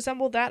began to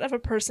resemble that of a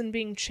person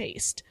being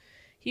chased.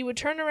 He would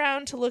turn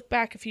around to look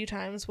back a few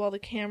times while the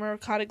camera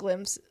caught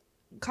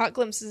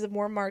glimpses of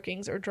more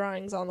markings or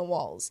drawings on the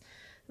walls.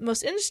 The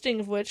most interesting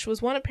of which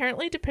was one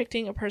apparently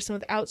depicting a person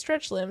with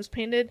outstretched limbs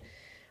painted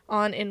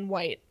on in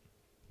white.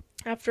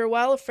 After a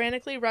while of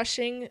frantically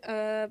rushing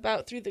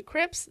about through the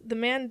crypts, the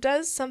man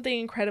does something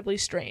incredibly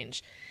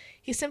strange.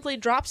 He simply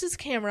drops his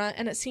camera,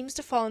 and it seems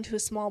to fall into a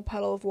small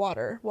puddle of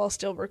water while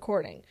still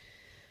recording,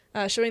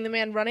 showing the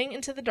man running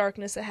into the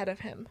darkness ahead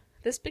of him.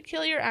 This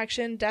peculiar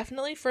action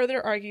definitely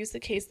further argues the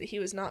case that he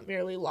was not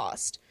merely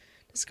lost.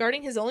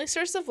 Discarding his only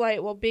source of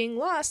light while being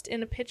lost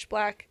in a pitch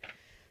black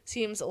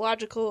seems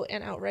illogical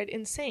and outright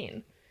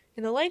insane.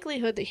 In the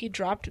likelihood that he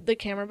dropped the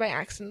camera by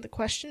accident, the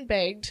question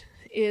begged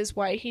is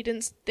why he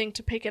didn't think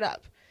to pick it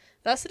up.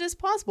 Thus it is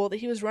possible that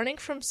he was running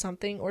from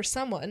something or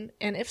someone,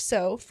 and if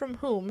so, from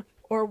whom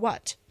or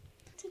what?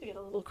 It did get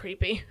a little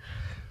creepy.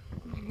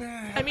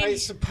 I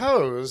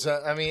suppose.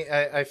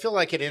 I feel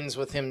like it ends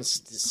with him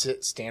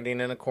standing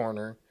in a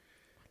corner.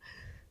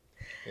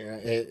 Yeah,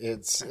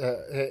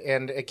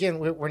 and again,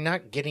 we're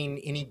not getting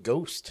any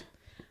ghost.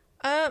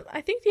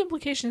 I think the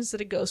implication is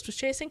that a ghost was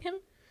chasing him,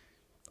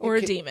 or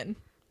a demon,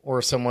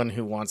 or someone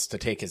who wants to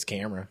take his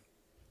camera.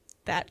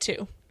 That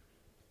too.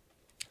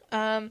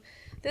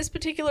 This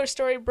particular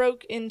story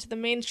broke into the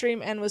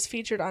mainstream and was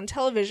featured on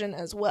television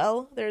as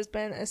well. There's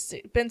been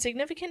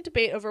significant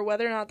debate over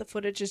whether or not the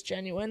footage is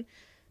genuine.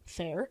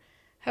 Fair.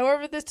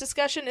 However, this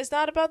discussion is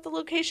not about the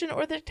location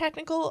or the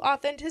technical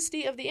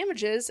authenticity of the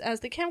images,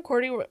 as the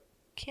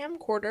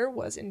camcorder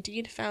was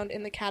indeed found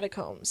in the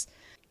catacombs.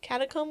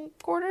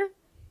 Catacomb-corder?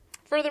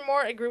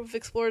 Furthermore, a group of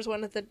explorers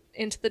went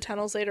into the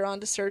tunnels later on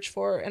to search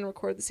for and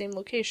record the same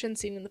location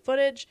seen in the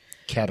footage.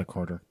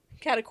 Catacorder,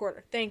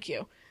 thank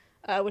you.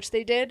 Which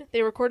they did.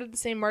 They recorded the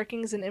same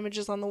markings and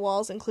images on the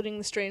walls, including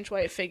the strange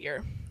white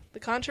figure. The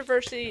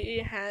controversy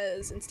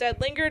has instead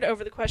lingered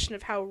over the question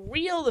of how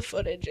real the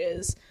footage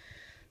is.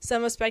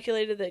 Some have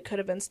speculated that it could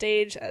have been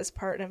staged as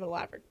part of an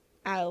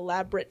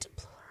elaborate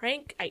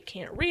prank. I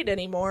can't read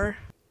anymore.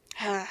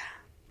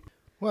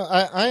 Well,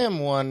 I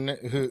am one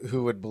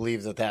who would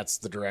believe that that's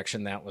the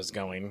direction that was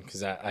going,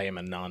 because I am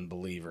a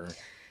non-believer.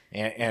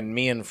 And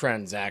me and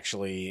friends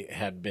actually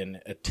had been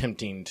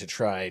attempting to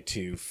try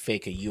to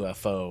fake a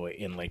UFO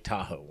in Lake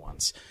Tahoe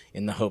once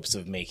in the hopes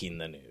of making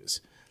the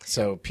news.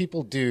 So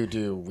people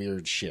do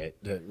weird shit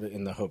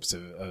in the hopes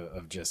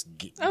of just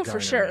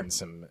garnering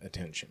some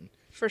attention.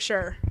 For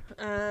sure.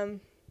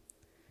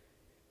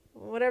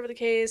 Whatever the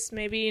case,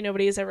 maybe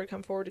nobody has ever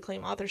come forward to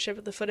claim authorship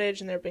of the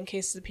footage, and there have been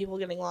cases of people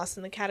getting lost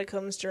in the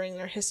catacombs during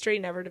their history,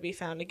 never to be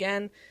found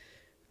again.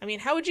 I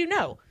mean, how would you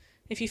know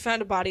if you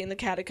found a body in the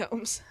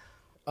catacombs?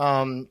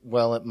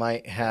 Well, it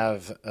might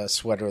have a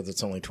sweater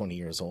that's only 20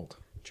 years old.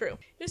 True.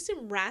 You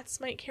assume rats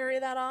might carry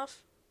that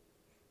off?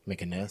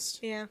 Make a nest?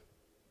 Yeah.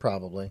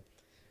 Probably.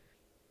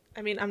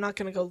 I mean, I'm not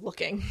going to go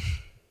looking.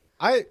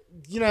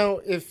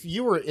 If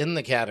you were in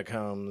the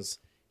catacombs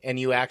and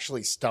you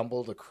actually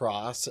stumbled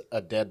across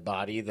a dead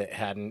body that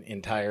hadn't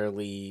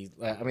entirely,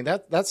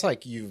 that's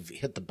like you've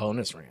hit the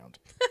bonus round.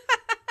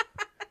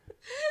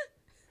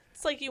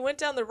 It's like you went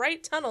down the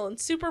right tunnel in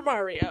Super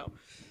Mario.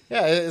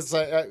 Yeah, it's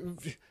like,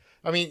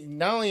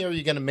 not only are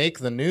you going to make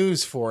the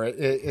news for it,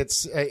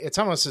 it's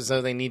almost as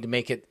though they need to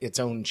make it its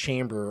own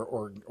chamber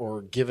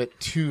or give it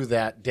to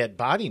that dead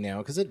body now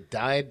because it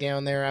died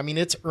down there. I mean,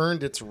 it's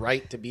earned its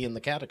right to be in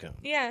the catacomb.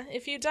 Yeah,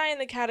 if you die in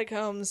the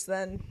catacombs,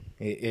 then...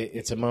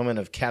 It's a moment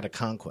of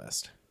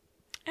cataconquest.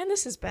 And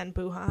this has been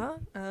Boo-Ha.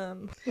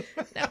 No.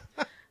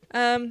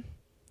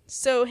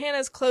 So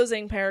Hannah's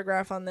closing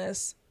paragraph on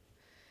this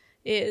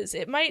is,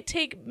 it might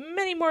take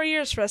many more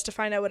years for us to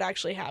find out what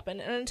actually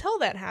happened, and until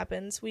that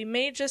happens, we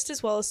may just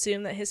as well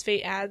assume that his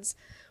fate adds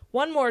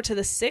one more to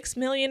the 6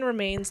 million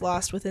remains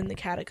lost within the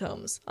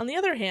catacombs. On the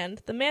other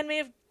hand, the man may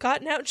have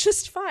gotten out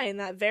just fine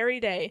that very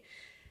day,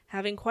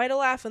 having quite a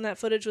laugh when that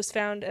footage was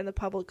found and the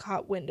public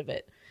caught wind of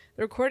it.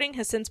 The recording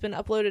has since been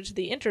uploaded to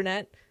the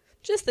internet,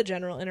 just the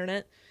general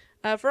internet,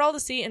 for all to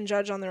see and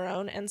judge on their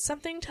own, and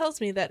something tells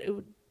me that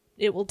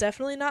it will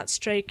definitely not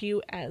strike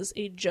you as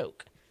a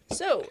joke.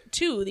 So,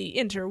 to the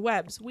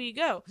interwebs we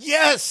go.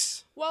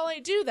 Yes! While I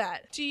do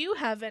that, do you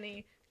have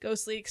any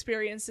ghostly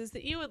experiences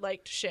that you would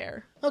like to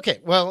share? Okay,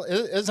 well,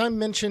 as I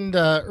mentioned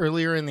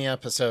earlier in the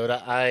episode,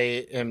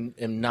 I am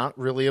not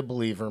really a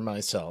believer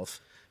myself.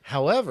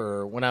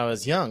 However, when I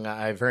was young,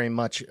 I very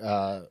much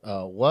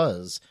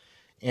was.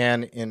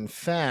 And in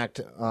fact,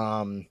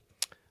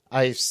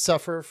 I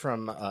suffer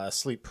from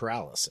sleep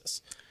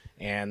paralysis.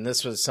 And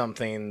this was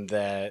something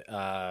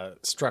that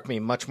struck me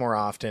much more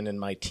often in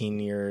my teen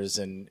years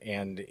and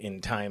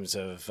in times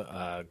of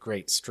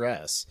great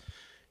stress.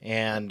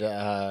 And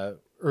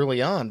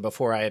early on,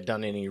 before I had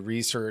done any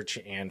research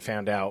and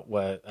found out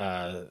what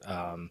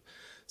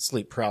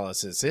sleep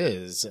paralysis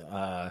is,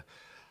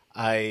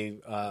 I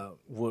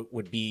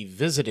would be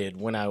visited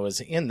when I was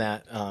in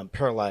that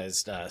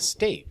paralyzed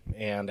state,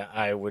 and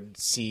I would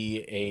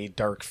see a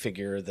dark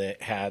figure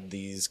that had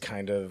these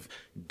kind of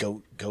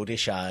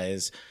goatish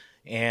eyes,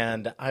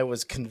 and I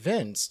was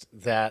convinced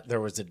that there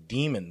was a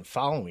demon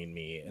following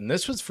me, and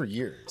this was for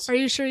years. Are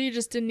you sure you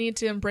just didn't need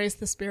to embrace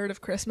the spirit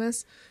of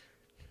Christmas?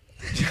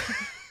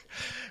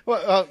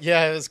 Well,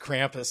 yeah, it was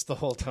Krampus the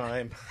whole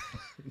time.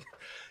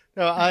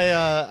 No,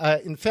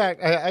 in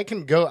fact, I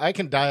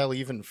can dial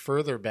even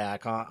further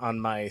back on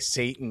my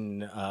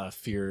Satan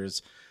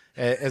fears.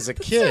 As a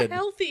kid, it's a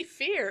healthy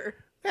fear.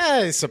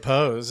 I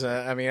suppose.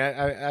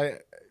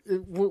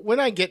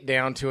 When I get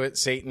down to it,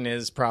 Satan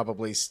is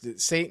probably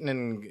Satan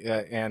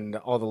and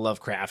all the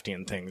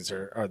Lovecraftian things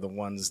are the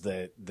ones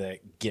that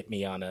get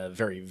me on a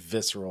very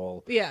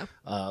visceral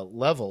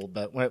level.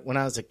 But when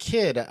I was a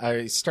kid,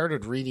 I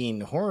started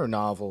reading horror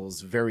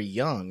novels very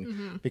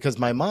young because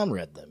my mom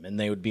read them and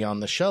they would be on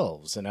the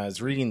shelves. And I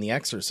was reading The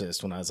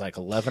Exorcist when I was like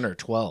 11 or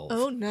 12.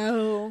 Oh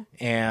no!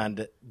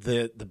 And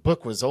the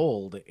book was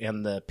old,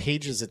 and the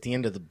pages at the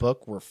end of the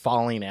book were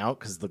falling out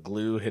because the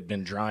glue had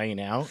been drying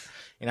out.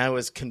 And I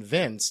was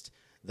convinced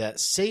that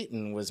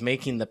Satan was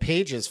making the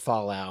pages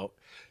fall out,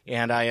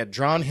 and I had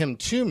drawn him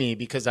to me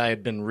because I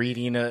had been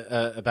reading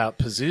about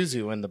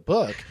Pazuzu in the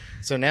book.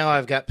 So now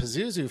I've got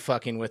Pazuzu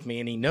fucking with me,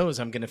 and he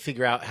knows I'm going to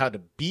figure out how to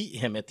beat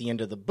him at the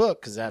end of the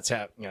book because that's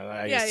how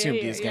I assumed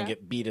he was going to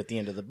get beat at the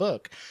end of the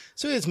book.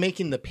 So he was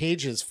making the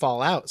pages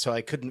fall out, so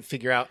I couldn't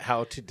figure out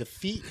how to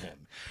defeat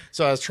him.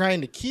 So I was trying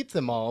to keep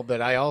them all,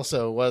 but I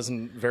also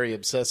wasn't very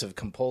obsessive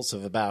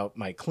compulsive about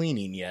my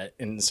cleaning yet,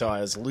 and so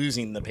I was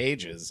losing the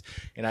pages,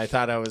 and I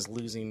thought I was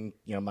losing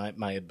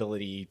my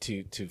ability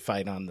to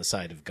fight on the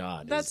side of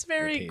God. That's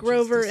very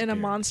Grover in a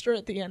monster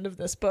at the end of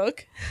this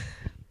book.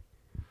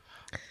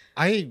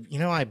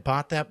 I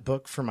bought that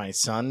book for my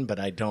son, but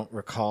I don't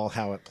recall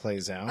how it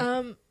plays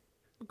out.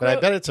 But I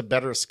bet it's a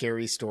better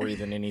scary story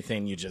than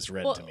anything you just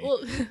read to me.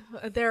 Well,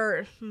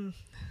 there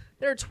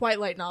are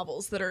Twilight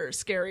novels that are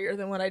scarier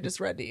than what I just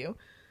read to you.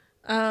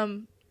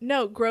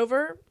 No,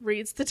 Grover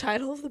reads the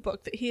title of the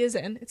book that he is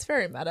in. It's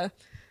very meta.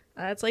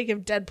 It's like if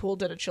Deadpool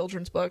did a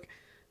children's book.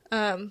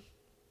 And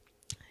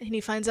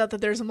he finds out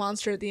that there's a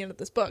monster at the end of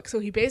this book. So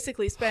he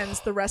basically spends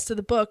the rest of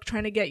the book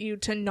trying to get you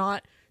to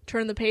not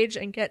turn the page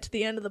and get to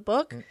the end of the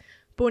book.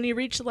 But when you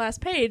reach the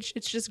last page,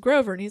 it's just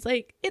Grover. And he's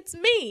like, it's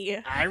me.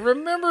 I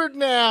remembered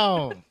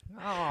now.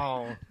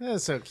 Oh,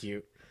 that's so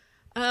cute.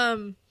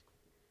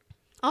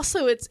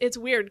 Also, it's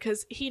weird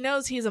because he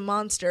knows he's a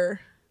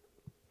monster.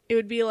 It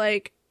would be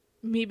like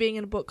me being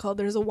in a book called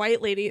There's a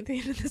White Lady at the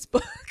end of this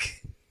book.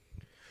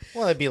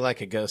 Well, it'd be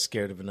like a ghost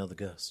scared of another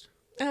ghost.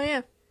 Oh,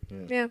 yeah.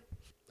 Yeah.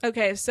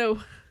 Okay, so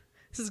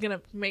this is going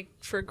to make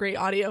for great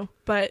audio,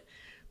 but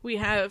we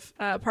have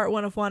part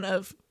 1 of 1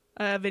 of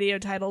a video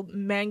titled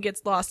Man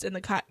Gets Lost in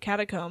the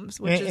Catacombs.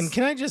 And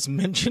can I just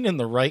mention in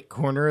the right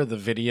corner of the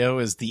video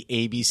is the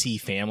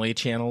ABC Family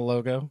Channel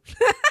logo?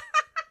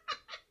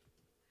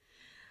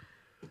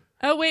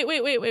 Oh,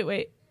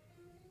 wait.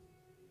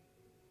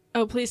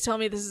 Oh, please tell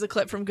me this is a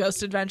clip from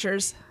Ghost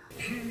Adventures.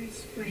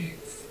 Paris,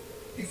 France.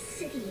 The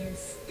city is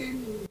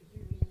stunning.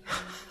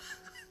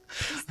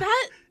 Is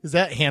that... Is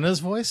that Hannah's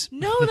voice?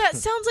 No, that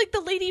sounds like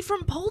the lady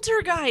from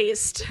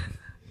Poltergeist.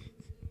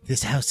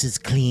 This house is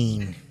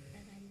clean.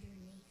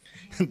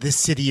 This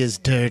city is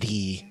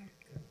dirty.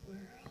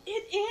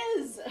 It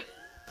is.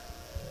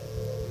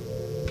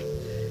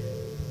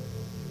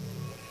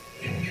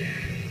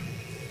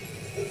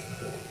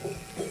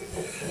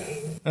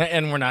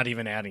 And we're not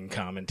even adding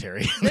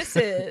commentary. This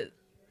is...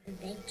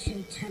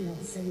 Ancient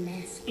tunnels and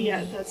mass.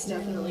 Yeah, that's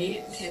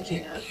definitely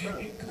Tangina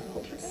from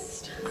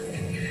Poltergeist.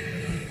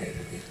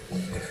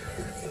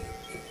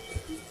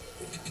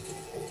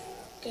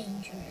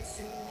 Dangerous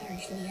and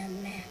largely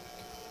unmapped.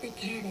 The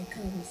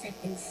catacombs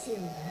have been sealed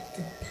off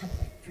to the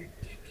public for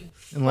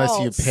decades. Unless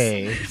False. you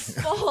pay.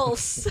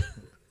 False.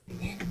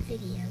 That a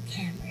video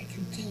camera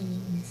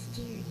containing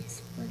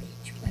mysterious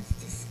footage was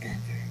discovered.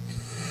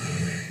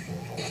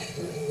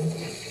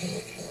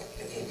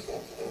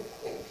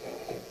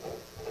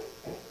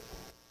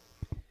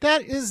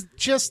 That is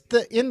just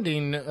the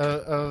ending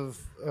of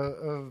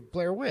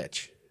Blair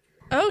Witch.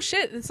 Oh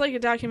shit, it's like a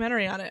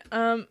documentary on it.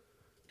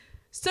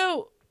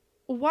 So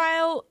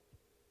while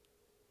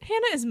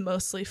Hannah is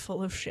mostly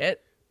full of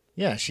shit.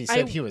 Yeah, she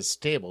said he was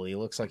stable. He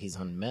looks like he's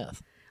on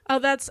meth. Oh,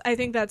 I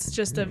think that's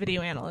just a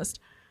video analyst.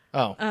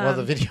 Oh, well,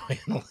 the video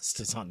analyst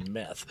is on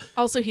meth.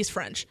 Also, he's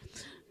French.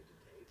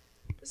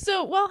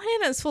 So while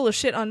Hannah is full of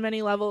shit on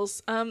many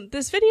levels,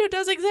 this video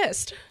does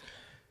exist.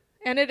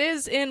 And it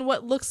is in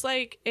what looks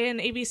like an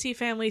ABC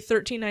Family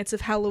 13 Nights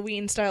of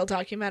Halloween style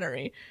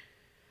documentary.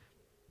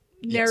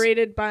 Yes.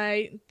 Narrated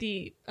by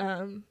the,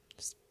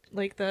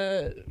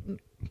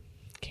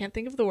 can't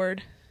think of the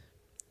word.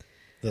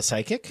 The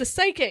psychic? The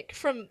psychic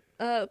from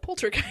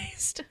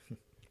Poltergeist.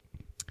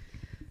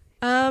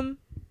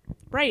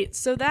 Right,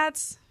 so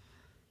that's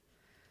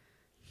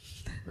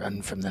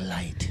Run from the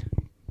light.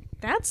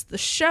 the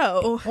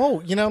show.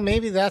 Oh,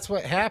 maybe that's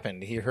what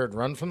happened. He heard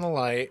Run from the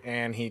Light,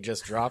 and he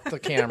just dropped the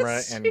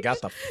camera and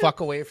got the fuck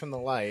away from the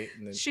light.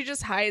 And then... She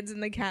just hides in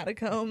the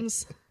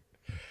catacombs.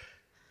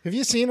 Have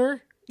you seen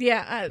her?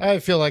 Yeah. I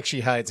feel like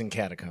she hides in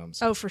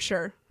catacombs. Oh, for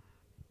sure.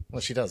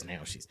 Well, she does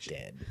now. She's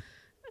dead.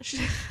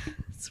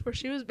 That's where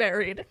she was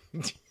buried.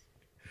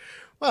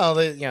 Well,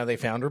 they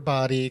found her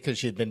body because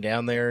she had been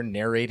down there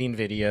narrating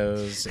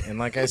videos. And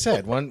like I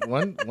said,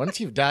 once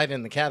you've died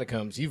in the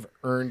catacombs, you've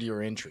earned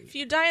your entry. If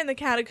you die in the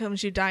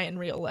catacombs, you die in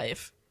real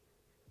life.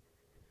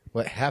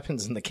 What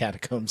happens in the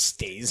catacombs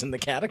stays in the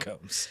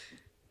catacombs.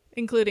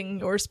 Including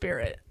your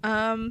spirit.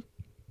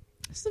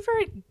 This is a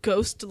very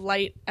ghost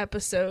light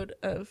episode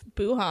of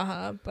Boo Ha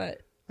Ha,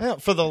 but... Well,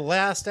 for the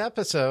last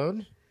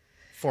episode,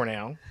 for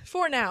now.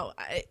 For now.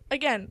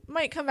 Again,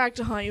 might come back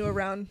to haunt you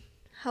around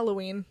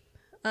Halloween.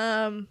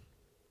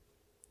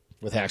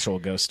 With actual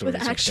ghost stories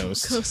With actual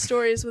ghosts. ghost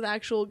stories with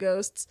actual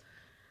ghosts.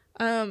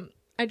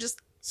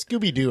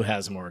 Scooby-Doo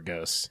has more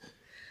ghosts.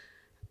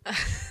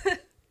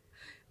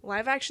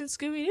 Live action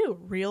Scooby-Doo.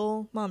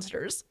 Real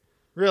monsters.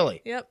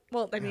 Really? Yep.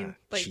 Well, I mean,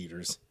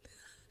 Cheaters.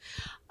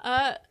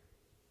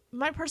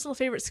 my personal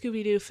favorite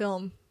Scooby-Doo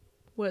film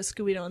was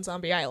Scooby-Doo on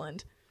Zombie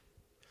Island.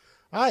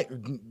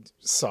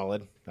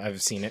 Solid.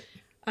 I've seen it.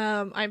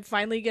 I'm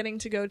finally getting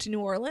to go to New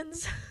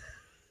Orleans.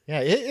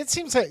 Yeah, it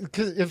seems like,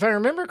 cause if I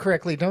remember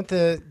correctly, don't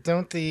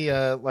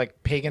the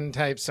like pagan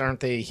types, aren't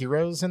they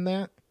heroes in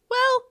that?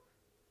 Well,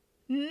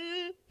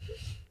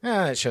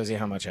 That shows you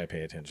how much I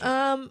pay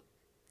attention.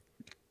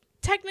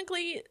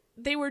 technically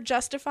they were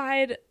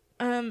justified.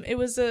 It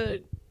was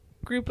a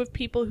group of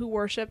people who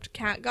worshipped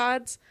cat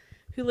gods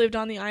who lived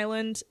on the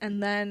island,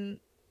 and then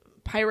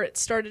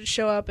pirates started to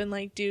show up and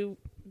like do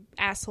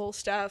asshole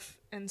stuff,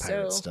 and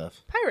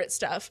Pirate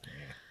stuff.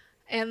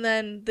 And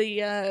then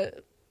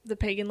the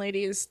pagan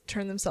ladies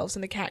turned themselves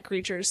into cat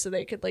creatures so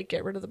they could like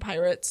get rid of the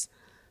pirates,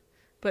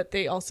 but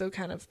they also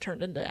kind of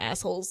turned into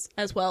assholes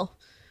as well.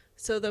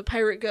 So the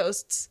pirate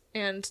ghosts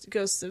and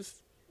ghosts of,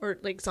 or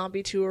like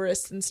zombie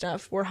tourists and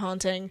stuff, were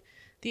haunting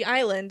the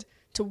island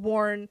to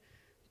warn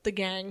the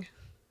gang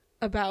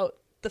about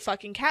the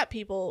fucking cat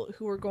people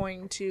who were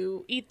going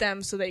to eat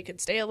them so they could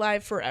stay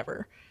alive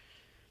forever.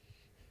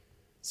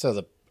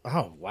 So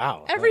oh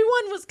wow,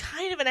 Everyone was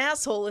kind of an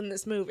asshole in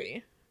this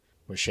movie.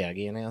 was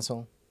Shaggy an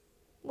asshole?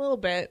 A little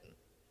bit.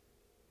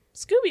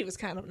 Scooby was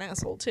kind of an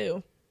asshole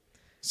too.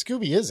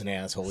 Scooby is an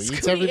asshole. He eats Scooby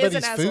is everybody's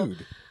an asshole.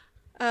 food.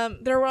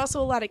 There were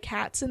also a lot of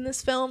cats in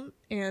this film,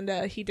 and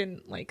he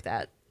didn't like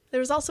that. There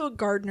was also a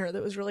gardener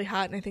that was really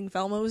hot, and I think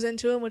Velma was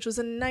into him, which was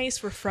a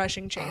nice,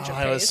 refreshing change of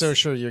pace. I was so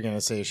sure you were going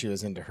to say she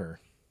was into her.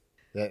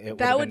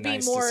 That would be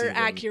more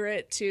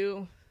accurate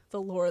to the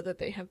lore that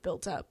they have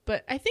built up.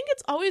 But I think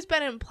it's always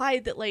been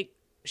implied that, like,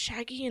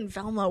 Shaggy and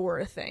Velma were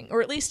a thing.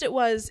 Or at least it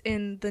was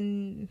in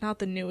not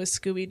the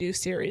newest Scooby-Doo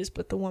series,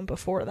 but the one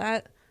before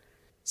that.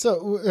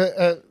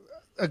 So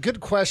a good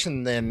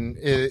question then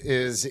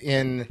is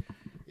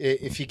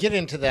if you get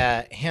into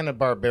that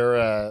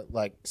Hanna-Barbera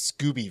like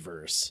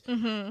Scooby-verse,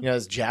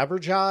 is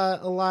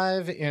Jabberjaw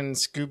alive in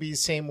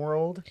Scooby's same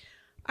world?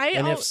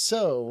 And if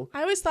so,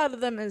 I always thought of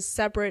them as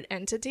separate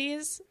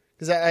entities.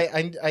 because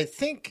I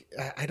think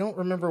I don't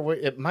remember what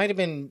it might have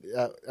been.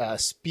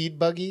 Speed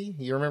Buggy.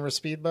 You remember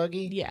Speed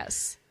Buggy?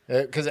 Yes.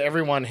 Because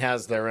everyone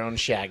has their own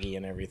Shaggy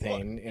and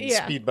everything, and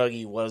yeah. Speed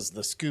Buggy was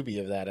the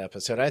Scooby of that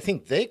episode. I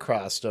think they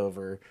crossed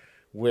over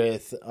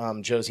with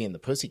Josie and the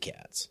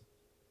Pussycats.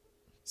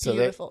 So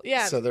Beautiful.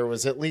 Yeah. So there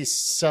was at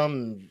least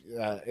some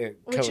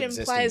Which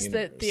implies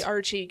that universe. the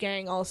Archie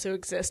gang also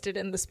existed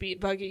in the Speed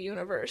Buggy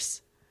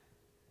universe.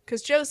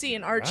 Because Josie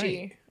and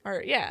Archie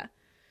are, yeah.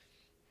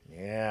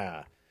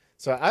 Yeah.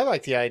 So I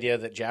like the idea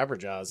that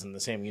Jabberjaw's in the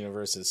same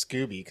universe as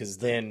Scooby, because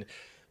then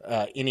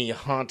any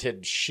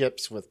haunted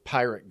ships with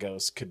pirate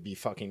ghosts could be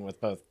fucking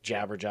with both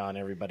Jabberjaw and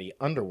everybody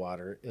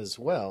underwater as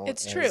well.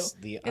 It's as true.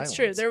 The It's islands.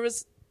 true. There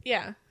was,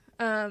 yeah.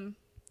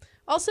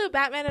 Also,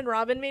 Batman and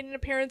Robin made an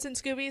appearance in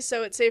Scooby,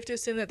 so it's safe to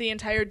assume that the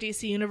entire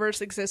DC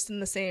universe exists in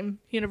the same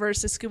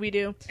universe as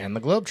Scooby-Doo. And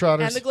the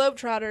Globetrotters. And the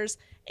Globetrotters.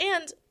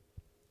 And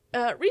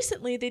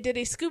recently they did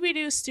a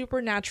Scooby-Doo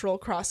Supernatural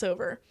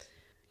crossover.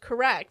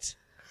 Correct.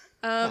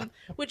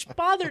 Which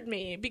bothered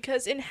me,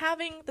 because in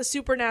having the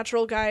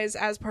Supernatural guys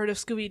as part of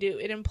Scooby-Doo,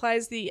 it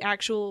implies the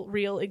actual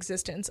real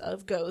existence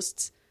of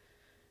ghosts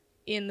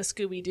in the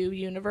Scooby-Doo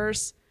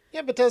universe.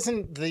 Yeah, but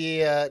didn't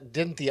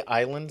the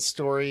island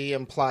story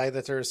imply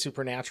that there are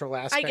supernatural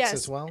I aspects guess.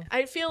 as well?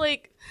 I feel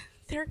like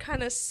they're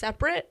kind of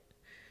separate,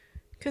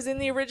 because in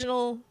the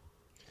original,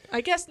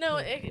 I guess, no,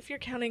 if you're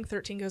counting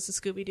 13 Ghosts of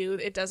Scooby-Doo,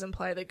 it does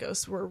imply that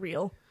ghosts were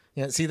real.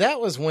 Yeah, see, that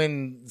was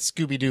when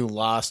Scooby-Doo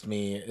lost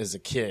me as a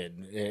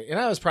kid. And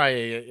I was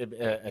probably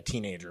a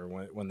teenager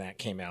when that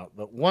came out.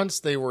 But once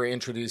they were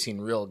introducing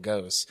real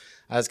ghosts,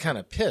 I was kind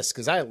of pissed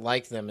because I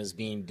liked them as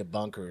being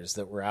debunkers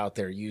that were out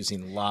there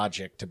using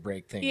logic to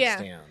break things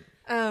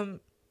down.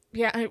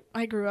 Yeah,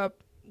 I grew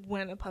up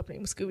when a pup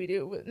named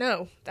Scooby-Doo.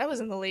 No, that was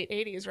in the late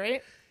 80s,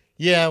 right?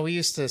 Yeah, we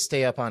used to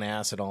stay up on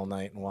acid all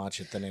night and watch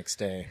it the next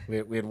day.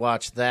 We'd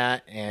watch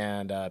that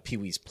and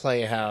Pee-wee's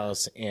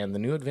Playhouse and The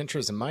New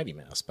Adventures of Mighty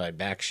Mouse by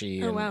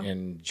Bakshi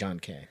and John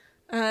Kay.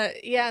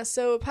 Yeah,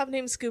 so a pup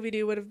named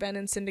Scooby-Doo would have been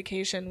in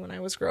syndication when I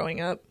was growing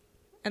up.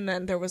 And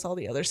then there was all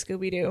the other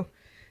Scooby-Doo.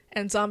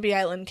 And Zombie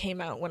Island came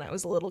out when I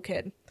was a little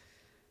kid.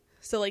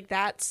 So, like,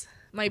 that's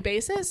my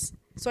basis.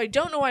 So I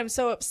don't know why I'm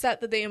so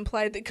upset that they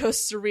implied that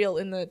ghosts are real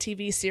in the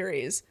TV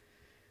series.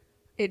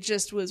 It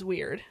just was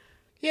weird.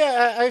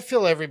 Yeah, I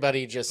feel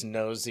everybody just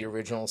knows the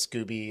original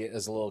Scooby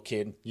as a little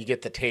kid. You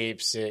get the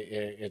tapes,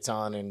 it's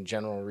on in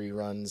general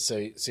reruns,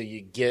 so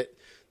you get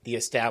the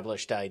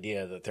established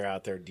idea that they're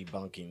out there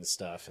debunking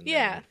stuff. And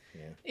Yeah.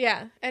 then,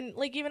 Yeah. And,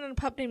 like, even in a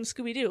pup named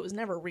Scooby-Doo, it was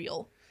never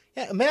real.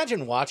 Yeah,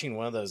 imagine watching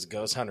one of those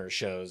ghost hunter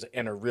shows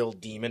and a real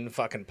demon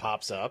fucking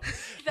pops up.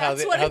 how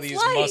it's these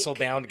like.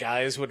 muscle-bound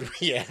guys would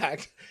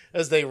react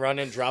as they run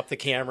and drop the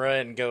camera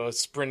and go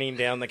sprinting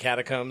down the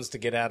catacombs to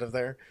get out of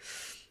there.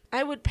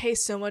 I would pay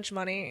so much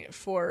money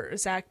for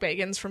Zach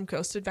Bagans from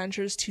Ghost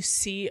Adventures to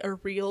see a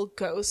real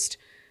ghost.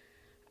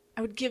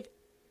 I would give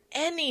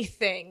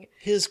anything.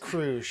 His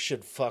crew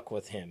should fuck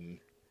with him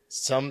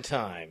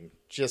sometime.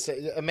 Just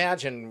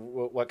imagine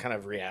what kind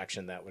of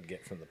reaction that would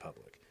get from the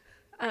public.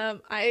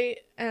 I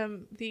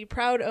am the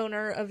proud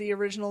owner of the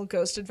original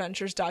Ghost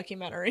Adventures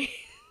documentary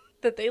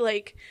that they,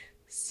 like,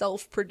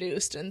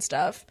 self-produced and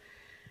stuff.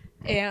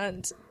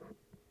 And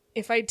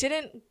if I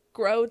didn't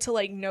grow to,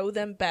 like, know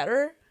them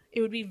better, it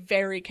would be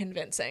very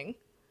convincing.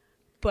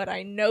 But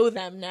I know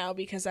them now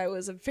because I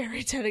was a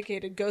very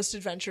dedicated Ghost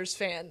Adventures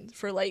fan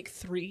for, like,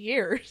 3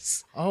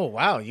 years. Oh,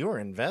 wow. You were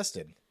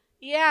invested.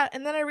 Yeah,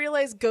 and then I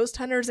realized Ghost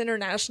Hunters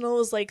International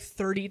is, like,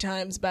 30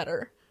 times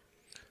better.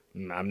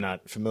 I'm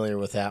not familiar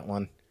with that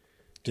one.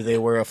 Do they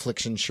wear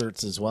affliction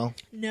shirts as well?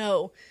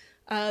 No.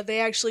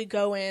 They actually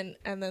go in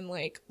and then,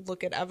 like,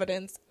 look at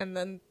evidence, and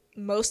then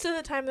most of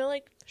the time they're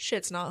like,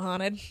 shit's not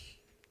haunted.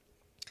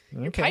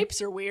 Okay. Your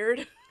pipes are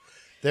weird.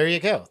 There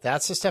you go.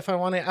 That's the stuff I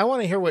want to. I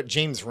want to hear what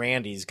James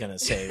Randi's going to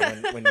say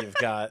when you've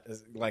got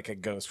like a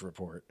ghost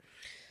report.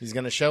 He's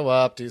going to show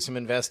up, do some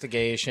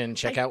investigation,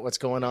 check out what's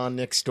going on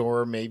next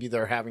door. Maybe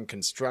they're having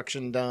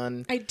construction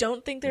done. I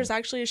don't think there's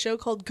actually a show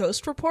called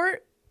Ghost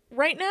Report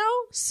right now,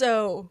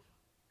 so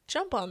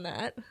jump on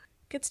that.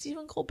 Get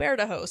Stephen Colbert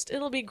to host.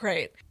 It'll be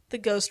great. The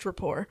Ghost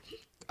Report.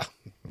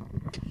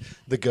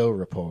 The Go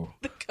Report.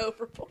 The Go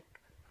Report.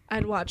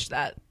 I'd watch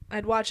that.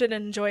 I'd watch it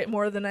and enjoy it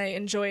more than I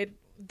enjoyed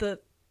the,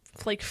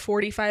 like,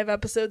 45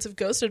 episodes of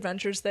Ghost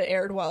Adventures that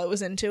aired while I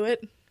was into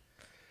it.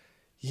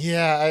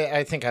 Yeah,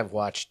 I think I've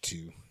watched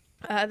 2.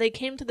 They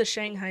came to the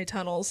Shanghai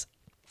tunnels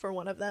for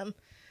one of them.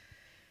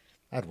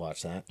 I'd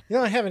watch that. You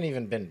know, I haven't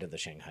even been to the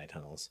Shanghai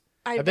tunnels.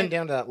 I've been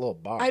down to that little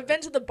bar. I've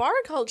been to the bar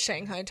called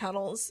Shanghai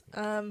Tunnels.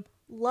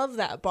 Love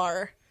that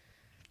bar.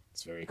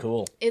 It's very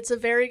cool. It's a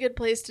very good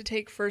place to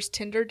take first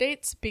Tinder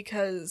dates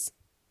because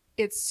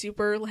it's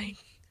super, like,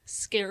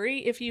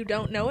 scary if you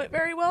don't know it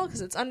very well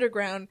because it's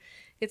underground.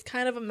 It's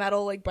kind of a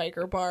metal, like,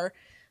 biker bar.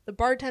 The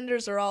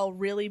bartenders are all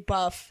really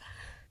buff,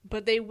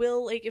 but they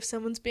will, like, if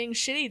someone's being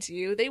shitty to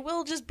you, they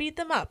will just beat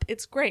them up.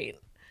 It's great.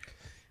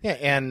 Yeah,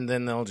 and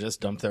then they'll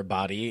just dump their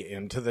body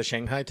into the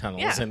Shanghai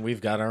tunnels, Yeah. and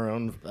we've got our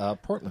own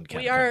Portland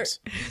We are catacombs.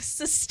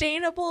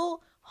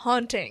 sustainable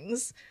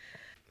hauntings.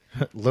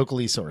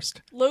 Locally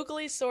sourced.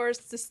 Locally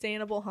sourced,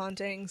 sustainable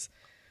hauntings.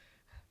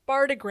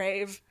 Bar to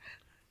grave.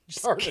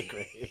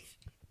 Tardigrade.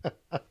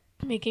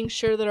 Making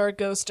sure that our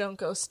ghosts don't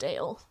go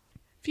stale.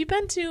 Have you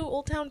been to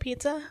Old Town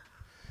Pizza?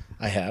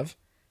 I have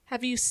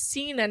Have you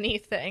seen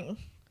anything?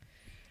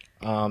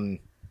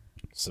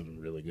 some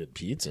really good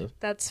pizza.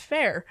 That's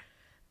fair.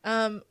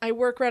 I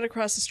work right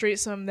across the street,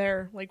 so I'm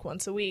there like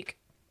once a week.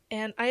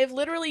 And I have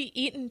literally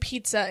eaten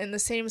pizza in the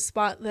same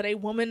spot that a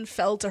woman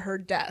fell to her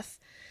death.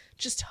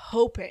 Just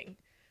hoping.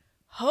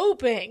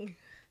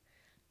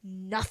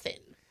 Nothing.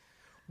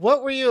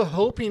 What were you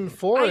hoping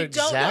for I don't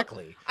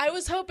exactly? know. I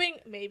was hoping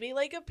maybe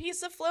like a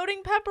piece of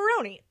floating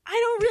pepperoni.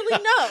 I don't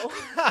really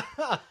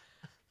know.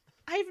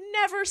 I've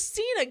never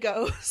seen a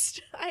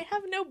ghost. I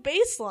have no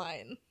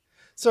baseline.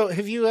 So,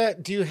 have you?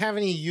 Do you have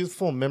any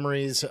youthful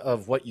memories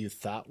of what you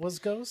thought was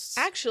ghosts?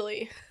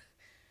 Actually,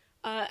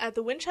 at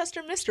the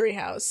Winchester Mystery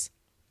House,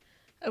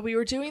 we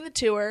were doing the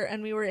tour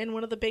and we were in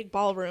one of the big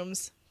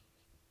ballrooms.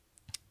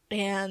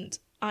 And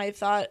I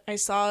thought I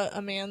saw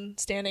a man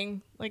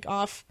standing like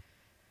off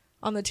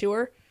on the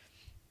tour.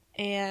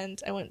 And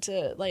I went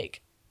to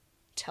like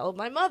tell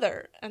my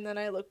mother. And then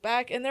I looked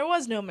back and there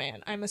was no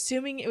man. I'm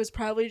assuming it was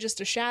probably just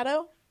a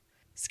shadow.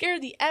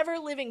 Scared the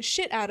ever-living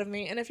shit out of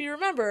me. And if you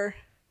remember,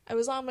 I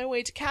was on my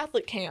way to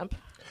Catholic camp.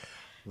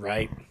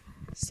 Right.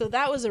 So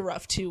that was a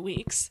rough 2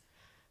 weeks.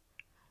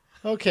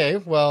 Okay.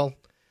 Well,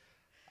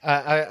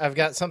 I've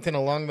got something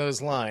along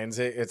those lines.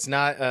 It's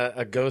not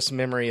a ghost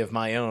memory of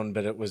my own,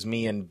 but it was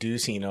me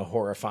inducing a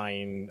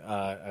horrifying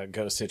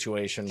ghost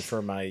situation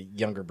for my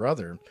younger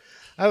brother.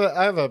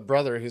 I have a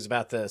brother who's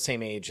about the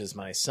same age as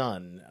my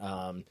son.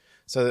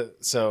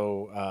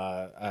 So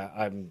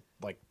I'm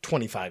like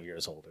 25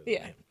 years older than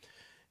him.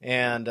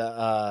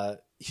 And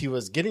he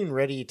was getting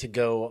ready to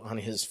go on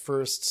his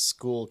first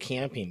school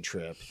camping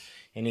trip.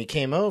 And he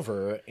came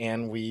over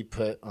and we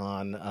put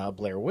on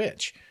Blair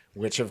Witch,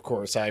 which, of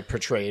course, I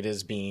portrayed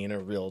as being a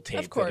real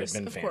tape that had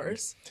been found. Of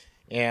course.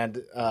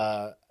 And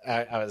I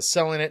was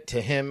selling it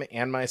to him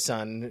and my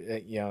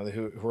son,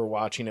 who were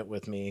watching it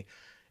with me.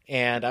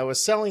 And I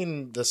was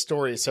selling the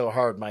story so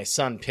hard, my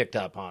son picked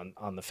up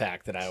on the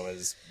fact that I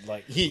was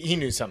like, he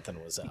knew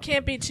something was up.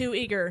 Can't be too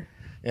eager.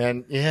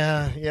 And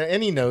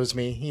and he knows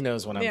me. He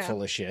knows when I'm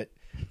full of shit.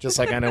 Just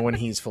like I know when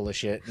he's full of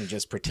shit, and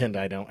just pretend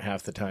I don't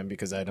half the time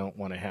because I don't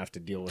want to have to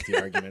deal with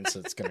the arguments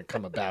that's going to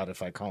come about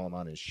if I call him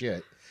on his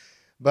shit.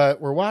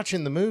 But we're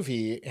watching the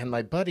movie, and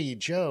my buddy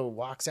Joe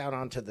walks out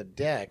onto the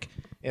deck,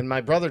 and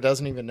my brother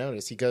doesn't even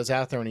notice. He goes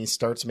out there and he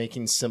starts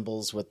making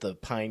symbols with the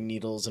pine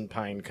needles and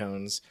pine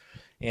cones.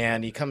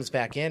 And he comes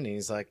back in and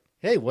he's like,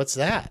 "Hey, what's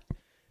that?"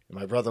 And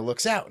my brother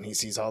looks out and he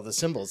sees all the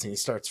symbols and he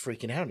starts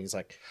freaking out. And he's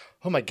like,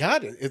 "Oh my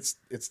God, it's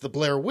the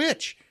Blair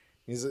Witch."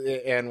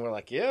 And we're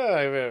like,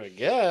 "Yeah, I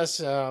guess.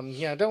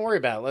 Don't worry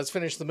about it. Let's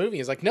finish the movie."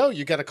 He's like, "No,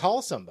 you got to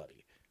call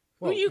somebody."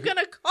 Who are you going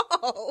to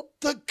call?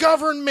 The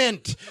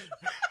government.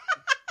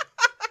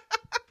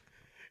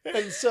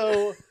 And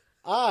so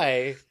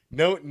I,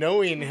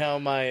 knowing how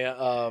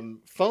my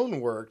phone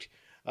worked,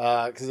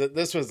 because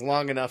this was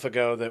long enough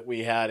ago that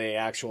we had a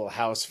actual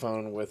house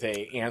phone with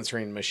a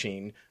answering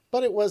machine,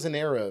 but it was an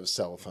era of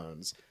cell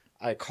phones.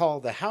 I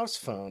called the house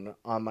phone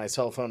on my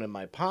cell phone in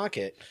my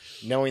pocket,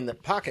 knowing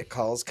that pocket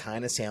calls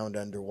kind of sound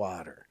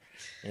underwater.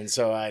 And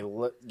so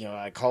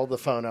I called the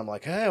phone. I'm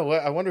like, "Hey,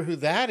 I wonder who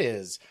that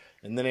is."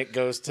 And then it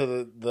goes to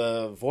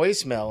the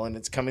voicemail, and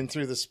it's coming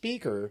through the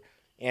speaker.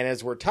 And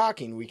as we're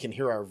talking, we can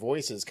hear our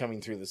voices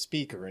coming through the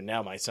speaker. And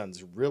now my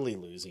son's really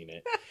losing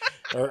it.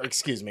 Or,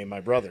 excuse me,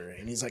 my brother.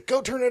 And he's like,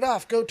 "Go turn it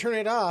off. Go turn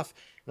it off."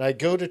 And I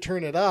go to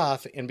turn it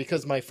off. And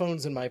because my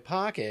phone's in my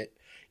pocket,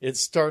 it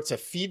starts a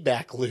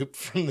feedback loop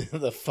from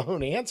the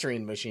phone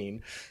answering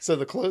machine. So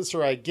the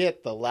closer I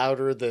get, the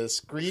louder the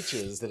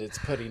screeches that it's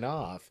putting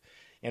off.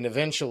 And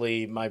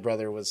eventually, my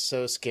brother was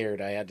so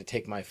scared, I had to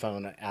take my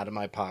phone out of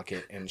my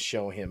pocket and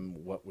show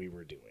him what we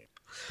were doing.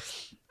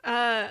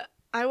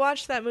 I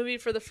watched that movie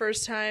for the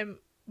first time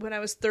when I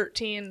was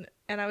 13,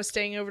 and I was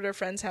staying over at a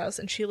friend's house,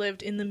 and she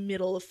lived in the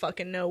middle of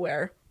fucking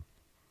nowhere.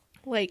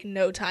 Like,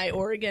 Notai,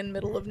 Oregon,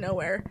 middle of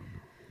nowhere.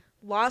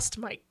 Lost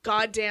my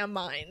goddamn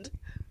mind.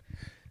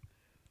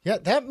 Yeah,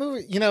 that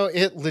movie,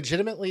 it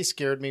legitimately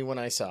scared me when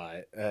I saw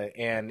it.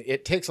 And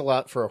it takes a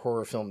lot for a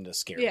horror film to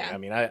scare me. I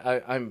mean,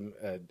 I'm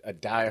a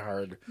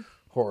diehard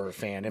horror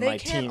fan. In my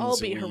teens, all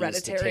be we Hereditary.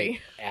 used to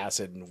take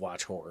acid and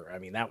watch horror. I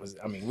mean, I'm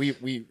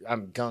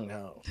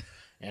gung-ho.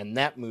 And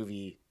that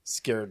movie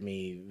scared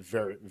me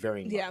very,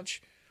 very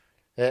much.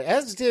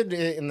 As did,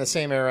 in the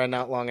same era,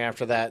 not long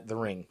after that, The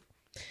Ring.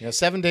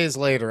 7 days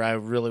later, I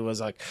really was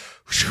like,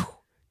 whew,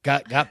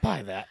 got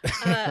by that.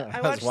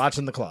 I was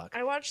watching the clock.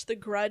 I watched The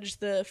Grudge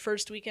the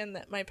first weekend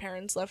that my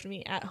parents left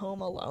me at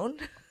home alone.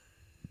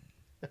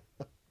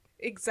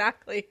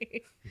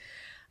 Exactly.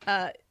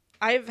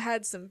 I've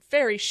had some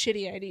very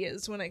shitty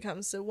ideas when it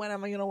comes to when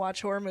am I going to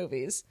watch horror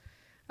movies.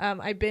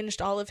 I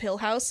binged all of Hill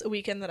House a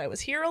weekend that I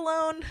was here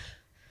alone.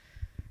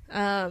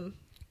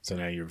 So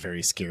now you're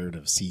very scared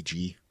of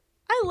CG.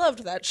 I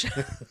loved that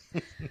show.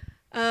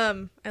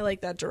 I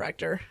like that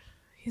director.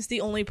 He's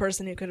the only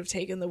person who could have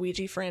taken the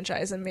Ouija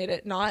franchise and made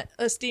it not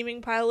a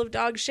steaming pile of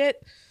dog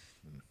shit.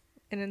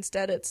 And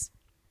instead it's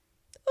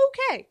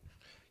okay.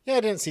 Yeah,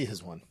 I didn't see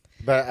his one,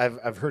 but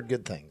I've heard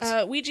good things.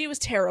 Ouija was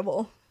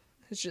terrible.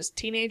 It's just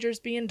teenagers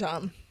being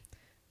dumb.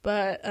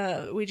 But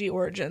Ouija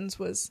Origins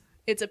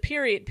it's a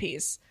period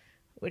piece,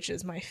 which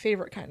is my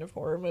favorite kind of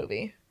horror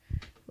movie,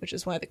 which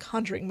is why the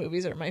Conjuring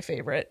movies are my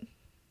favorite.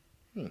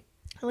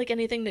 I like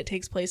anything that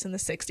takes place in the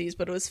 60s,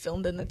 but it was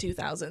filmed in the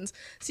 2000s.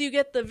 So you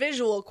get the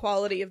visual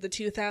quality of the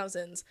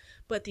 2000s,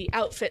 but the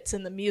outfits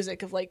and the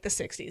music of like the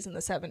 60s and the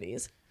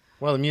 70s.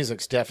 Well, the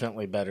music's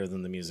definitely better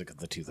than the music of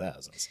the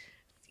 2000s.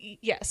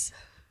 Yes.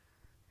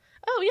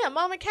 Oh, yeah,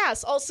 Mama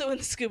Cass, also in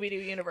the Scooby-Doo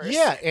universe.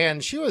 Yeah,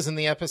 and she was in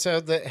the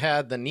episode that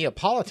had the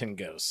Neapolitan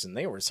ghosts, and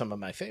they were some of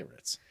my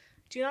favorites.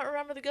 Do you not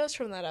remember the ghost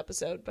from that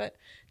episode? But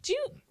do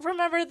you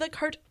remember the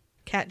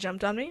Cat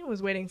jumped on me. I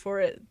was waiting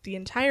for it the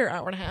entire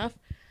hour and a half.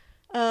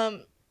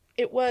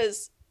 It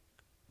was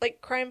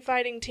like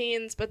crime-fighting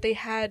teens, but they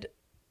had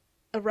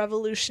a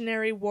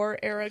Revolutionary War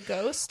era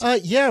ghost.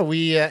 Yeah,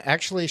 we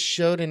actually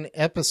showed an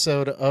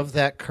episode of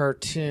that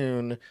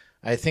cartoon,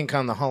 I think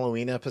on the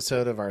Halloween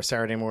episode of our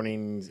Saturday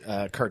morning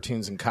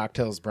Cartoons and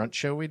Cocktails brunch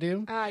show we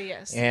do. Ah,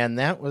 yes. And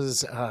that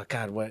was,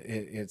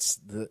 it's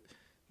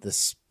the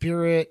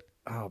spirit,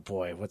 oh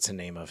boy, what's the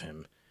name of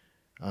him?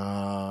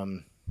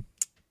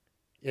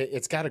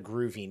 It's got a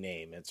groovy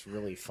name. It's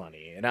really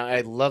funny. And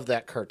I loved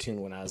that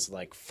cartoon when I was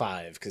like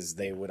 5 because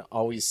they would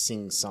always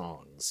sing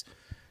songs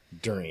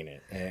during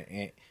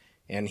it.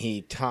 And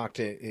he talked,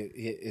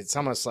 it's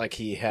almost like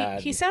he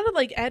had... He sounded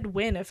like Ed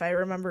Wynn, if I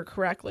remember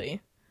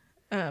correctly.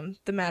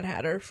 The Mad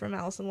Hatter from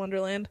Alice in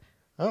Wonderland.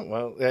 Oh,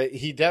 well,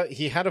 he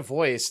had a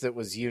voice that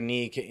was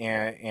unique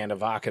and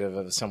evocative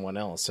of someone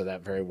else. So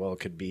that very well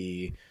could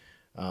be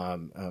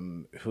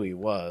who he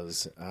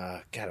was.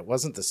 God, it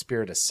wasn't the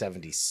spirit of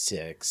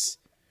 76.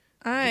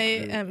 I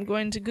am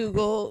going to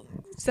Google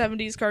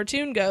 70s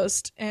cartoon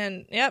ghost,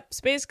 and yep,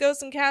 Space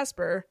Ghost and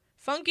Casper.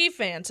 Funky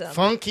Phantom.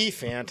 Funky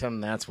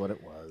Phantom, that's what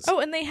it was. Oh,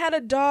 and they had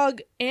a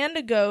dog and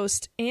a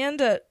ghost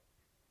and a...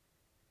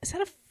 Is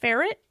that a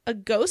ferret? A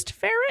ghost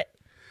ferret?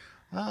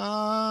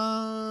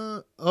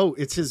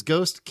 It's his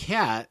ghost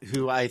cat,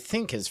 who I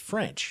think is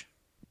French.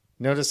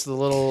 Notice the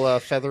little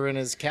feather in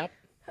his cap?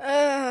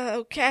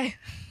 Okay.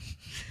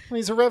 Well,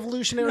 he's a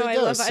revolutionary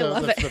ghost, I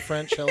love the it.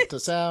 French helped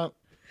us out.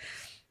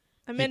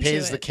 I'm He into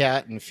pays it. the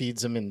cat and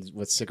feeds him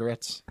with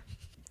cigarettes.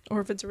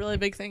 Or if it's a really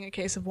big thing, a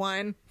case of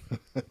wine.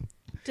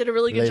 Did a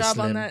really good job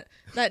on Listening.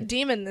 that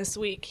demon this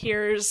week.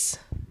 Here's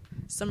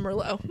some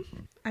Merlot.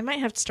 I might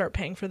have to start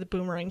paying for the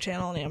Boomerang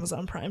channel on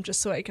Amazon Prime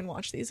just so I can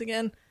watch these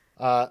again.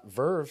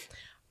 Verve.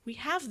 We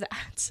have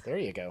that. There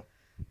you go.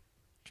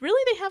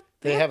 Really?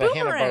 They They have a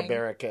Boomerang.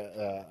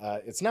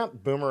 Hanna-Barbera. It's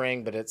not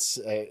Boomerang, but there's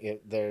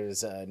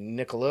a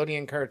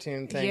Nickelodeon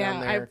cartoon thing Yeah,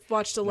 on there. I've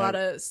watched a lot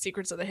of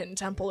Secrets of the Hidden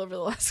Temple over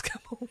the last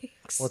couple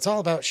weeks. Well, it's all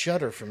about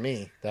Shudder for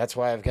me. That's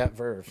why I've got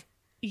Verve.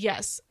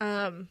 Yes.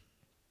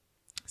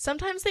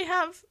 Sometimes they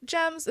have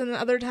gems, and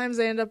other times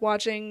I end up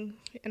watching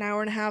an hour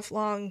and a half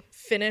long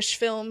Finnish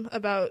film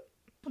about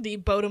the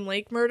Bodom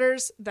Lake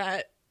murders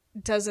that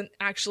doesn't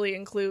actually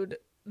include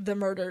the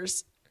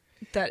murders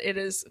that it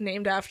is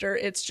named after.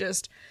 It's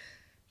just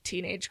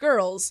teenage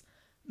girls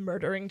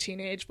murdering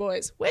teenage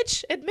boys,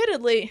 which,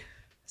 admittedly,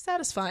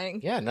 satisfying.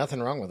 Yeah,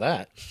 nothing wrong with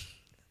that.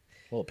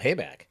 A little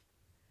payback.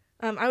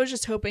 I was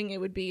just hoping it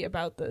would be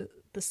about the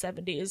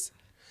 70s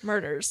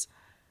murders.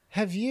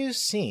 Have you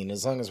seen,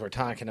 as long as we're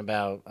talking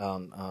about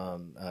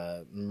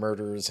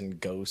murders and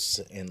ghosts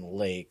in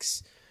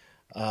lakes,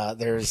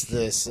 there's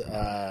this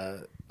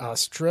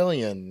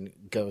Australian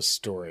ghost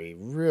story,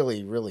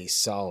 really, really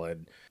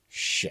solid.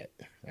 Shit,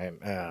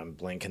 I'm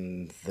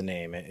blanking the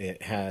name.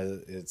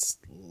 It's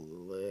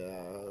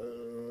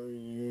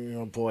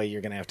oh boy,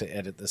 you're gonna have to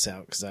edit this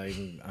out because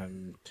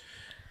I'm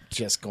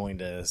just going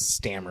to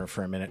stammer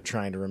for a minute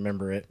trying to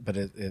remember it, but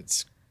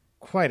it's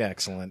quite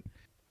excellent.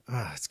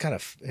 It's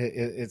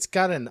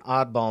got an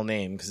oddball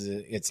name because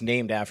it's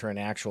named after an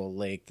actual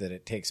lake that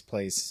it takes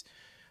place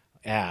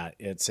at.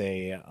 It's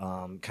a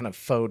kind of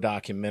faux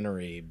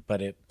documentary,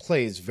 but it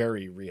plays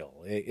very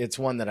real. It's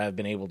one that I've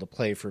been able to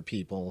play for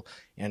people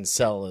and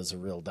sell as a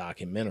real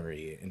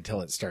documentary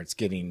until it starts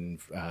getting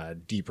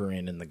deeper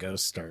in and the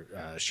ghosts start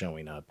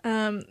showing up.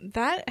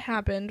 That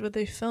happened with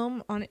a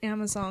film on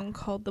Amazon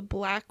called The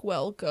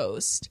Blackwell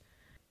Ghost.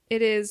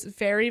 It is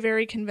very,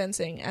 very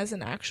convincing as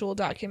an actual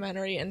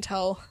documentary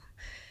until,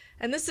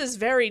 and this is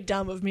very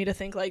dumb of me to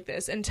think like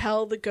this,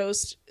 until the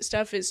ghost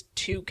stuff is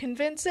too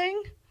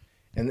convincing.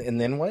 And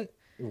then what?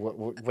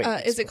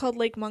 Wait, Is it called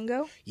Lake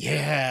Mungo?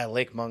 Yeah,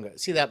 Lake Mungo.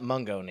 See, that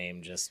Mungo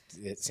name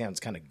it sounds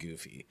kind of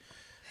goofy.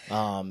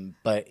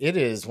 But it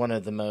is one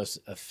of the most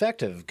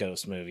effective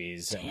ghost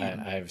movies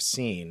I've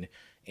seen.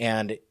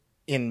 And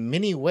in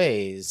many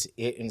ways,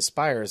 it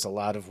inspires a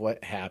lot of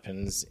what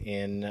happens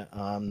in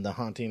The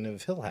Haunting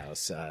of Hill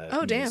House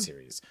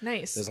series.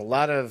 Nice. There's a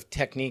lot of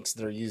techniques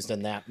that are used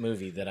in that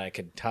movie that I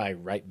could tie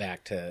right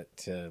back to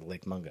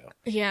Lake Mungo.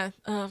 Yeah.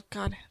 Oh,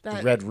 God.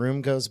 The Red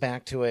Room goes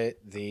back to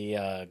it.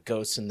 The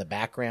ghosts in the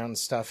background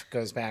stuff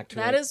goes back to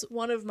it. That is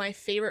one of my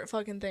favorite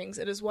fucking things.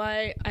 It is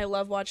why I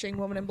love watching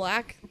Woman in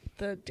Black,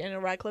 the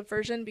Daniel Radcliffe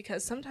version,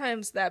 because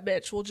sometimes that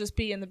bitch will just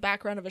be in the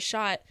background of a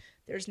shot.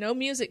 There's no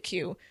music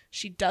cue.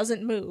 She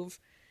doesn't move.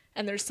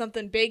 And there's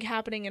something big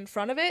happening in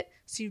front of it,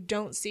 so you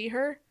don't see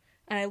her.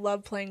 And I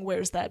love playing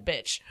Where's That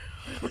Bitch?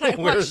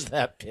 Where's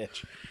that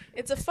bitch?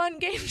 It's a fun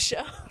game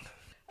show.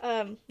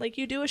 Like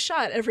you do a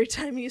shot every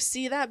time you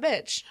see that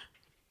bitch.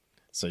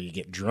 So you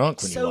get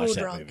drunk when you watch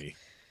that movie.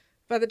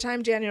 By the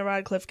time Daniel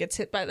Radcliffe gets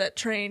hit by that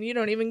train, you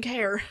don't even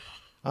care.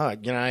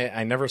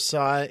 I never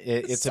saw it.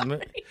 It's no,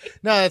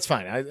 that's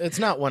fine. It's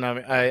not one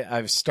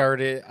I've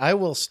started. I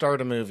will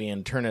start a movie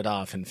and turn it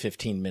off in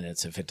 15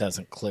 minutes if it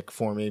doesn't click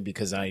for me,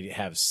 because I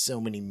have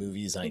so many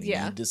movies I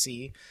need to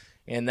see,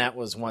 and that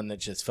was one that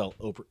just felt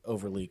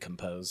overly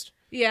composed.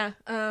 Yeah.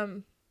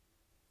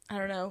 I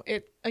don't know.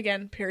 It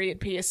again, period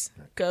piece,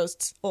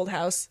 ghosts, old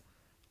house,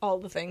 all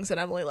the things that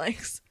Emily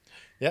likes.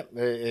 Yep,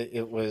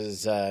 it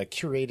was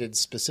curated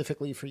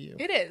specifically for you.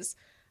 It is.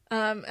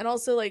 And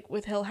also, like,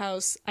 with Hill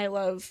House, I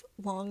love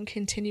long,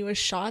 continuous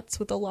shots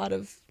with a lot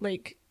of,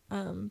 like,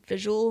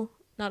 visual,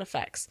 not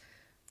effects.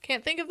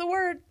 Can't think of the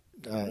word.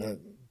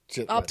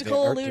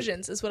 Optical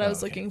illusions is what I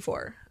was looking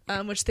for,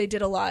 which they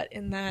did a lot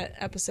in that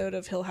episode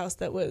of Hill House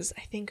that was,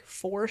 I think,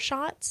 4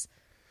 shots.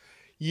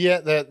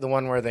 Yeah, the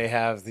one where they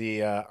have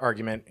the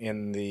argument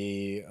in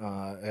the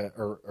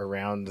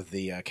around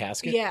the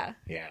casket.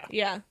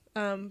 Yeah.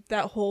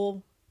 That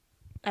whole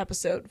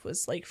episode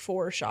was, like,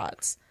 4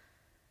 shots.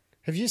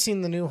 Have you seen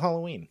the new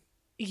Halloween?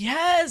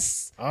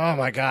 Yes. Oh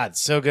my God,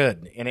 so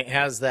good. And it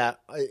has that.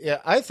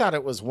 I thought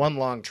it was one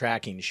long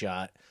tracking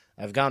shot.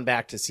 I've gone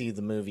back to see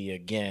the movie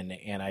again,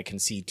 and I can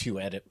see 2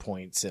 edit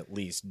points at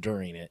least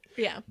during it.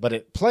 Yeah. But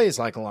it plays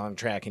like a long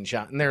tracking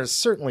shot, and there's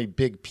certainly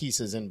big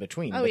pieces in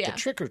between. Oh, but yeah. the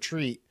trick or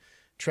treat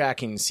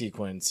tracking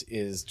sequence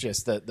is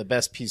just the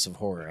best piece of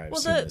horror I've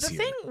seen this year.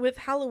 The thing with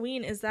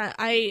Halloween is that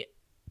I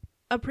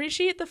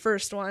appreciate the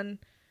first one,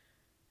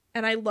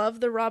 and I love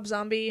the Rob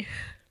Zombie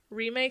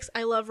remakes.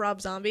 I love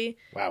Rob Zombie.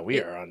 Wow, we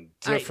are on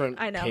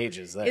different I know.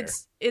 pages there.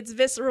 It's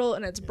visceral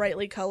and it's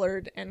brightly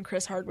colored, and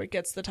Chris Hardwick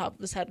gets the top of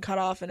his head cut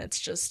off, and it's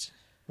just...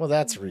 Well,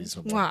 that's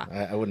reasonable.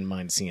 Mwah. I wouldn't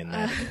mind seeing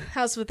that.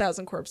 House of a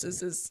Thousand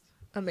Corpses is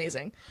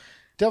amazing.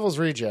 Devil's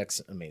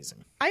Rejects,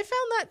 amazing. I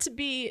found that to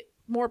be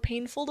more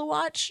painful to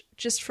watch,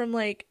 just from,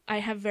 like, I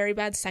have very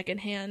bad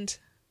secondhand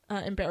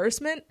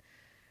embarrassment.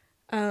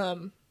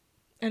 And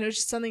it was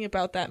just something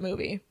about that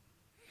movie.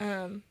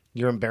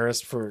 You're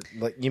embarrassed for,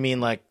 like, you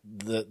mean like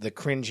the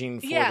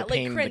cringing for the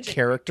pain the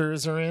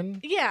characters are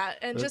in? Yeah,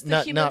 and just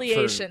the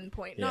humiliation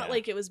point. Not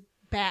like it was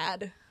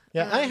bad.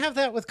 Yeah, I have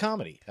that with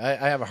comedy. I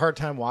have a hard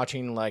time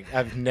watching, like,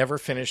 I've never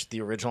finished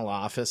the original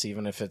Office,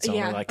 even if it's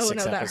only like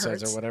 6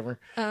 episodes or whatever.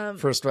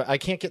 I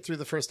can't get through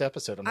the first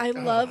episode. I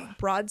love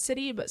Broad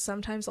City, but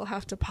sometimes I'll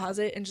have to pause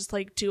it and just,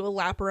 like, do a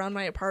lap around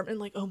my apartment,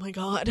 like, oh my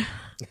God.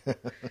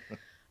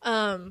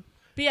 But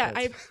yeah,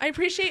 I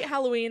appreciate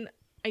Halloween.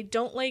 I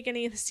don't like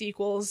any of the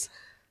sequels.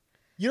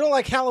 You don't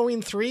like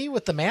Halloween 3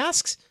 with the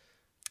masks?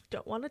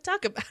 Don't want to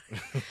talk about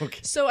it. Okay.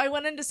 So I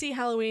went in to see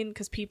Halloween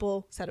because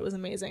people said it was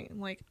amazing. I'm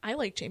like, I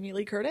like Jamie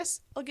Lee Curtis.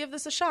 I'll give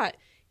this a shot.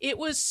 It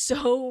was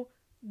so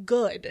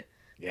good.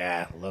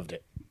 Yeah, loved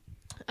it.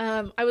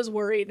 I was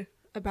worried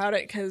about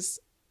it because,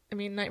 I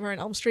mean, Nightmare on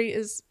Elm Street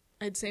is,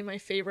 I'd say, my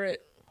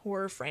favorite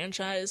horror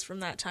franchise from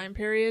that time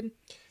period.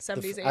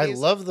 70s, 80s. I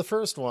love the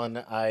first one.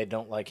 I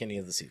don't like any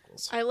of the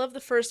sequels. I love the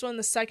first one.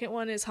 The second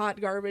one is hot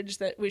garbage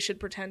that we should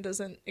pretend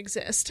doesn't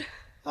exist.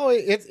 Oh,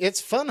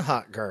 it's fun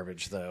hot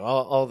garbage, though.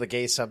 All the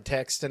gay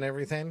subtext and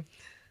everything.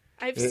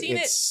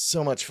 It's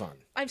so much fun.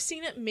 I've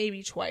seen it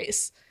maybe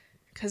twice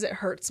because it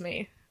hurts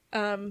me.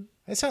 I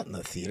saw it in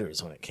the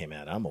theaters when it came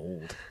out. I'm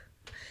old.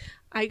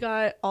 I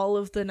got all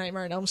of the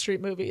Nightmare on Elm Street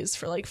movies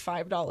for like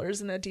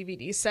 $5 in a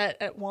DVD set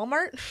at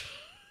Walmart.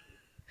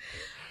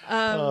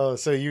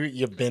 So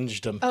you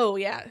binged them. Oh,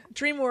 yeah.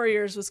 Dream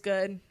Warriors was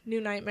good.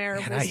 New Nightmare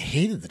Man, I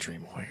hated the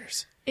Dream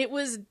Warriors. It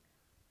was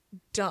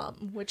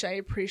dumb, which I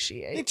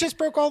appreciate. It just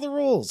broke all the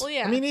rules. Well,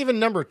 yeah. I mean, even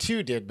number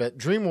 2 did, but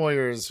Dream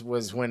Warriors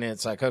was when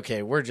it's like,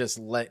 okay, we're just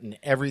letting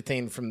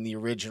everything from the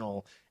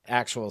original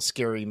actual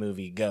scary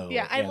movie go.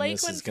 Yeah, I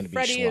like when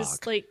Freddy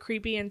is like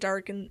creepy and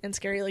dark and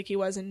scary like he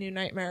was in New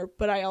Nightmare,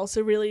 but I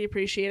also really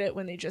appreciate it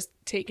when they just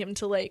take him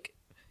to like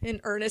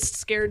an earnest,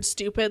 scared,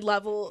 stupid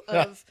level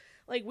of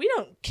like, we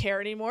don't care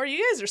anymore.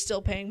 You guys are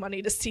still paying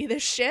money to see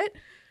this shit.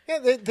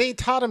 Yeah, they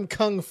taught him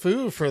kung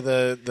fu for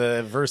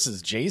the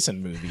versus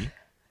Jason movie.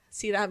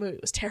 See, that movie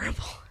was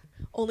terrible.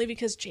 Only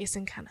because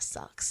Jason kind of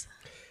sucks.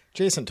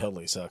 Jason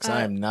totally sucks.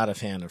 I am not a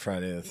fan of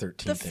Friday the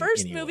 13th. The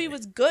first movie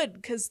was good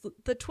because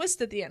the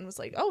twist at the end was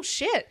like, oh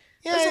shit,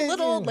 there's a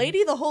little old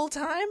lady the whole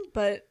time,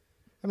 but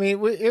I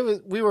mean,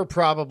 we were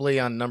probably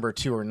on number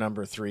 2 or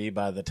number 3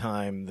 by the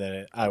time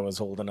that I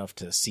was old enough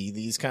to see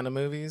these kind of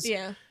movies.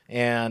 Yeah.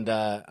 And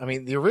I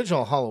mean, the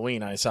original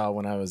Halloween I saw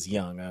when I was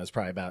young. I was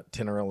probably about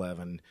 10 or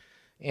 11,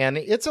 and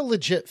it's a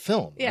legit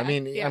film. Yeah,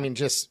 I mean,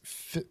 just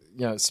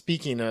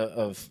speaking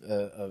of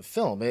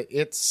film,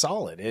 it's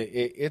solid.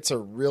 It's a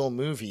real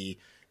movie,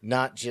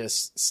 not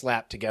just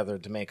slapped together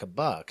to make a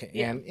buck.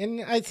 Yeah.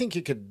 And I think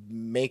you could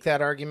make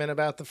that argument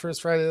about the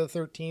first Friday the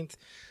 13th.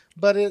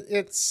 But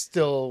it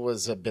still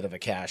was a bit of a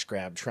cash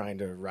grab trying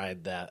to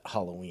ride that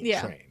Halloween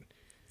train.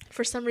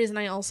 For some reason,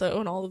 I also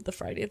own all of the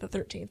Friday the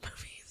 13th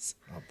movies.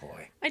 Oh,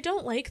 boy. I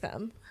don't like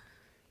them.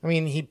 I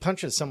mean, he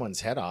punches someone's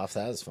head off.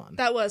 That was fun.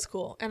 That was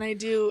cool. And I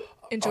do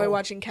enjoy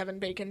watching Kevin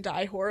Bacon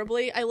die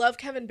horribly. I love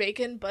Kevin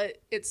Bacon, but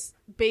it's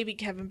baby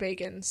Kevin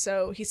Bacon,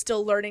 so he's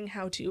still learning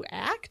how to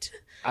act.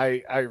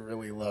 I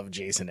really love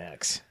Jason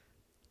X.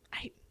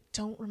 I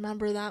don't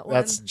remember that one.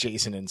 That's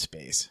Jason in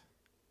space.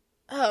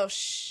 Oh,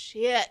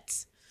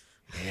 shit.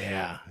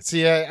 Yeah.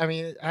 See, I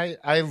mean,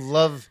 I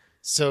love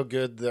So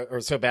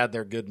Bad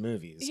They're Good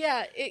movies.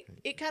 Yeah,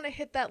 it kind of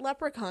hit that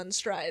Leprechaun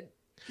stride.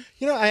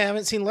 You know, I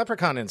haven't seen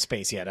Leprechaun in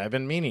space yet. I've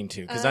been meaning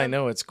to, because I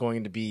know it's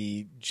going to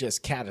be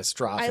just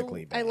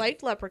catastrophically bad. I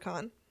liked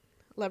Leprechaun.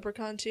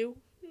 Leprechaun 2.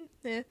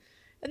 Yeah.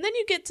 And then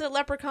you get to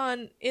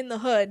Leprechaun in the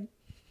Hood.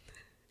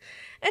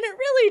 And it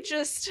really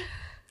just...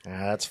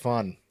 That's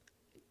fun.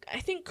 I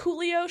think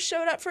Coolio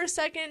showed up for a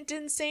second,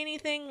 didn't say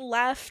anything,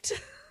 left.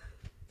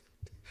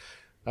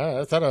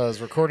 I thought I was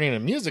recording a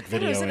music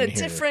video I was in in a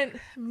here. different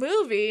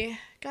movie.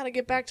 Gotta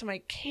get back to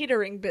my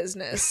catering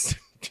business.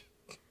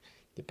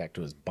 Get back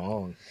to his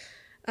bong.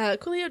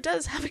 Coolio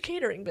does have a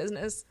catering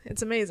business.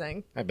 It's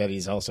amazing. I bet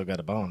he's also got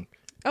a bong.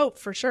 Oh,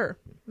 for sure.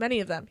 Many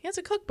of them. He has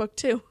a cookbook,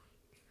 too.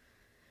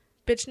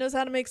 Bitch knows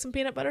how to make some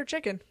peanut butter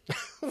chicken.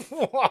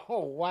 Whoa,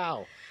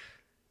 wow.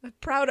 A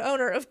proud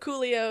owner of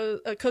Coolio,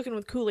 Cooking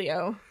with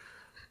Coolio.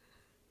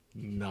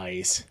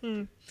 Nice.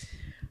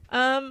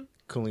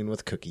 Cooling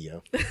with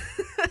Cookio.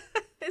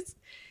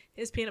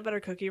 His peanut butter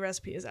cookie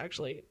recipe is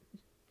actually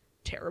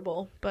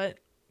terrible, but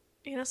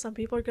some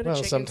people are good at Well,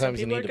 chicken. sometimes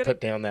you some people need are to good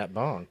put down that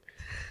bong.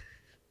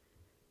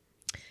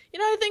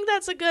 I think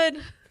that's a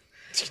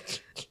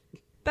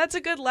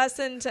good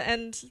lesson to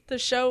end the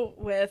show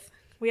with.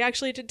 We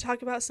actually did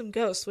talk about some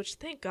ghosts, which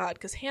thank God,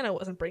 because Hannah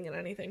wasn't bringing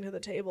anything to the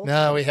table.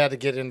 No, we had to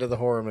get into the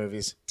horror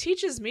movies.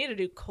 Teaches me to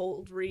do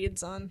cold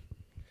reads on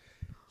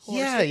horror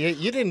Yeah, stuff.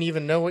 you didn't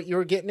even know what you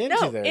were getting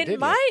into there, did in you?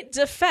 my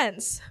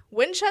defense,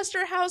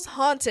 Winchester House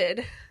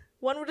Haunted,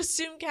 one would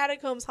assume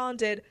Catacombs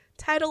Haunted,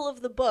 title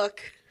of the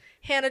book,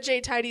 Hannah J.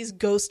 Tidy's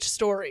Ghost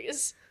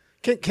Stories.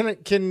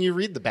 Can you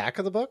read the back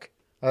of the book?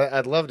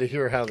 I'd love to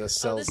hear how this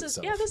sells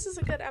itself. This is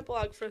a good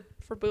epilogue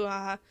for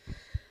Boo-Ha-Ha.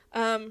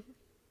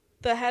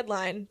 The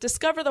headline,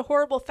 Discover the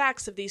Horrible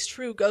Facts of These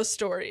True Ghost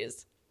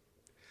Stories.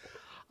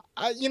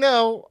 I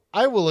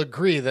will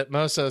agree that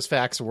most of those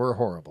facts were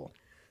horrible.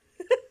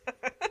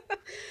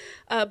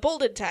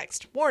 Bolded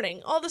text,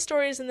 warning, all the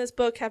stories in this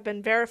book have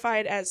been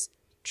verified as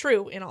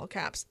true, in all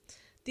caps.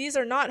 These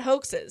are not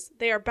hoaxes.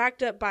 They are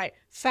backed up by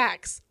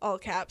facts, all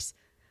caps.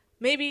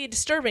 Maybe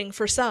disturbing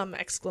for some,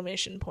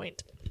 exclamation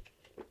point.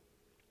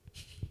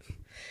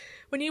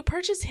 When you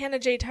purchase Hannah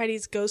J.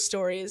 Tidy's Ghost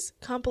Stories,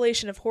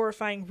 compilation of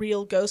horrifying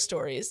real ghost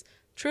stories,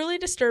 truly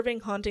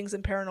disturbing hauntings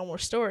and paranormal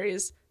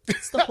stories,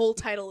 it's the whole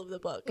title of the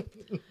book.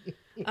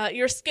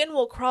 Your skin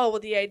will crawl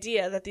with the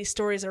idea that these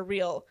stories are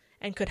real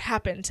and could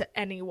happen to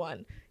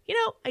anyone.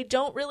 I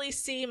don't really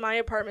see my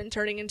apartment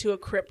turning into a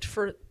crypt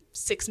for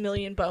 6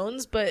 million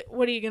bones, but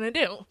what are you going to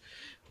do?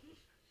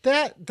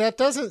 That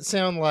doesn't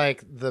sound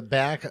like the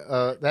back.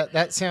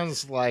 That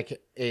sounds like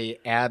a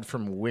ad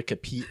from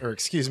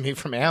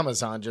from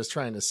Amazon, just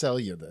trying to sell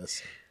you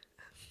this.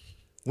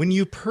 When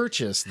you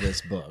purchase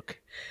this book,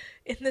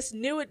 in this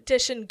new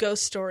edition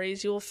Ghost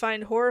Stories, you will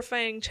find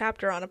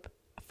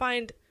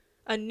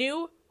a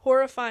new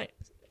horrifying.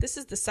 This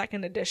is the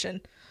second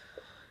edition.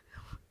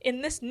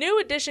 In this new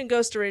edition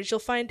Ghost Stories, you'll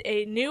find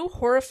a new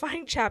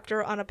horrifying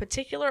chapter on a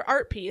particular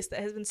art piece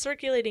that has been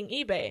circulating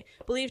eBay,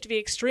 believed to be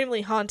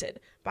extremely haunted.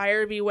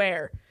 Buyer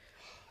beware.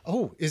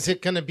 oh, is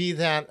it going to be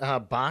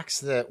that box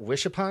that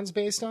Wish Upon's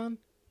based on?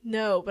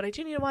 No, but I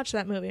do need to watch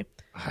that movie.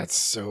 Oh, it's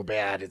so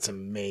bad. It's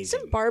amazing.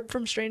 Isn't Barb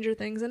from Stranger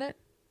Things in it?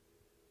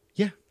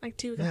 Yeah. I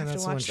do Yeah, have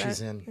that's to the one watch that.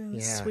 she's in.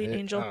 Yeah, Sweet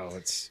angel. Oh,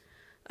 it's...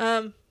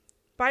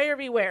 Buyer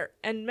beware,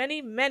 and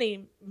many,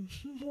 many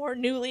more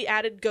newly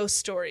added ghost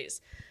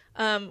stories.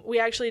 We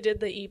actually did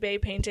the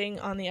eBay painting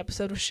on the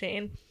episode with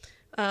Shane,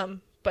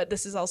 but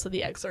this is also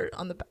the excerpt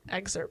on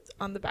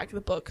the back of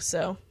the book.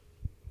 So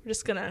we're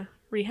just gonna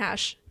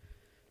rehash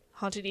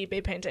haunted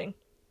eBay painting.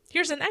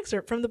 Here's an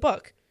excerpt from the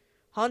book,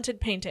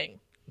 Haunted Painting.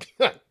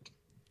 The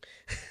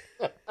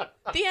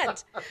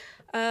end.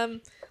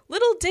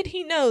 Little did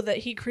he know that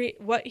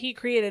what he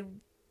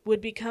created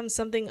would become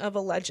something of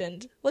a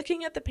legend.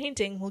 Looking at the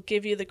painting will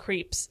give you the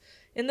creeps.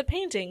 In the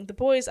painting, the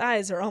boy's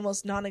eyes are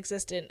almost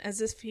non-existent,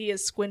 as if he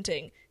is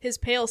squinting. His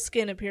pale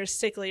skin appears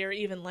sickly or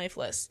even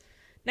lifeless.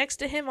 Next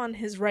to him on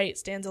his right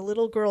stands a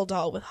little girl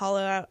doll with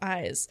hollow-out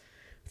eyes.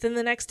 Within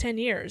the next 10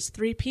 years,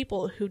 3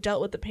 people who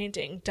dealt with the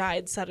painting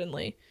died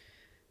suddenly.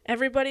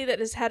 Everybody that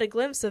has had a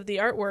glimpse of the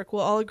artwork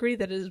will all agree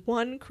that it is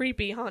one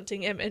creepy,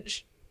 haunting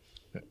image.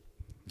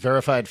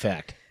 Verified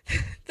fact.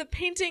 The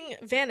painting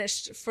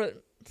vanished from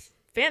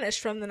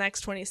the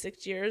next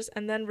 26 years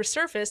and then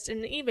resurfaced in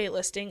an eBay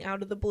listing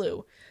out of the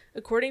blue.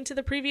 According to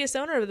the previous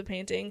owner of the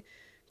painting,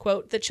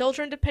 quote, "The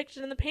children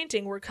depicted in the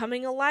painting were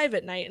coming alive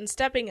at night and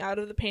stepping out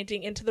of the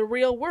painting into the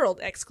real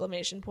world,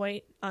 exclamation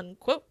point,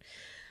 unquote.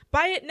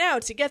 Buy it now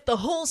to get the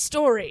whole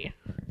story.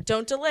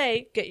 Don't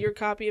delay. Get your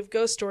copy of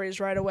Ghost Stories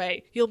right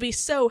away. You'll be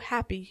so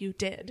happy you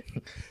did."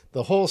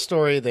 The whole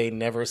story, they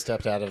never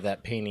stepped out of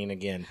that painting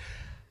again.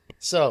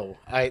 So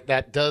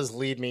that does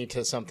lead me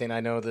to something. I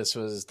know this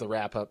was the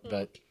wrap up,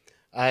 but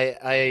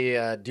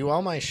I do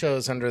all my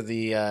shows under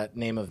the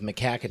name of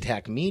Macaque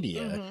Attack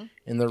Media.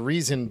 And the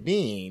reason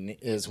being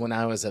is when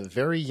I was a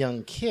very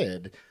young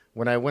kid,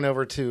 when I went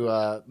over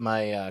to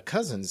my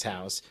cousin's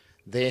house,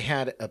 they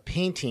had a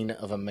painting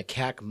of a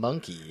macaque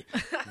monkey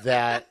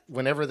that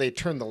whenever they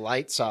turned the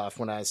lights off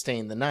when I was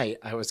staying the night,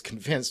 I was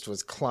convinced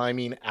was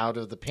climbing out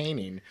of the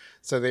painting.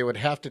 So they would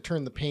have to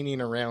turn the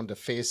painting around to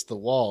face the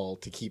wall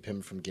to keep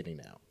him from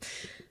getting out.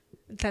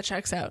 That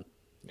checks out.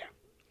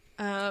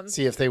 Yeah.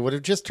 See, if they would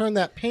have just turned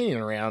that painting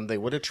around, they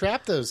would have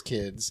trapped those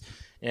kids,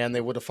 and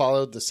they would have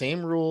followed the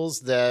same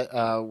rules that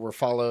were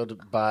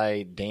followed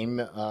by Dame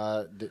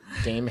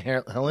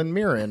Helen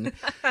Mirren.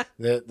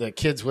 The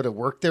kids would have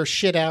worked their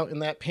shit out in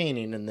that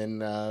painting and then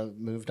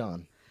moved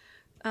on.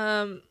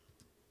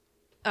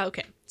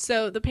 Okay,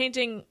 so the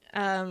painting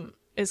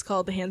is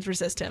called The Hands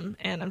Resist Him,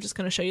 and I'm just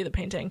going to show you the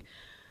painting.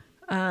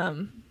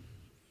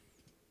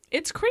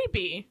 It's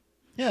creepy.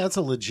 Yeah, that's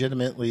a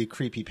legitimately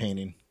creepy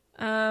painting.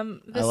 I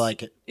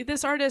like it.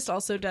 This artist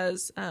also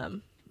does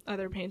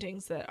other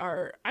paintings that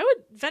are, I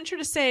would venture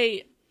to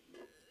say,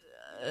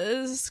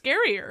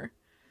 scarier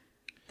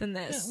than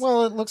this. Yeah,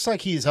 well, it looks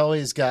like he's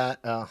always got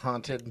a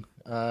haunted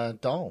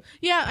doll.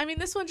 Yeah, I mean,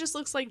 this one just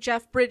looks like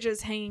Jeff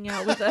Bridges hanging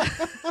out with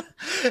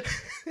a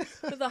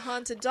with a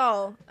haunted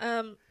doll.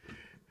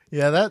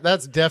 Yeah,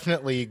 that's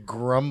definitely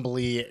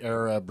grumbly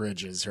era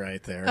Bridges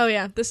right there. Oh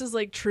yeah, this is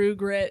like True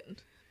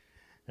Grit.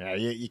 Yeah,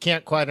 you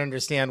can't quite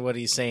understand what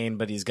he's saying,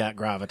 but he's got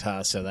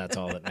gravitas, so that's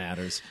all that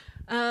matters.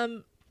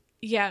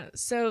 Yeah,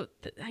 so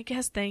I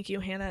guess thank you,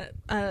 Hannah.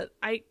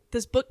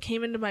 This book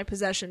came into my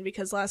possession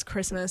because last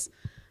Christmas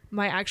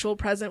my actual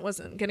present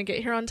wasn't going to get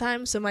here on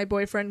time, so my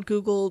boyfriend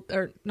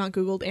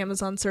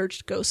Amazon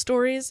searched Ghost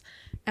Stories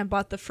and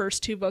bought the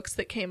first 2 books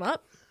that came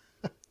up.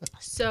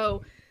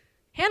 So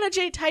Hannah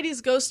J.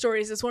 Tidy's Ghost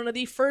Stories is one of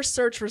the first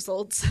search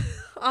results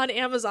on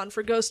Amazon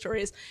for ghost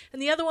stories,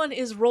 and the other one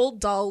is Roald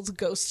Dahl's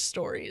Ghost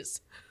Stories.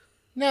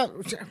 Now,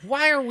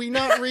 why are we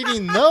not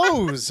reading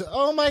those?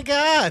 Oh my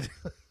God.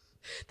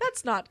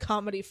 That's not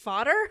comedy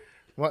fodder.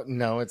 Well,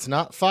 no, it's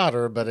not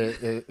fodder, but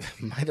it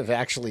might have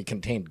actually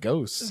contained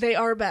ghosts. They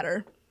are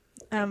better.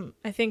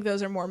 I think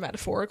those are more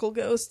metaphorical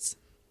ghosts.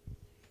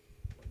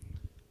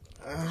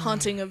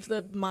 Haunting of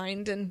the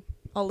mind and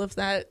all of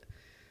that.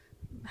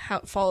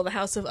 Follow the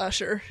House of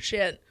Usher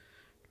shit.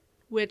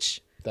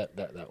 Which...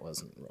 That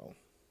wasn't real.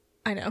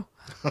 I know.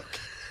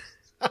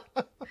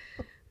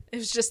 It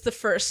was just the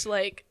first,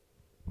 like,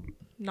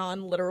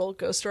 non-literal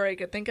ghost story I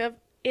could think of.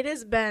 It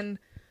has been,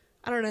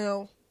 I don't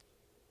know,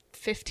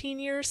 15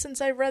 years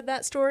since I've read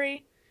that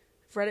story.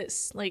 I've read it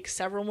like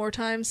several more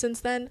times since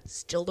then.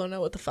 Still don't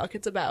know what the fuck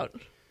it's about.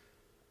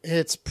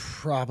 It's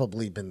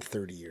probably been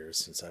 30 years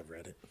since I've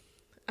read it.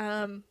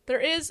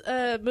 There is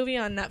a movie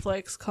on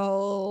Netflix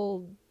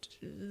called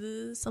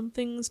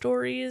Something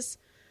Stories.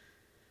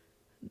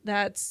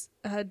 That's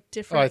a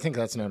different... Oh, I think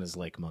that's known as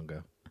Lake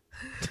Mungo.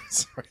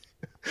 Sorry.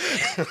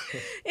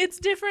 It's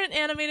different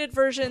animated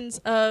versions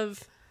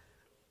of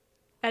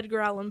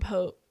Edgar Allan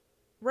Poe,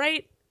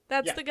 right?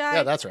 That's the guy?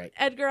 Yeah, that's right.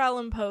 Edgar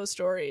Allan Poe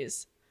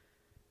stories.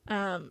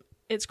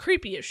 It's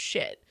creepy as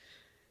shit.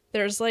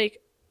 There's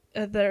like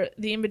the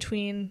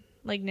in-between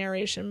like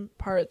narration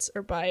parts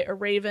are by a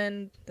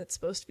raven that's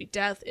supposed to be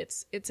death.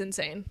 It's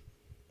insane.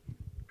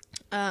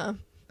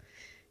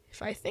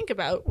 If I think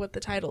about what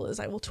the title is,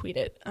 I will tweet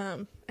it.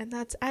 And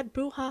that's at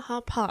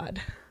BooHaHaPod.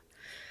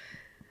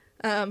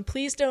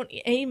 Please don't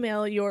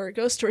email your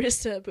ghost stories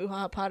to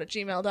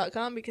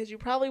boohahapod@gmail.com because you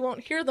probably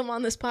won't hear them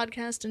on this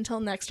podcast until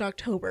next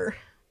October.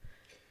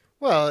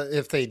 Well,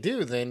 if they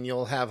do, then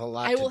you'll have a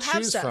lot to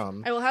choose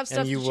from. I will have stuff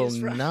and you to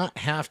choose will from. not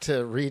have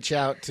to reach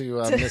out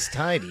to Miss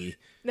Tidy.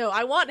 No,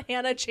 I want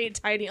Hannah J.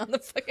 Tidy on the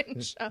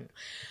fucking show.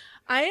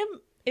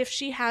 If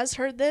she has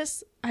heard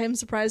this, I am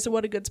surprised at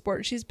what a good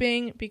sport she's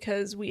being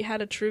because we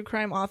had a true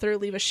crime author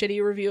leave a shitty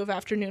review of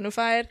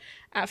Afternoonified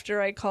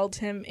after I called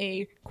him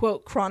a,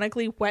 quote,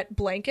 chronically wet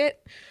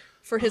blanket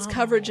for his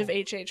coverage of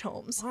H.H.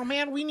 Holmes. Oh,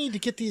 man, we need to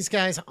get these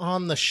guys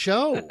on the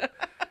show. I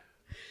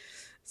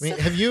mean,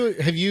 have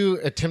you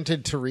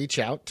attempted to reach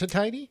out to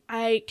Tidy?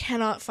 I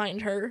cannot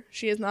find her.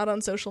 She is not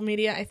on social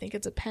media. I think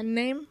it's a pen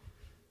name.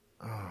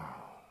 Oh,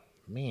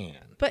 man.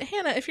 But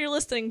Hannah, if you're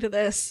listening to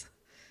this,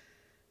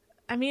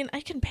 I mean,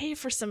 I can pay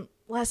for some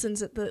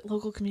lessons at the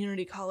local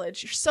community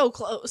college. You're so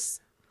close.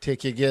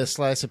 Take you get a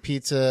slice of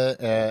pizza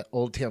at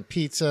Old Town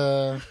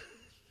Pizza.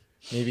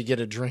 Maybe get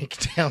a drink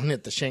down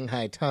at the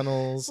Shanghai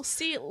Tunnels. We'll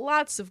see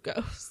lots of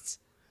ghosts.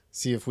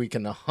 See if we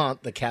can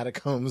haunt the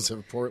catacombs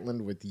of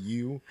Portland with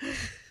you.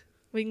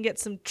 We can get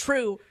some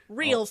true,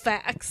 real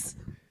facts.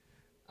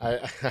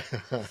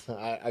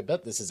 I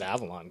bet this is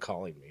Avalon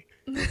calling me.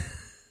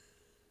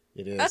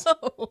 It is.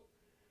 Oh.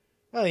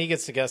 Well, he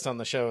gets to guest on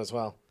the show as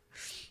well.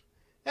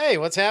 Hey,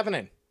 what's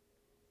happening?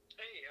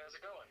 Hey, how's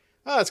it going?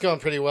 Oh, it's going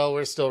pretty well.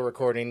 We're still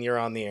recording. You're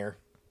on the air.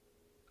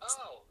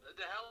 Oh,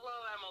 hello,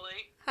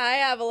 Emily. Hi,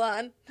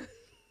 Avalon.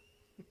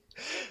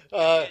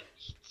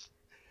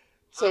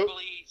 So,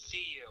 Verbally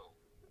see you.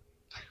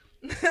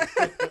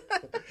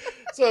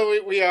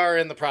 so we are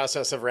in the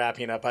process of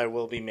wrapping up. I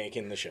will be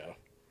making the show.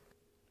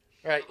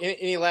 All right.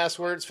 Any last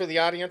words for the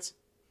audience?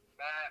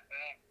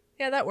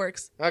 Yeah, that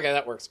works. Okay,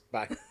 that works.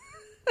 Bye.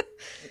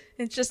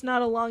 It's just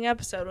not a long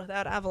episode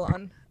without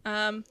Avalon.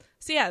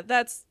 So yeah,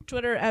 that's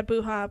Twitter at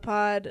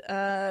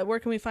BoohaPod. Where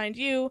can we find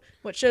you?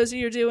 What shows are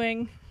you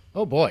doing?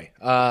 Oh boy,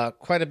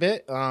 quite a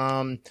bit.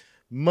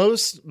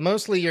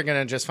 Mostly you're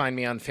gonna just find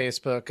me on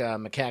Facebook,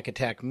 Macaque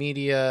Attack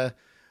Media,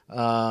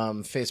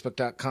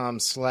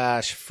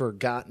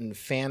 Facebook.com/Forgotten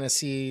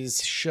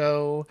Fantasies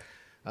Show,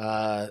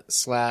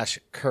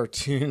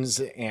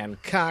 /Cartoons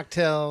and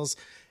Cocktails,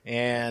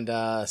 and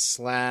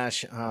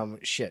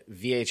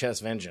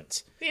 /VHS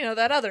Vengeance. You know,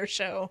 that other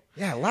show.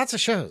 Yeah, lots of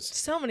shows.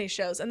 So many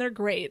shows, and they're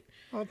great.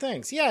 Oh,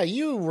 thanks. Yeah,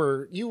 you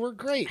were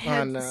great I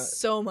had on.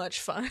 so much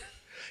fun.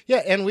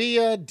 Yeah, and we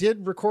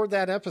did record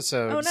that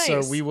episode, Oh, nice.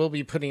 so we will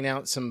be putting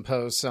out some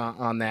posts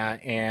on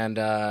that, and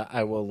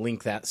I will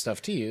link that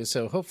stuff to you.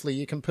 So hopefully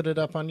you can put it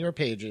up on your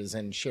pages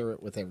and share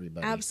it with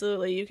everybody.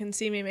 Absolutely. You can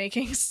see me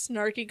making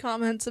snarky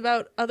comments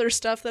about other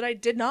stuff that I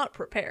did not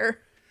prepare.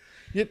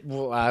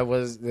 Well, I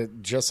was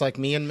just like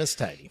me and Miss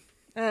Tidy.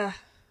 Thank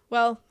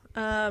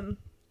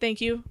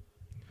you,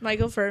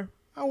 Michael, for...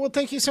 Oh, well,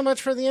 thank you so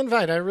much for the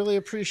invite. I really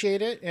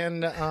appreciate it,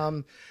 and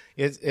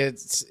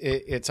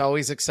it's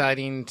always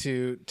exciting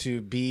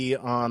to be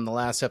on the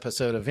last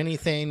episode of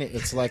anything.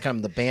 It's like I'm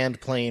the band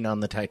playing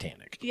on the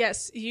Titanic.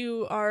 Yes,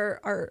 you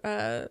are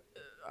our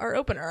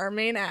opener, our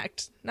main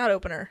act. Not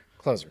opener.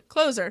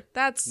 Closer.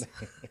 That's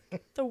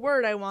the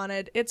word I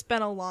wanted. It's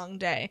been a long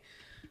day.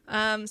 So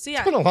yeah.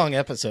 It's been a long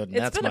episode, and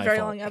It's that's been my a very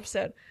fault. long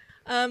episode.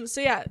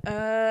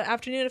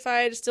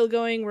 Afternoonified is still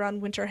going. We're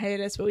on winter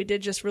hiatus, but we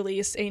did just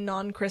release a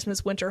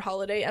non-Christmas winter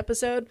holiday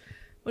episode,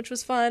 which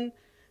was fun.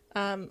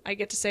 I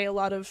get to say a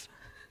lot of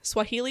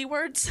Swahili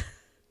words.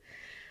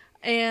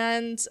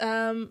 And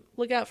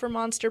look out for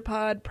Monster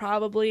Pod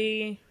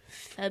probably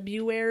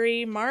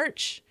February,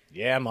 March.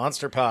 Yeah,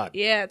 Monster Pod.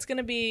 Yeah, it's going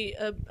to be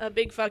a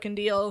big fucking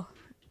deal,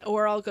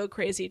 or I'll go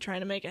crazy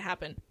trying to make it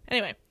happen.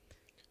 Anyway.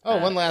 Oh,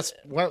 one last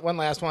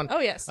one. Oh,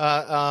 yes.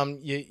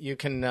 You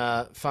can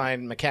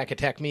find Macaque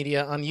Attack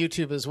Media on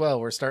YouTube as well.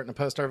 We're starting to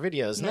post our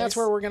videos, and Nice. that's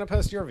where we're going to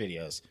post your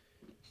videos.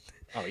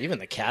 Oh, even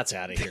the cat's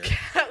out of here.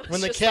 cat was When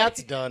the just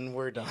cat's done,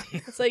 we're done.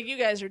 It's like, you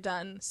guys are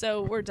done,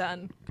 so we're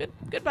done.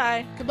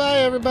 Goodbye. Goodbye,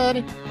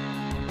 everybody.